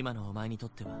 今のお前にとっ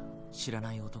ては知ら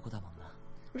ない男だもんな。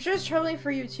I'm sure it's troubling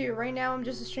for you too. Right now, I'm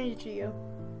just a stranger to you.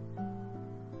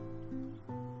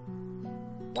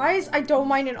 Why is I don't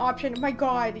mind an option? My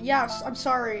god, yes, I'm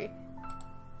sorry.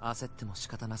 焦っても仕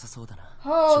方なさそうだな。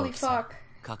 Holy fuck.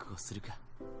 覚悟するか。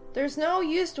 There's no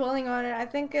use dwelling on it. I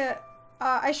think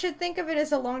I should think of it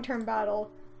as a long-term battle.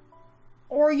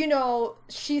 Or, you know,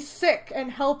 she's sick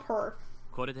and help her.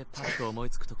 これでパッと思い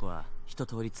つくとこは一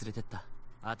通り連れてった。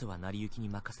あとは成り行きに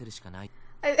任せるしかない。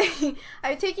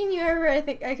I'm taking you everywhere I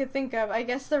think I could think of. I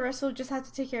guess the rest will just have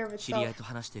to take care of 知り合い itself. と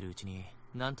話してるうちに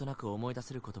なんとなく思い出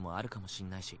せることもあるかもしん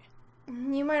ないし。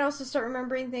You might also start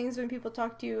remembering things when people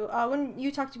talk to you. When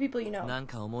you talk to people you know. なん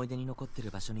か思い出に残って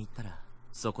る場所に行ったら、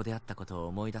そこであったことを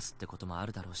思い出すってこともあ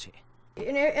るだろうし。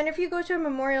And if you go to a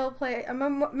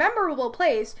memorable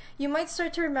place, you might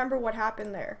start to remember what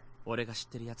happened there. 俺が知っ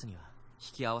てるやつには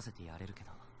引き合わせてやれるけ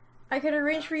ど。I could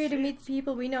arrange for you to meet the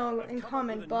people we know in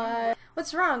common, but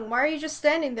what's wrong? Why are you just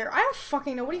standing there? I don't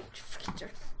fucking know. What are you fucking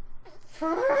doing?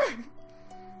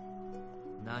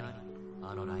 何？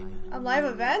あのライブ。A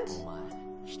live event? お前、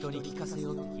人に聞かせ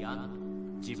ようって気あん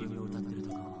の？自分の歌ってると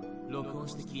こ、録音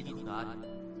して聞いたことある？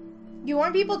 You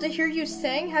want people to hear you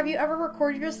sing? Have you ever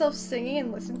recorded yourself singing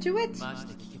and listened to it? マジ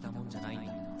で聞けたもんじゃないんだけ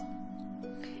ど。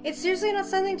 It's seriously not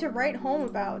something to write home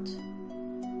about.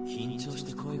 緊張し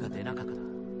て声が出なかった。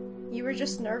 You were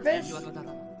just nervous? 言い訳だ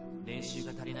ろ。練習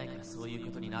が足りないからそういう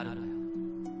ことになるんだよ。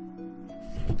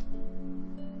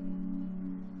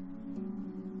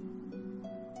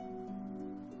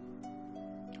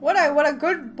What a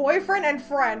good boyfriend and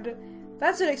friend.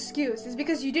 That's an excuse. It's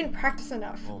because you didn't practice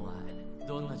enough. お前、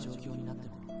どんな状況になって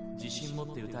も自信持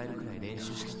って歌えるくらい練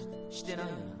習してない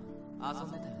よな。遊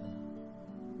んでたよな。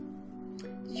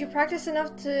 Did you practice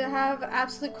enough to have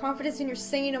absolute confidence in your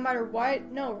singing no matter what?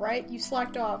 No, right? You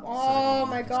slacked off. Oh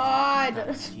my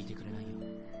god.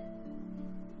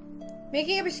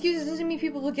 Making up excuses doesn't mean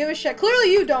people will give a shit.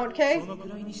 Clearly you don't, okay? Oh my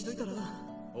god.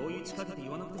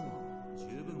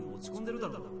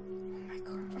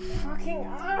 Fucking.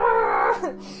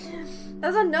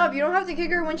 That's enough. You don't have to kick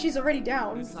her when she's already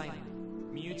down.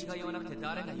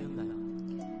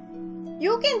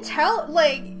 You can tell,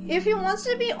 like, if he wants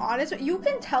to be honest, you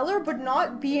can tell her, but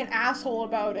not be an asshole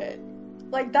about it.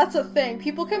 Like, that's a thing.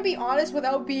 People can be honest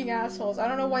without being assholes. I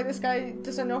don't know why this guy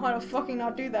doesn't know how to fucking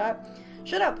not do that.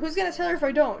 Shut up. Who's gonna tell her if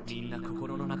I don't?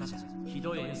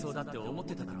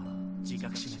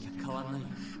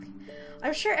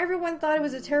 I'm sure everyone thought it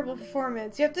was a terrible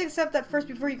performance. You have to accept that first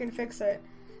before you can fix it.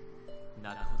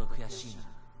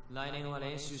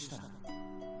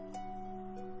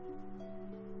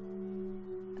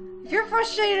 If you're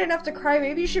frustrated enough to cry,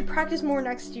 maybe you should practice more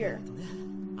next year.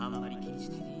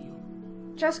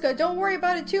 Jessica, don't worry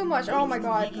about it too much. Oh my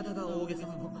god.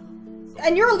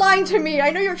 And you're lying to me. I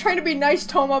know you're trying to be nice,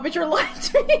 Toma, but you're lying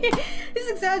to me. He's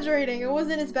exaggerating. It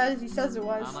wasn't as bad as he says it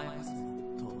was.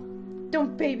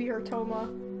 Don't baby her, Toma.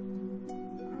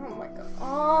 Oh my god.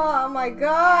 Oh my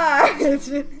god. I'm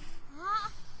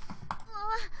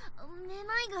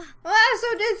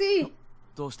so dizzy.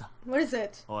 What is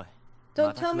it?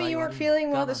 Don't tell me you weren't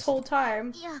feeling well this whole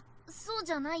time. I'm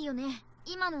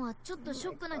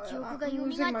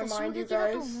losing my mind, you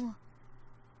guys.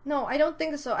 No, I don't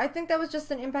think so. I think that was just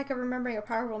an impact of remembering a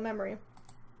powerful memory.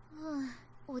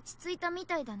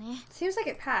 Seems like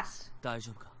it passed. Are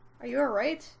you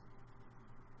alright?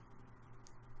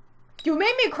 You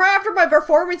made me cry after my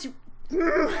performance.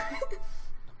 You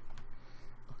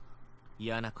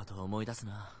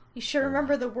should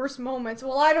remember the worst moments.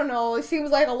 Well, I don't know. It seems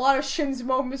like a lot of Shin's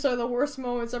moments are the worst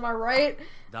moments. Am I right?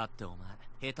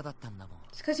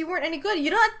 It's because you weren't any good.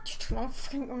 You don't.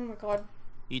 Oh my god.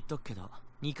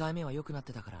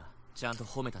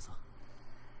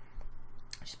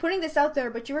 Just putting this out there,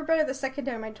 but you were better the second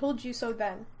time. I told you so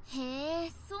then.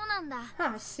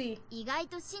 Huh, see.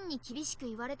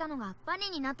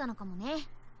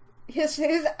 Yes,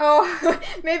 oh,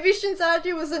 maybe Shin's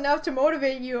attitude was enough to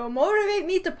motivate you. Motivate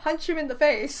me to punch him in the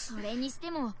face.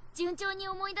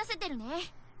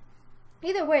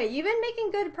 Either way, you've been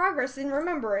making good progress in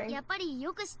remembering. It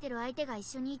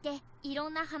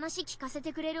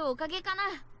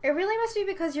really must be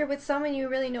because you're with someone you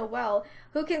really know well,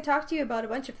 who can talk to you about a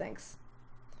bunch of things.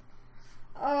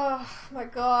 Oh my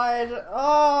god.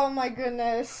 Oh my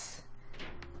goodness.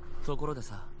 Oh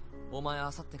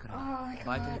my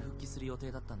god.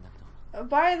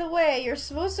 By the way, you're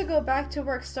supposed to go back to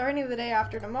work starting the day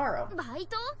after tomorrow.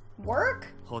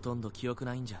 Work?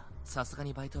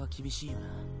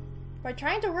 By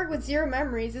trying to work with 0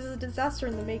 memories is a disaster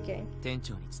in the making. 店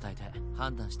長に伝えて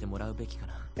判断してもらうべきか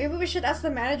な。 Maybe we should ask the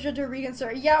manager to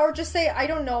reconsider. Yeah, or just say, I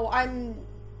don't know, I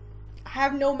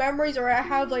have no memories or I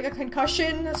have like a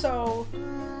concussion, so...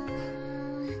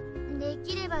 で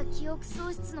きれば記憶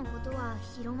喪失のことは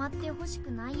広まってほし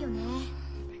くないよね。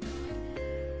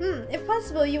If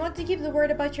possible, you want to keep the word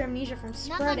about your amnesia from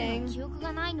中に spreading. は記憶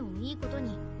がないのをいいこと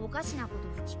におかしなこと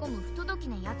吹き込む不届き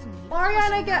なやつもいるかも Ariane,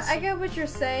 しれないし。 I get what you're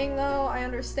saying though, I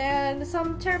understand.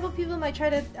 Some terrible people might try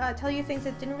to tell you things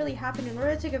that didn't really happen in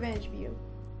order to take advantage of you.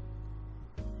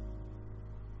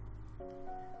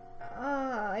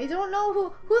 I don't know who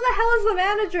the hell is the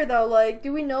manager though? Like,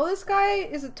 do we know this guy?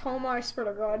 Is it Toma? I swear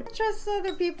to God. Trust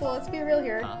other people. Let's be real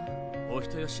here. あ、お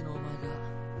人よしのお前が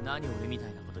何俺みた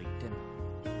いなこと言ってんの。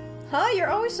 Huh? You're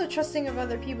always so trusting of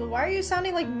other people. Why are you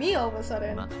sounding like me all of a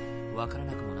sudden? ま、わから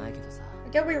なくもないけどさ。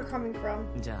 I get where you're coming from.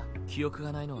 じゃあ記憶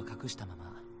がないのは隠したまま。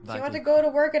 Do you want to go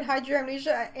to work and hide your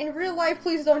amnesia? In real life,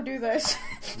 please don't do this.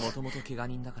 もともと怪我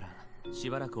人だからし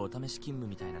ばらくお試し勤務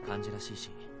みたいな感じらしいし、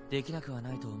できなくは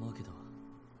ないと思うけど。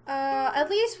 At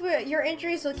least your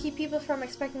injuries will keep people from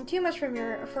expecting too much from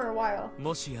you for a while.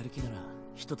 もしやる気なら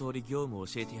一通り業務を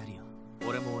教えてやるよ。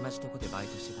俺も同じとこでバイ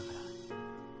トしてたか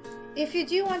ら。 If you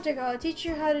do want to go, I'll teach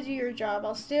you how to do your job.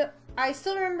 I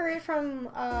still remember it from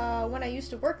when I used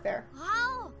to work there.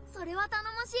 わお、それは頼も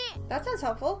しい。 That sounds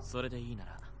helpful. それでいいな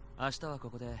ら明日はこ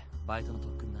こでバイトの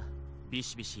特訓な。ビ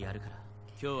シビシやるから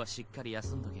今日はしっかり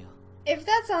休んどけよ。 If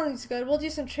that sounds good, we'll do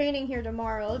some training here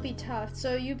tomorrow. It'll be tough,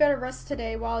 so you better rest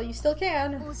today while you still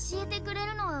can. 教えてくれ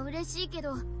るのは嬉しいけ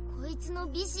ど、こいつの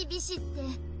ビシビシって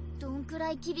どんく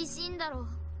らい厳しいんだろう。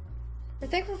 We're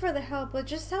thankful for the help, but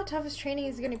just how tough his training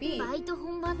is gonna be. バイト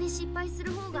本番で失敗す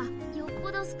る方がよっ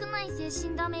ぽど少ない精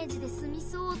神ダメージで済み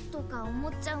そうとか思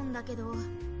っちゃうんだけど。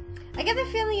 I get the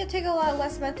feeling you'll take a lot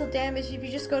less mental damage if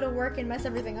you just go to work and mess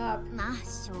everything up. まあ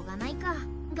しょうがないか。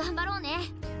頑張ろうね。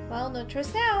 Well, no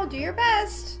choice now. Do your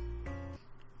best.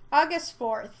 August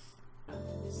 4th.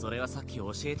 それはさっき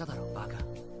教えただろバカ。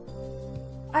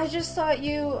 I just saw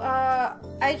you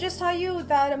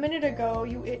that a minute ago.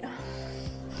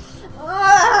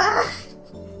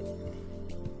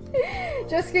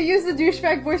 Jessica, use the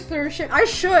douchebag voice for Shin. I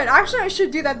should. Actually, I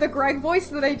should do that. The Greg voice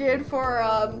that I did for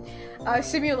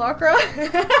Simulacra.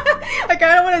 I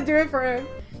kind of want to do it for him.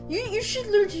 You should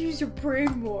learn to use your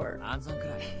brain more. 暗算く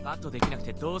らいバッとできなく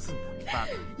てどうすんだバカ。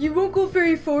 You won't go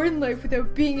very far in life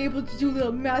without being able to do a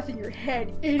little math in your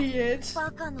head, idiot.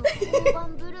 バカの大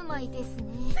盤振る舞いですね。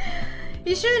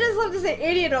 He sure does love to say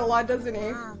idiot a lot, doesn't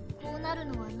he? まあこうなる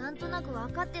のはなんとなく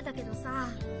分かってたけどさ。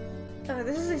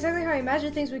This is exactly how I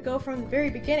imagined things would go from the very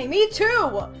beginning. Me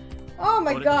too! Oh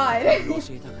my 俺 god.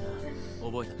 教えたかな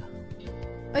覚えたか。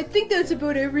 I think that's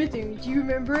about everything. Do you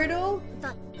remember it all?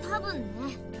 多分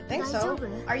ね。 I think 大丈 so. 夫？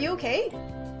 Are you okay?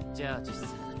 じゃあ実際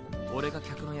俺が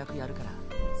客の役やるから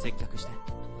接客して。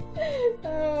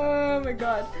 Oh my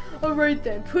god. Alright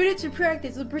then, put it to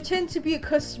practice. I'll pretend to be a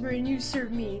customer and you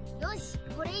serve me. よし、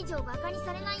これ以上バカに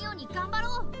されないように頑張ろ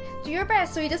う。 Do your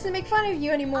best so he doesn't make fun of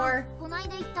you anymore. こない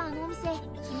だ行ったあのお店、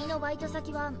君のバイト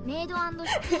先はメイド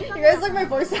執事 You 係 guys だ like my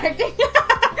voice acting?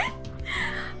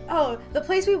 Oh, the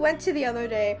place we went to the other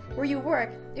day, where you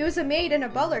work, it was a maid and a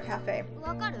butler cafe.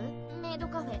 わかる？メイド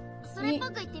カフェ。それっぽ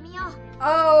く行ってみよう。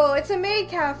 Oh, it's a maid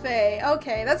cafe.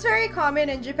 Okay, that's very common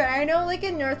in Japan. I know like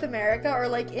in North America or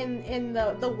like in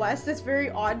the West, it's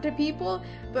very odd to people,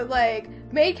 but like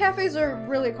maid cafes are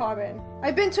really common.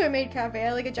 I've been to a maid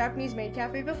cafe, like a Japanese maid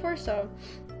cafe before, so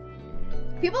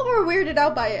people were weirded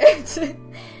out by it.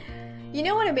 You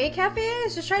know what a maid cafe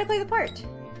is? Just try to play the part.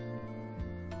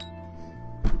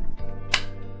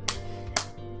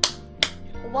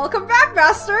 Welcome back,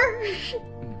 Master!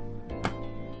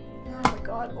 Oh my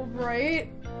god, alright.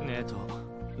 ねえと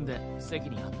で席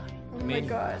に案内 Oh メ my ニ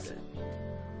ューを god. 出せ。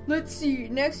 Let's see,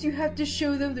 next you have to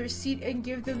show them their seat and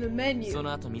give them the そ menu.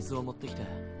 の後水を持ってきて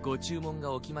ご注文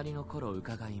がお決まりの頃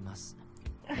伺います。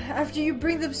 After you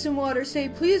bring them some water, say,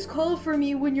 please call for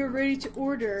me when you're ready to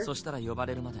order. そしたら呼ば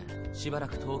れるまでしばら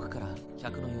く遠くから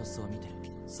客の様子を見て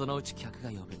そのうち客が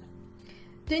呼ぶ。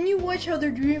 Then you watch how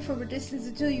they're doing from a distance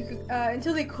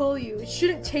until they call you. It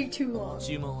shouldn't take too long.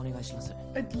 注文お願いします。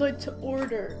 I'd like to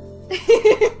order.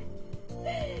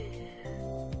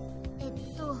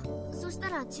 そした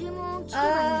ら注文を聞け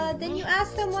ばいいんだよ Then ね。 you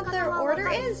ask them what their order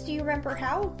is. Do you remember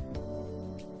how?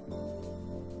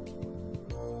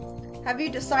 Have you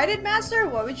decided, Master?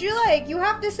 What would you like? You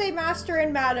have to say Master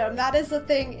and Madam. That is the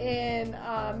thing in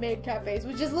maid cafes,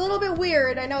 which is a little bit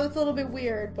weird. I know it's a little bit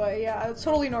weird, but yeah, it's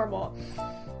totally normal.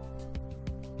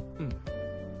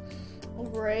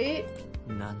 Alright.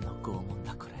 何の拷問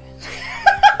だこれ。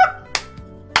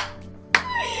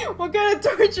What kind of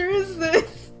torture is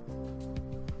this?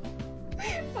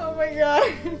 Oh my god.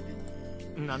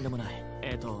 なんでもない。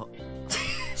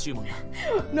注文だ。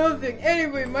 Nothing.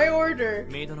 Anyway, my order.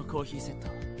 メイドのコーヒーセット。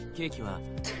ケーキは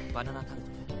バナナタルト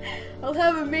で。 I'll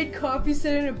have a made coffee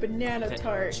set and a banana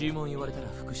tart. 注文言われたら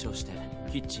復唱して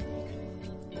キッチンに行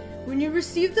く。 When you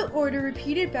receive the order,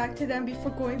 repeat it back to them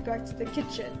before going back to the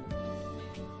kitchen.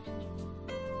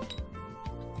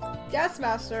 Yes,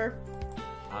 master.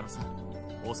 あのさ、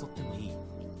襲ってもいい？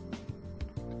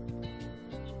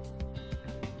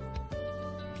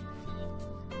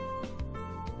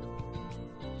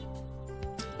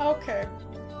 Okay.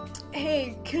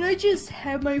 Hey, can I just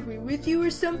have my way with you or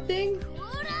something?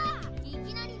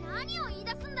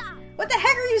 What the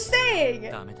heck are you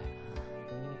saying? ダメだよ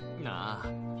な。なあ、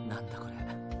なんだこれ。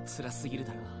辛すぎる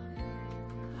だろ。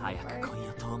早く来い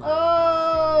よ、トー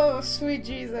マ。 Oh, sweet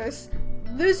Jesus.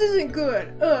 This isn't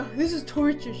good. Ugh, this is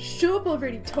torture. Show up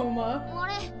already, Toma. あ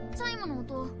れ、チャイムの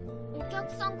音、お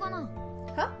客さんかな？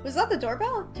 Huh? Was that the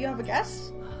doorbell? Do you have a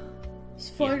guest? He's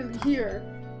finally here.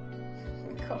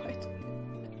 Oh my god.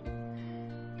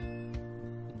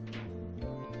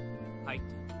 入っ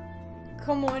て。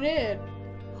 Come on in.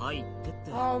 入ってっ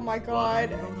て。 Oh my god.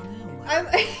 I'm... I'm...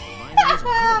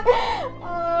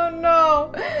 Oh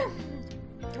no.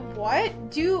 What?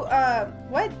 Do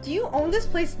you own this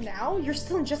place now? You're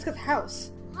still in Jessica's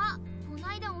house. あ、こ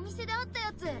ないだお店で会った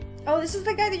やつ。 Oh, this is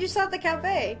the guy that you saw at the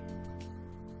cafe.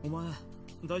 お前、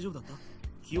大丈夫だった？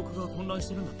記憶が混乱し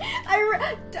てるんだって。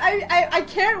 I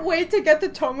can't wait to get to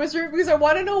Toma's room because I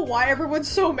want to know why everyone's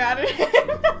so mad at him.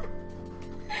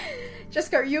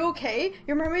 Jessica, are you okay?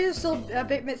 Your memories are still a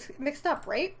bit mixed up,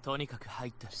 right? とにかく入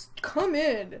って。 Just come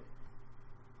in.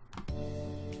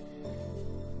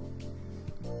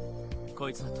 こ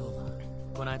いつはトーマ。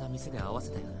この間店で会わせ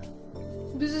たよな。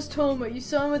 This is Toma. You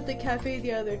saw him at the cafe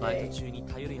the other バイ day. ト中に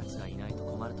頼るやつがいないと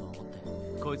困ると思っ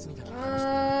て、こいつ見た気がして。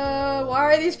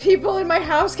 Why are these people in my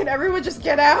house? Can everyone just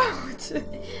get out?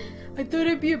 I thought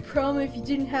it'd be a problem if you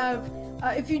didn't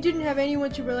have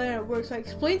anyone to rely on at work, so I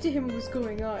explained to him what was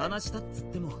going on. 話したっつっ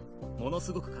ても、もの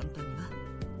すごく簡単にな。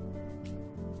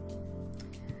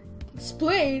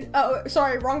 Explain? Oh,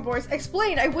 sorry, wrong voice.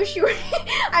 Explain. I wish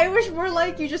more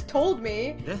like you just told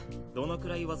me. で、どのく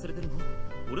らい忘れてるの？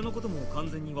俺のことも完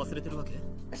全に忘れてるわけ？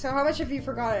 So how much have you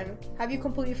forgotten? Have you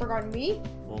completely forgotten me?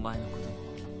 お前のこと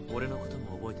も俺のこと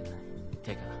も覚えてない。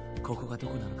てか、ここがど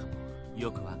こなのかも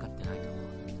よく分かってないと思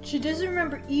う。 She doesn't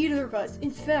remember either of us.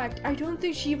 In fact, I don't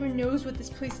think she even knows what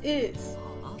this place is.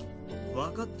 ああ、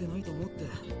分かってないと思って。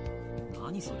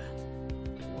何それ？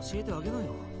教えてあげな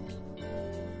よ。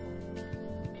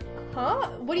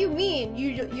 Huh? What do you mean?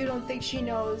 You don't think she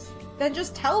knows? Then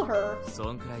just tell her.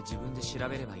 そんくらい自分で調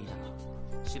べればいいだろ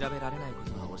う。調べられないこ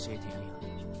とは教えてやるよ。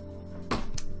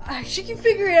 She can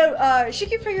figure it out. She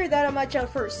can figure that much out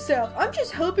for herself. I'm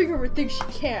just helping her with things she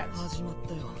can't. 始まっ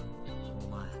たよ。お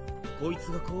前、こいつ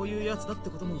がこういうやつだって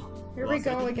ことも。 Here we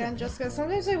go again, Jessica.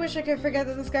 Sometimes I wish I could forget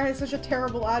that this guy has such a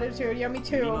terrible attitude. Yeah, me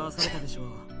振り too. 回されたでしょ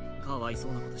う。かわいそ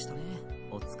うなことしたね。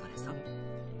お疲れさん。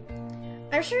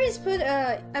 I'm sure he's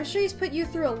put you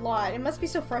through a lot. It must be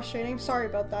so frustrating. I'm sorry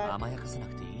about that. 甘やかさな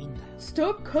くていいんだよ。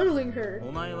 Stop cuddling her.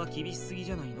 お前は厳しすぎ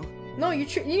じゃないの？ No, you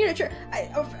need to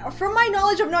from my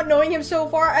knowledge of not knowing him so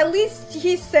far, at least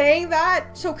he's saying that.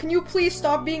 So can you please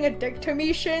stop being a dick to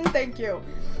me, Shin? Thank you.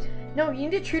 No, you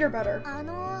need to treat her better.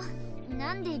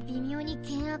 なんで微妙に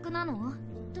険悪なの？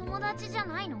友達じゃ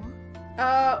ないの？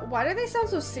 Why do they sound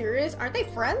so serious? Aren't they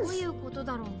ど friends? ういうこと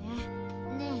だろうね。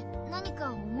ねえ、何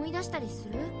か思い出したりす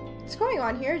る？ What's going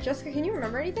on here? Jessica, can you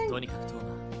remember anything? とにかくトーマ、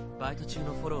バイト中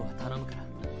のフォローは頼むから。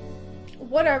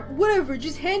 Whatever,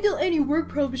 just handle any work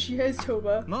problems she has,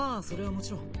 Toma. まあ、それはも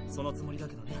ちろん、そのつもりだ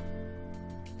けどね。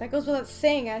 That goes without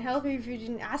saying. I'd help you if you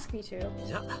didn't ask me to.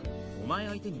 じゃあ、お前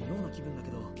相手に妙な気分だ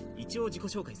けど、一応自己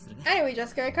紹介するね。 Anyway,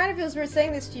 Jessica, it kind of feels weird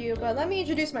saying this to you, but let me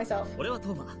introduce myself. 俺はト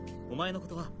ーマ。お前のこ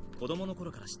とは子供の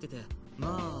頃から知ってて、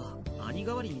まあ、兄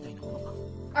代わりみたいなもの。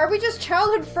 Are we just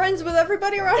childhood friends with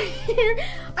everybody around here?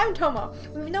 I'm Toma.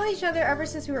 We've known each other ever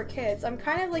since we were kids. I'm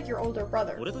kind of like your older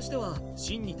brother. 俺としては、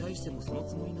シンに対してもその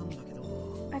つもりなんだけ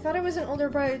ど。 I thought I was an older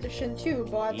brother to Shin too,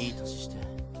 but... いい年して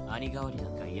兄代わりな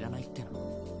んかいらないっての。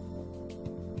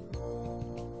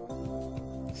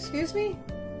 Excuse me?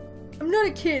 I'm not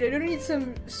a kid. I don't need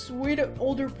some sweet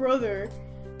older brother.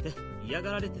 で、嫌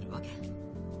がられてるわけ。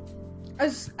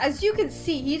 As you can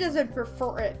see, he doesn't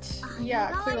prefer it.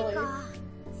 Yeah, clearly.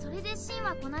 それでシン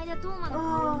はこの間トーマ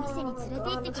の店に連れて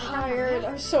行ってくれたんだ tired. ね。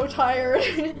 I'm so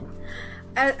tired.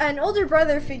 An older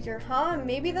brother figure, huh?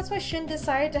 Maybe that's why Shin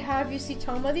decided to have you see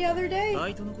Toma the other day? バ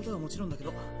イトのことはもちろんだけ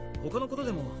ど、他のこと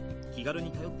でも気軽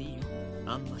に頼っていいよ。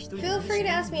Feel free to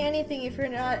ask me anything if you're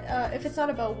not, if it's not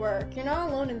about work. You're not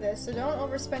alone in this, so don't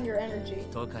overspend your energy.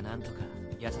 とかなんとか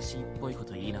優しいっぽいこ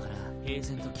と言いながら平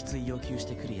然ときつい要求し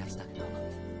てくるやつだけど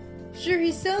Sure,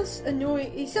 he sounds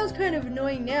annoying. He sounds kind of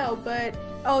annoying now, but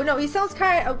oh no, he sounds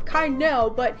kind now,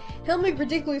 but he'll make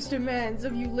ridiculous demands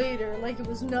of you later, like it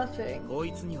was nothing. こ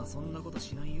いつにはそんなこと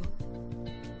しないよ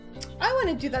I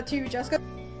wouldn't do that to you, Jessica.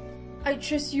 I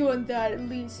trust you on that at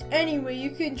least. Anyway,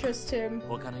 you can trust him.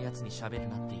 他のやつに喋る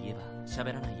なって言えば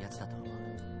喋らないやつだと思う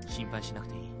心配しなく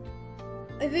ていい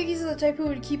I think he's the type who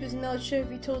would keep his mouth shut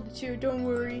if he told it to. Don't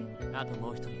worry. あと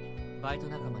もう一人バイト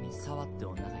仲間に沢って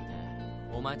女がいて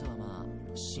お前とはま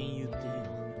あ親友っていう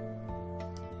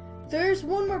の There's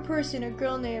one more person, a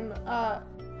girl named,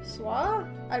 Swa?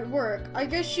 At work. I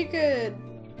guess she could...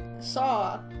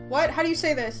 Saw. What? How do you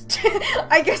say this?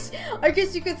 I guess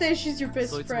you could say she's your best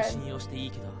そいつも friend. 信用してい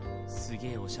いけどす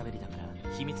げえおしゃべりだか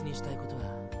ら秘密にしたいことは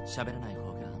喋らない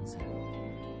方が安全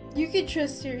You can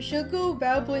trust her. She'll go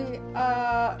babbling,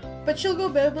 but she'll go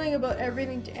babbling about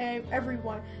everything to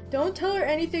everyone. Don't tell her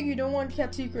anything you don't want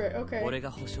kept secret, okay? 俺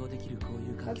が保証できる交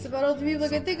友関 That's 係 about all the people I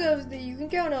can think of that you can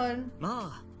count on.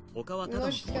 まあ他はただ Unless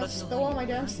の she's 友 gonna 達の spill all 範 my 囲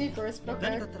damn secrets, but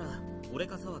何 okay. かあったら俺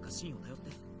か沢かシンを頼っ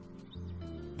て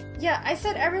Yeah, I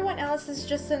said everyone else is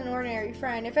just an ordinary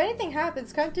friend. If anything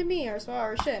happens, come to me or Swa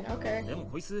or Shin, okay? でも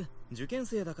こいつ受験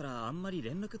生だからあんまり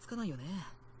連絡つかないよね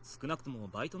少なくとも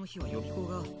バイトの日は予備校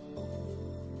が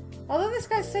Although this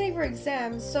guy's studying for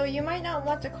exams, so you might not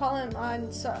want to call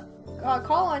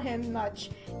on him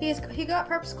much. He got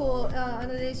prep school on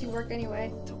the days you work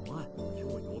anyway. お前今日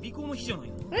予備校の日じゃない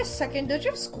の Wait a second, don't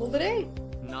you have school today?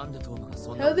 なんでトーマが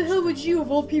そんな How the hell would you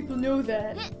of all people know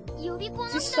that? 予備校の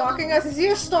Is he 日だと stalking us? Is he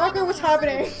a stalker? What's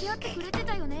happening? 付き合ってくれて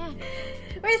たよね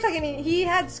Wait a second, he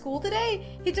had school today?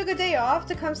 He took a day off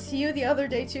to come see you the other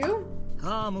day too?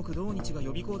 火木土日が予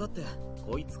備校だって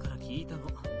こいつから聞いたの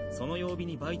その曜日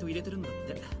にバイト入れてるんだっ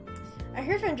て I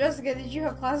heard from Jessica that you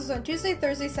have classes on Tuesday,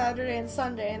 Thursday, Saturday, and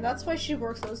Sunday, and that's why she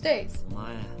works those days. お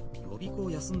前予備校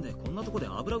休んでこんなとこで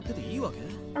油売ってていいわけ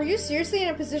Are you seriously in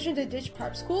a position to ditch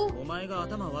prep school? お前が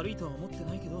頭悪いとは思って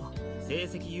ないけど成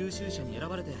績優秀者に選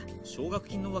ばれて奨学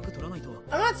金の枠取らないと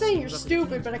I'm not saying you're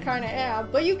stupid, but I kinda am.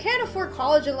 But you can't afford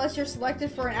college unless you're selected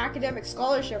for an academic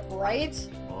scholarship, right?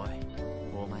 おい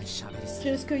お前喋りすぎ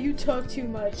Jessica, you talk too い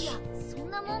much. やそん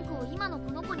な文句を今の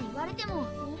この子に言われても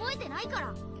覚えてないか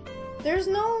ら There's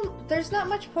not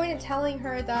much point in telling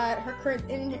her that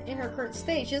in her current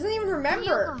state. She doesn't even っていう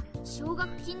remember. か奨学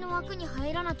金の枠に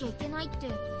入らなきゃいけないって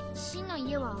シンの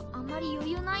家はあんまり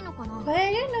余裕ないのかな But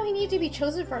I didn't know he needed to be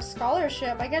chosen for a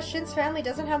scholarship. I guess Shin's family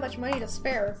doesn't have much money to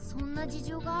spare. そんな事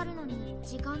情があるのに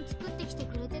時間作ってきて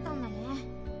くれてたんだね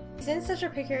He's in such a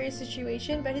precarious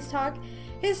situation, but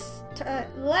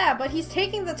he's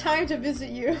taking the time to visit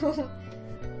you.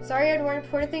 Sorry, I had more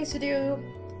important things to do.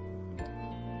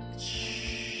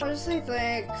 I'll just say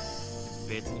thanks.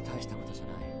 別に大したことじゃ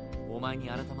ないお前に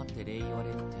改まって礼言われ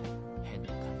るって変な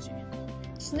感じ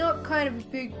It's not kind of a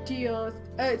big deal.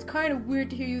 It's kind of weird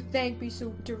to hear you thank me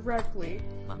so directly.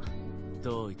 まあ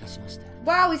どういたしまして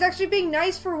Wow, he's actually being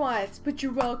nice for once, but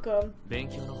you're welcome. 勉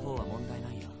強の方は問題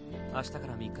ないよ明日から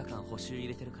3日間補習入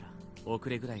れてるから遅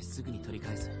れぐらいすぐに取り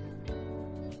返す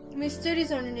My studies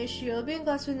aren't an issue. I'll be in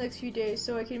class for the next few days,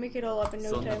 so I can make it all up in no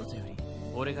そんな time. ことより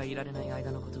俺がいられない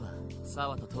間のことは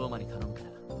沢とトーマに頼むか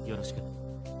らよろしく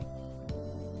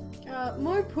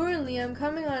More importantly, I'm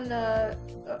coming on,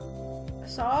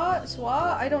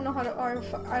 Swa? I don't know how to,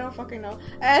 I don't fucking know.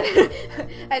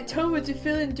 And Toma to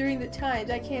fill in during the times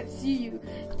I can't see you.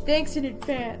 Thanks in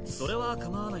advance. それは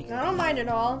構わないけ I ど don't mind at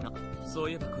all. あそ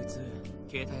ういえばこいつ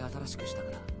携帯新しくした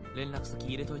から連絡先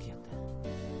入れといてやって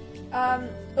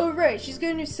Oh right, she's got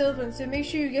a new cell phone, so make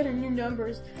sure you get her new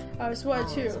numbers. Swa ああ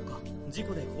そ too. っか事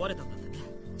故で壊れたんだってね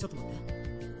ちょっと待って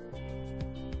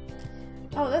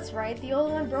Oh, that's right. The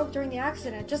old one broke during the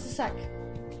accident. Just a sec.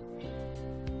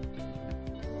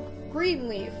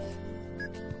 Greenleaf.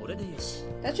 これでよし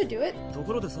That should do it. と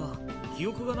ころでさ記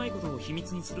憶がないことを秘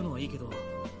密にするのはいいけど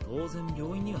当然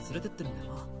病院には連れてってるんだ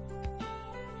よな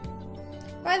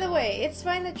By the way, it's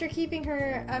fine that you're keeping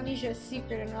her amnesia a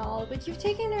secret and all, but you've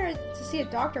taken her to see a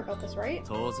doctor about this, right?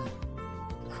 当然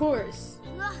Of course.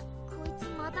 うわこいつ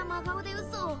また真顔で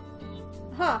嘘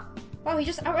Huh. Wow, he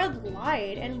just outright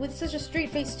lied, and with such a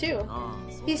straight face too. あ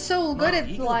あそう He's so good at まあ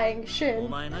いいけど lying, お Shin.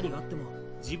 前何があっても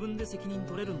自分で責任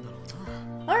取れるんだろ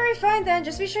うな Alright, fine then.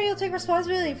 Just be sure you'll take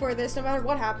responsibility for this no matter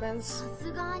what happens. さ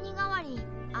すが兄代わり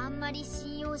あんまり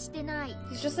信用してない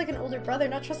He's just like an older brother,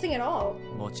 not trusting at all.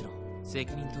 もちろん責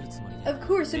任取るつもりで Of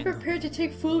course, I'm prepared to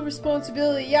take full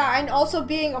responsibility. Yeah, and also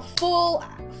being a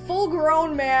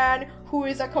full-grown man who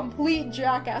is a complete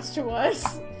jackass to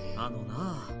us. あの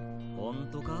な、本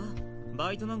当か？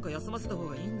バイトなんか休ませた方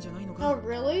がいいんじゃないのか？ Oh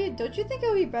really? Don't you think it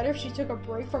would be better if she took a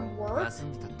break from work? 休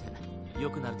んでたって良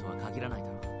くなるとは限らないだ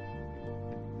ろう。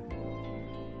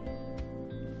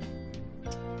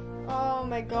 Oh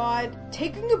my god.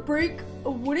 Taking a break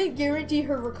wouldn't guarantee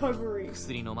her recovery.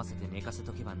 薬飲ませて寝かせ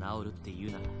とけば治るって言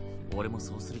うなら俺も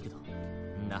そうするけど、ん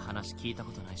な話聞いた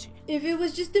ことないし。 If it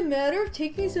was just a matter of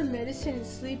taking some medicine and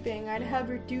sleeping, I'd have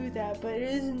her do that, but it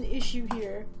is an issue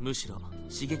here. むしろ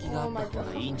刺激があった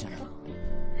方がいいんじゃないの？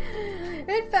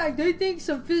 In fact, I think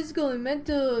some physical and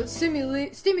mental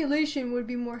stimulation would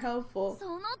be more helpful. そ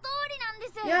の通りなんで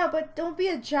す。 Yeah, but don't be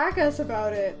a jackass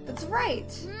about it. That's right.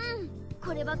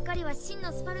 こればっかりは真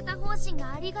のスパルタ方針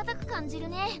がありがたく感じる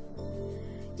ね。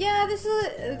 Yeah, this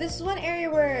is one area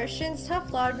where Shin's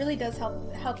tough love really does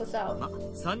help us out. ま、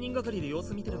3人がかりで様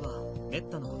子見てればめっ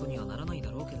たなことにはならないだ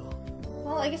ろうけど。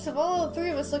 Well, I guess if all three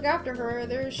of us look after her,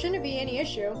 there shouldn't be any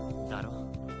issue. だろ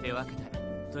う。ってわけで、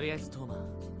とりあえずトーマ、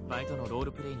バイトのロー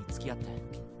ルプレイに付き合って。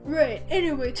 Right.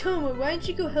 Anyway, Toma, why don't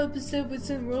you go help us out with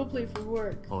some roleplay for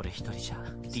work? 俺一人じゃ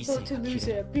理性 Spoke to が切 lose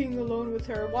れる。 it, being alone with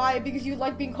her. Why? Because you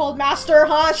like being called master,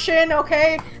 huh, Shin?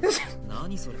 Okay.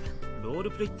 何それ？ロール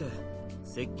プレイって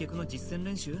接客の実践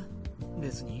練習？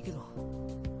別にいいけど。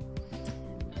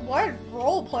 What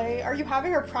roleplay? Are you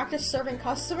having her practice serving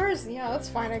customers? Yeah, that's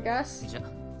fine, I guess. じゃ、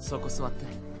そこ座って。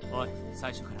おい、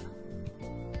最初から。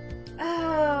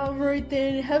 Ah, right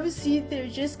then. Have a seat there,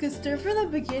 Jessica. Start from the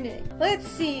beginning. Let's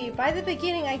see. By the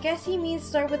beginning, I guess he means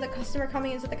start with the customer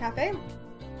coming into the cafe.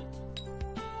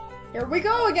 Here we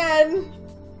go again.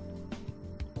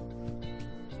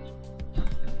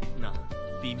 なあ、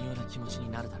微妙な気持ち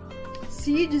になるだろう。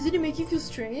 See, doesn't it make you feel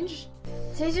strange?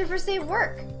 Today's your first day at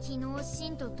work. 昨日シ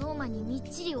ンとトーマにみっ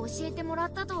ちり教えてもら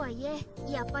ったとはいえ、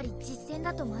やっぱり実践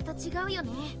だとまた違うよ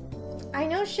ね。 I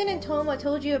know Shin and Toma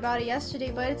told you about it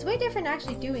yesterday, but it's way different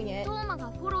actually doing it. トーマが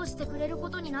フォローしてくれるこ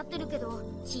とになってるけど、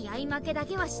気合負けだ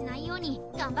けはしないように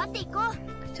頑張っていこう。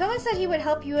 Toma said he would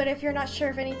help you out if you're not sure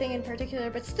of anything in particular,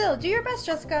 but still, do your best,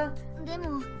 Jessica. で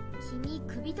も君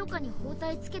首とかに包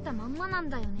帯つけたまんまなん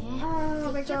だよね。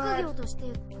 Oh my 接客 god. 業とし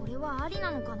てこれはあり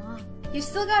なのかな。 You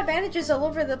still got bandages all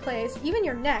over the place, even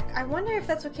your neck. I wonder if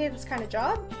that's okay, this kind of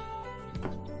job?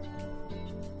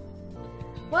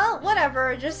 Well,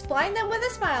 whatever. Just blind them with a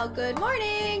smile. Good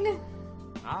morning!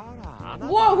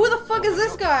 Whoa, who the fuck is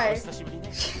this guy?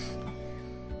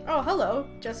 Oh, hello.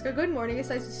 Jessica, good morning. It's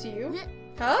nice to see you.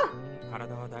 Huh?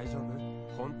 体は大丈夫？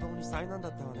本当に災難だ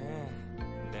ったわね。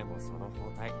でもその包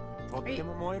帯、とって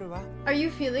も燃えるわ。 Are you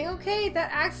feeling okay?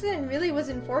 That accident really was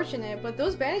unfortunate, but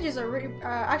those bandages are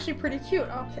actually pretty cute.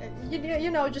 Okay,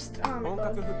 you know, just oh my 本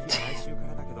god. 格復帰は来週か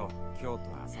らだけど、今日と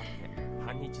明後日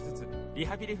半日ずつリ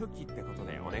ハビリ復帰ってこと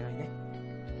でお願いね。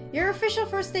 Your official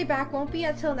first day back won't be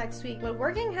until next week, but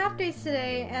working half days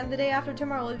today and the day after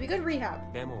tomorrow will be good rehab.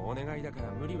 でもお願いだから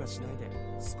無理はしないで、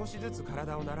少しずつ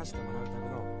体を慣らしてもらうため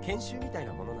の研修みたい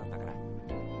なものなんだから。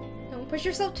 Don't push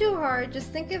yourself too hard.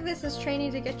 Just think of this as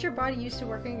training to get your body used to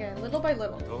working again, little by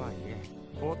little. とはいえ、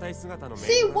包帯姿の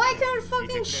See, why can't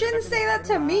fucking Shin say that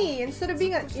to me instead of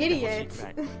being an idiot?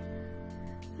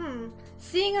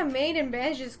 Seeing a maid in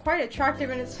bandages is quite attractive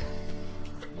and it's...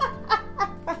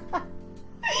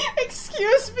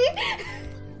 Excuse me?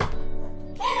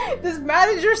 Does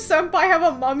manager senpai have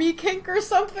a mummy kink or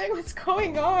something? What's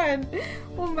going on?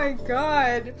 Oh my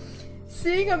god.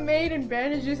 Seeing a maid in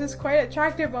bandages is quite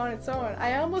attractive on its own.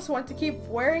 I almost want to keep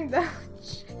wearing them.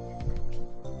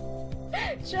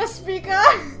 Just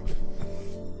because.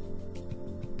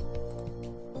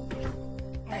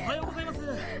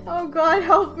 Oh god,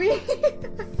 help me.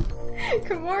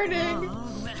 Good morning.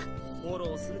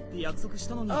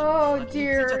 Oh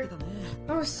dear.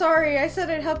 Oh sorry, I said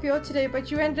I'd help you out today,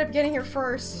 but you ended up getting here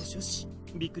first. What's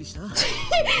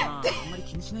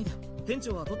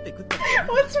wrong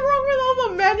with all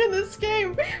the men in this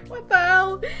game? What the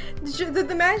hell? Did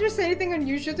the manager say anything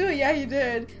unusual to it? Yeah, he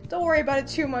did. Don't worry about it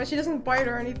too much. He doesn't bite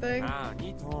or anything.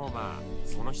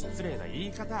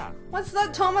 What's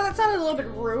that, Toma? That sounded a little bit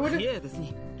rude.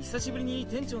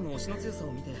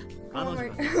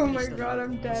 Oh my god,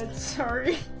 I'm dead.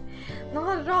 Sorry.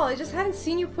 Not at all. I just hadn't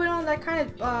seen you put on that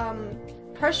kind of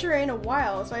pressure in a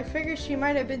while, so I figured she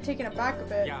might have been taken aback a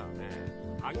bit.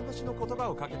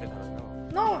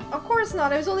 No, of course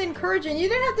not. I was only encouraging. You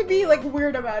didn't have to be like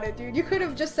weird about it, dude. You could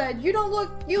have just said, you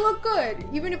look good,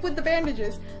 even if with the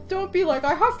bandages. Don't be like,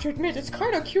 I have to admit, it's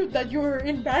kind of cute that you're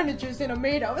in bandages in a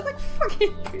maid outfit. Like,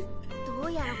 fucking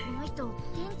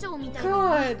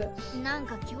God.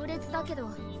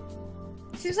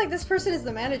 Seems like this person is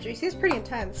the manager. He seems pretty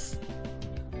intense.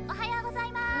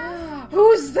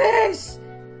 Who's this?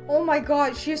 Oh my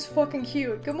god, she's fucking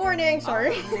cute. Good morning,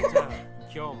 sorry.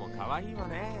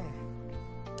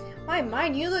 My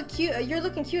mind, you look cute. You're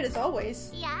looking cute as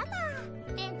always.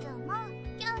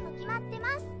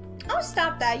 Oh,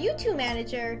 stop that. You too,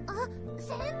 manager. Oh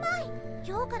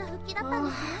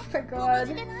my god.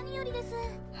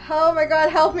 Oh my god,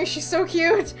 help me. She's so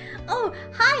cute. Oh,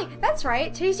 hi. That's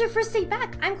right. Today's your first day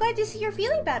back. I'm glad to see you're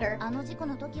feeling better. I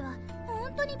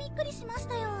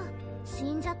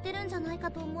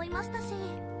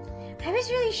was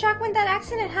really shocked when that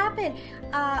accident happened.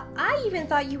 I even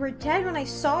thought you were dead when I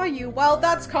saw you. Well,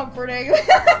 that's comforting.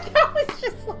 That was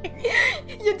just like...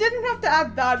 You didn't have to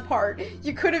add that part.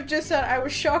 You could have just said, I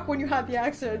was shocked when you had the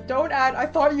accident. Don't add, I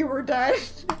thought you were dead.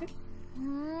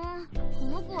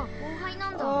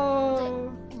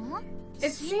 Oh...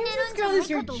 It seems this girl is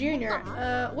your junior.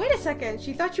 Wait a second.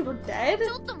 She thought you were dead?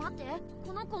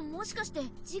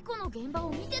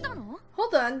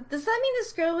 Hold on. Does that mean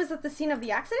this girl was at the scene of the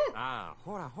accident?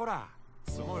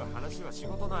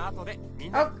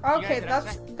 Okay,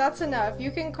 that's enough. You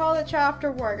can call the chat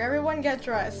after work. Everyone get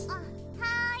dressed.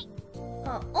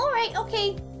 Alright,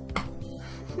 okay.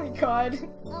 Oh my god.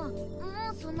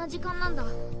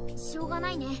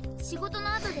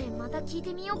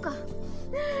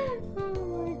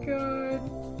 Oh my god.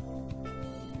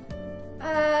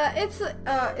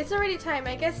 It's already time.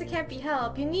 I guess it can't be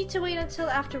helped. You need to wait until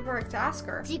after work to ask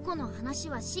her.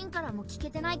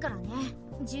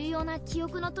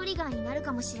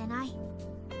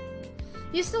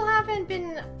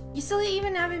 You still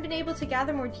even haven't been able to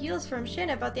gather more details from Shin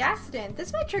about the accident.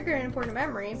 This might trigger an important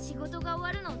memory.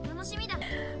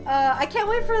 I can't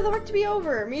wait for the work to be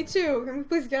over. Me too. Can we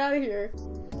please get out of here?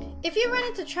 If you run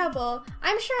into trouble,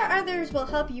 I'm sure others will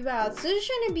help you out, so it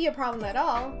shouldn't be a problem at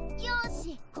all.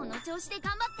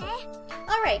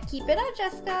 Alright, keep it up,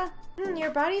 Jessica.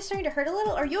 Your body is starting to hurt a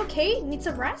little. Are you okay? Need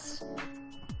some rest?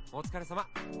 Oh,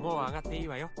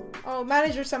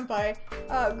 manager senpai.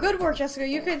 Good work, Jessica.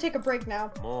 You can take a break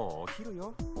now.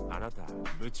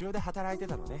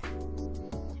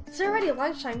 It's already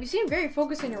lunchtime. You seem very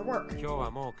focused on your work.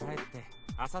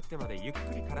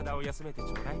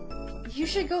 You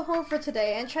should go home for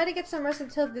today and try to get some rest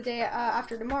until the day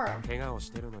after tomorrow.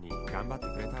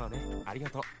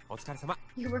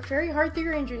 You worked very hard through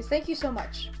your injuries. Thank you so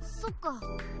much.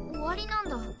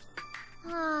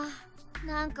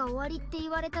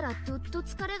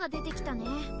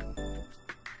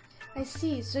 I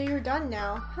see, so you're done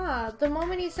now. Huh, the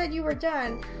moment you said you were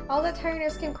done, all the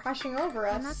tiredness came crashing over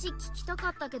us.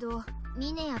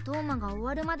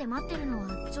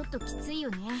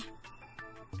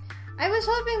 I was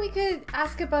hoping we could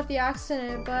ask about the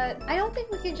accident, but I don't think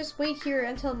we can just wait here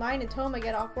until mine and Toma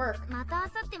get off work.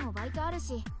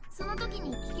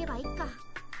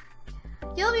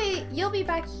 You'll be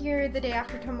back here the day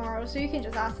after tomorrow, so you can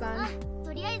just ask them.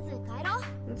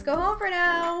 Let's go home for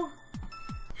now.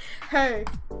 Hey.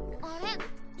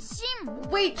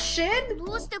 Wait, Shin?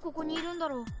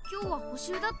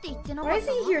 Why is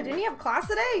he here? Didn't he have class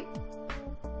today?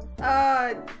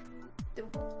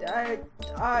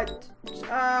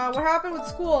 What happened with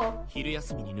school?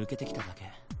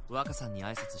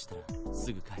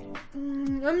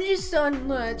 I'm just on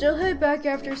lunch. I'll head back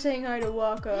after saying hi to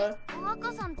Waka.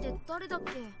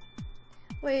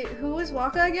 Wait, who was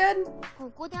Waka again?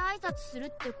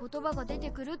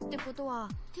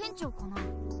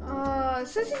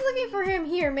 Since he's looking for him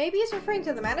here, maybe he's referring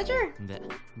to the manager?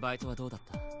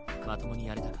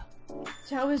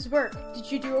 How was work?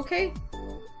 Did you do okay?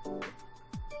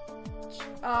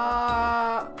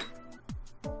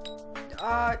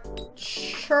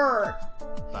 Sure.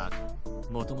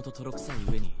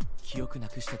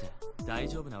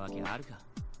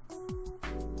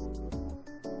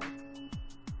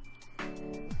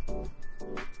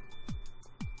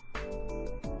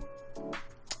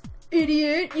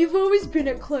 Idiot, you've always been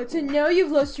a klutz and now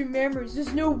you've lost your memories.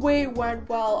 There's no way it went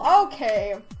well.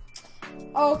 Okay.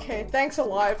 Okay, thanks a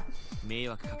lot.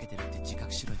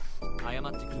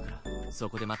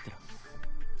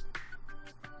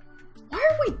 Why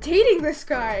are we dating this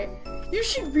guy? You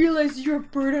should realize you're a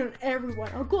burden on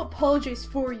everyone. I'll go apologize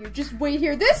for you. Just wait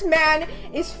here. This man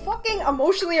is fucking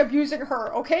emotionally abusing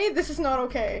her, okay? This is not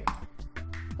okay.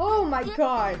 Oh my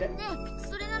god.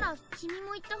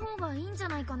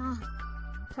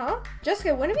 Huh?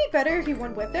 Jessica, wouldn't it be better if you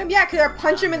went with him? Yeah, could I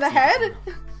punch him in the head?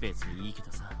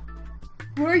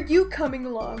 Where are you coming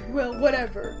along? Well,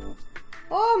 whatever.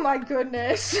 Oh my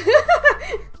goodness.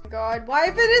 God, why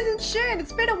if it isn't Shin?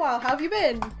 It's been a while. How have you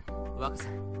been?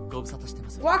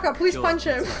 Waka, please punch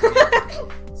him.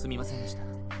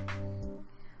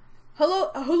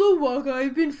 Hello, Waka.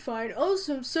 I've been fine.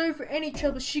 Also, I'm sorry for any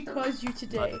trouble she caused you ま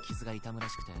today. だ傷が痛むら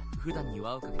しくて、普段に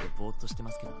輪をかけてぼーっとして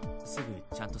ますけど、す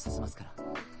ぐちゃんとさせますから。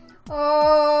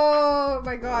 Oh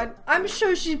my god. I'm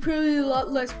sure she's probably a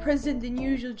lot less present than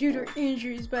usual due to her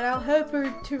injuries, but I'll help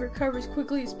her to recover as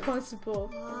quickly as possible.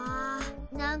 わあ、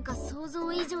なんか想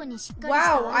像以上にしっかりし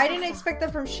た Wow, I didn't expect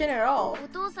that from Shin at all. お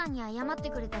父さんに謝って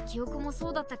くれた記憶も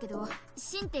そうだったけど、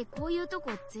シンってこういうと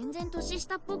こ全然年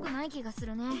下っぽくない気がす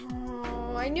るね。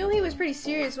 Oh, I knew he was pretty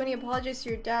serious when he apologized to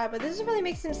your dad, but this really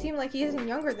makes him seem like he isn't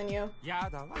younger than you. や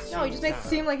だわ。 No, he just makes it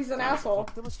seem like he's an と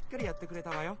asshole. ってもしっかりやってくれた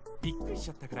わよ。びっくりしち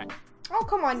ゃったくらい。 Oh,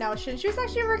 come on now, Shin. She was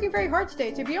actually working very hard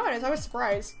today. To be honest, I was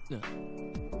surprised.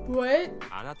 What?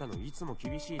 あなたのいつも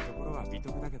厳しいところは美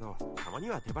徳だけど、たまに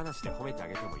は手放して褒めてあ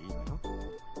げてもいいのよ。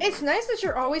 It's nice that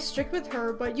you're always strict with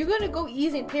her, but you gotta go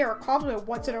easy and pay her a compliment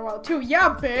once in a while too.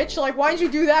 Yeah, bitch. Like, why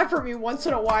didn't you do that for me once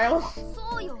in a while?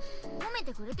 そうよ、褒め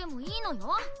てくれてもいいの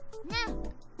よ。ね。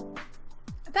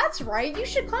 That's right. You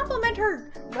should compliment her,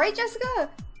 right, Jessica?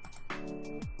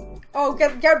 Oh,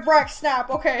 get wrecked, snap.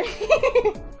 Okay.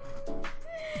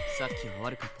 さっきは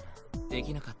悪かったな。で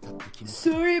きなかったって決めて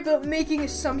Sorry about making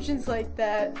assumptions like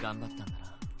that. 頑張ったんだな。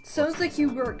 Sounds like you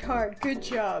worked hard. Good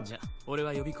job. じゃ、俺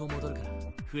は予備校戻るから、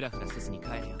フラフラせずに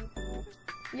帰れよ。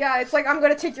 Yeah, it's like I'm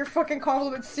gonna take your fucking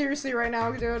compliments seriously right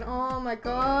now, dude. Oh my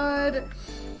god.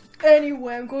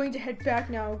 Anyway, I'm going to head back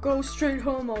now. Go straight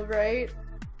home, alright?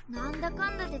 なんだか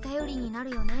んだで頼りになる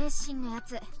よね、シンのや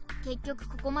つ。結局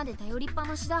ここまで頼りっぱ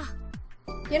なしだ。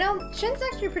 You know, Shin's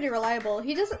actually pretty reliable.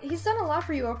 He's done a lot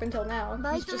for you up until now.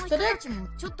 バイ He's トの just 人 a た dick. ちも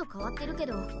ちょっと変わってるけ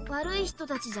ど、悪い人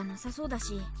たちじゃなさそうだ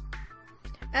し。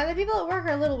 And the people at work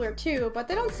are a little weird too, but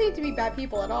they don't seem to be bad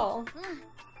people at all. うん、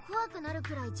怖くなる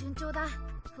くらい順調だ。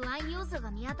不安要素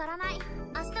が見当たらない。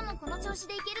明日もこの調子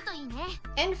でいけるといいね。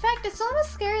 In fact, it's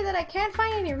almost scary that I can't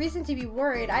find any reason to be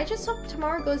worried. I just hope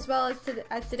tomorrow goes well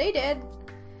as today did.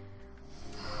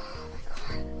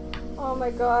 Oh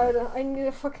my god, I need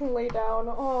to fucking lay down.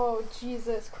 Oh,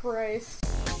 Jesus Christ.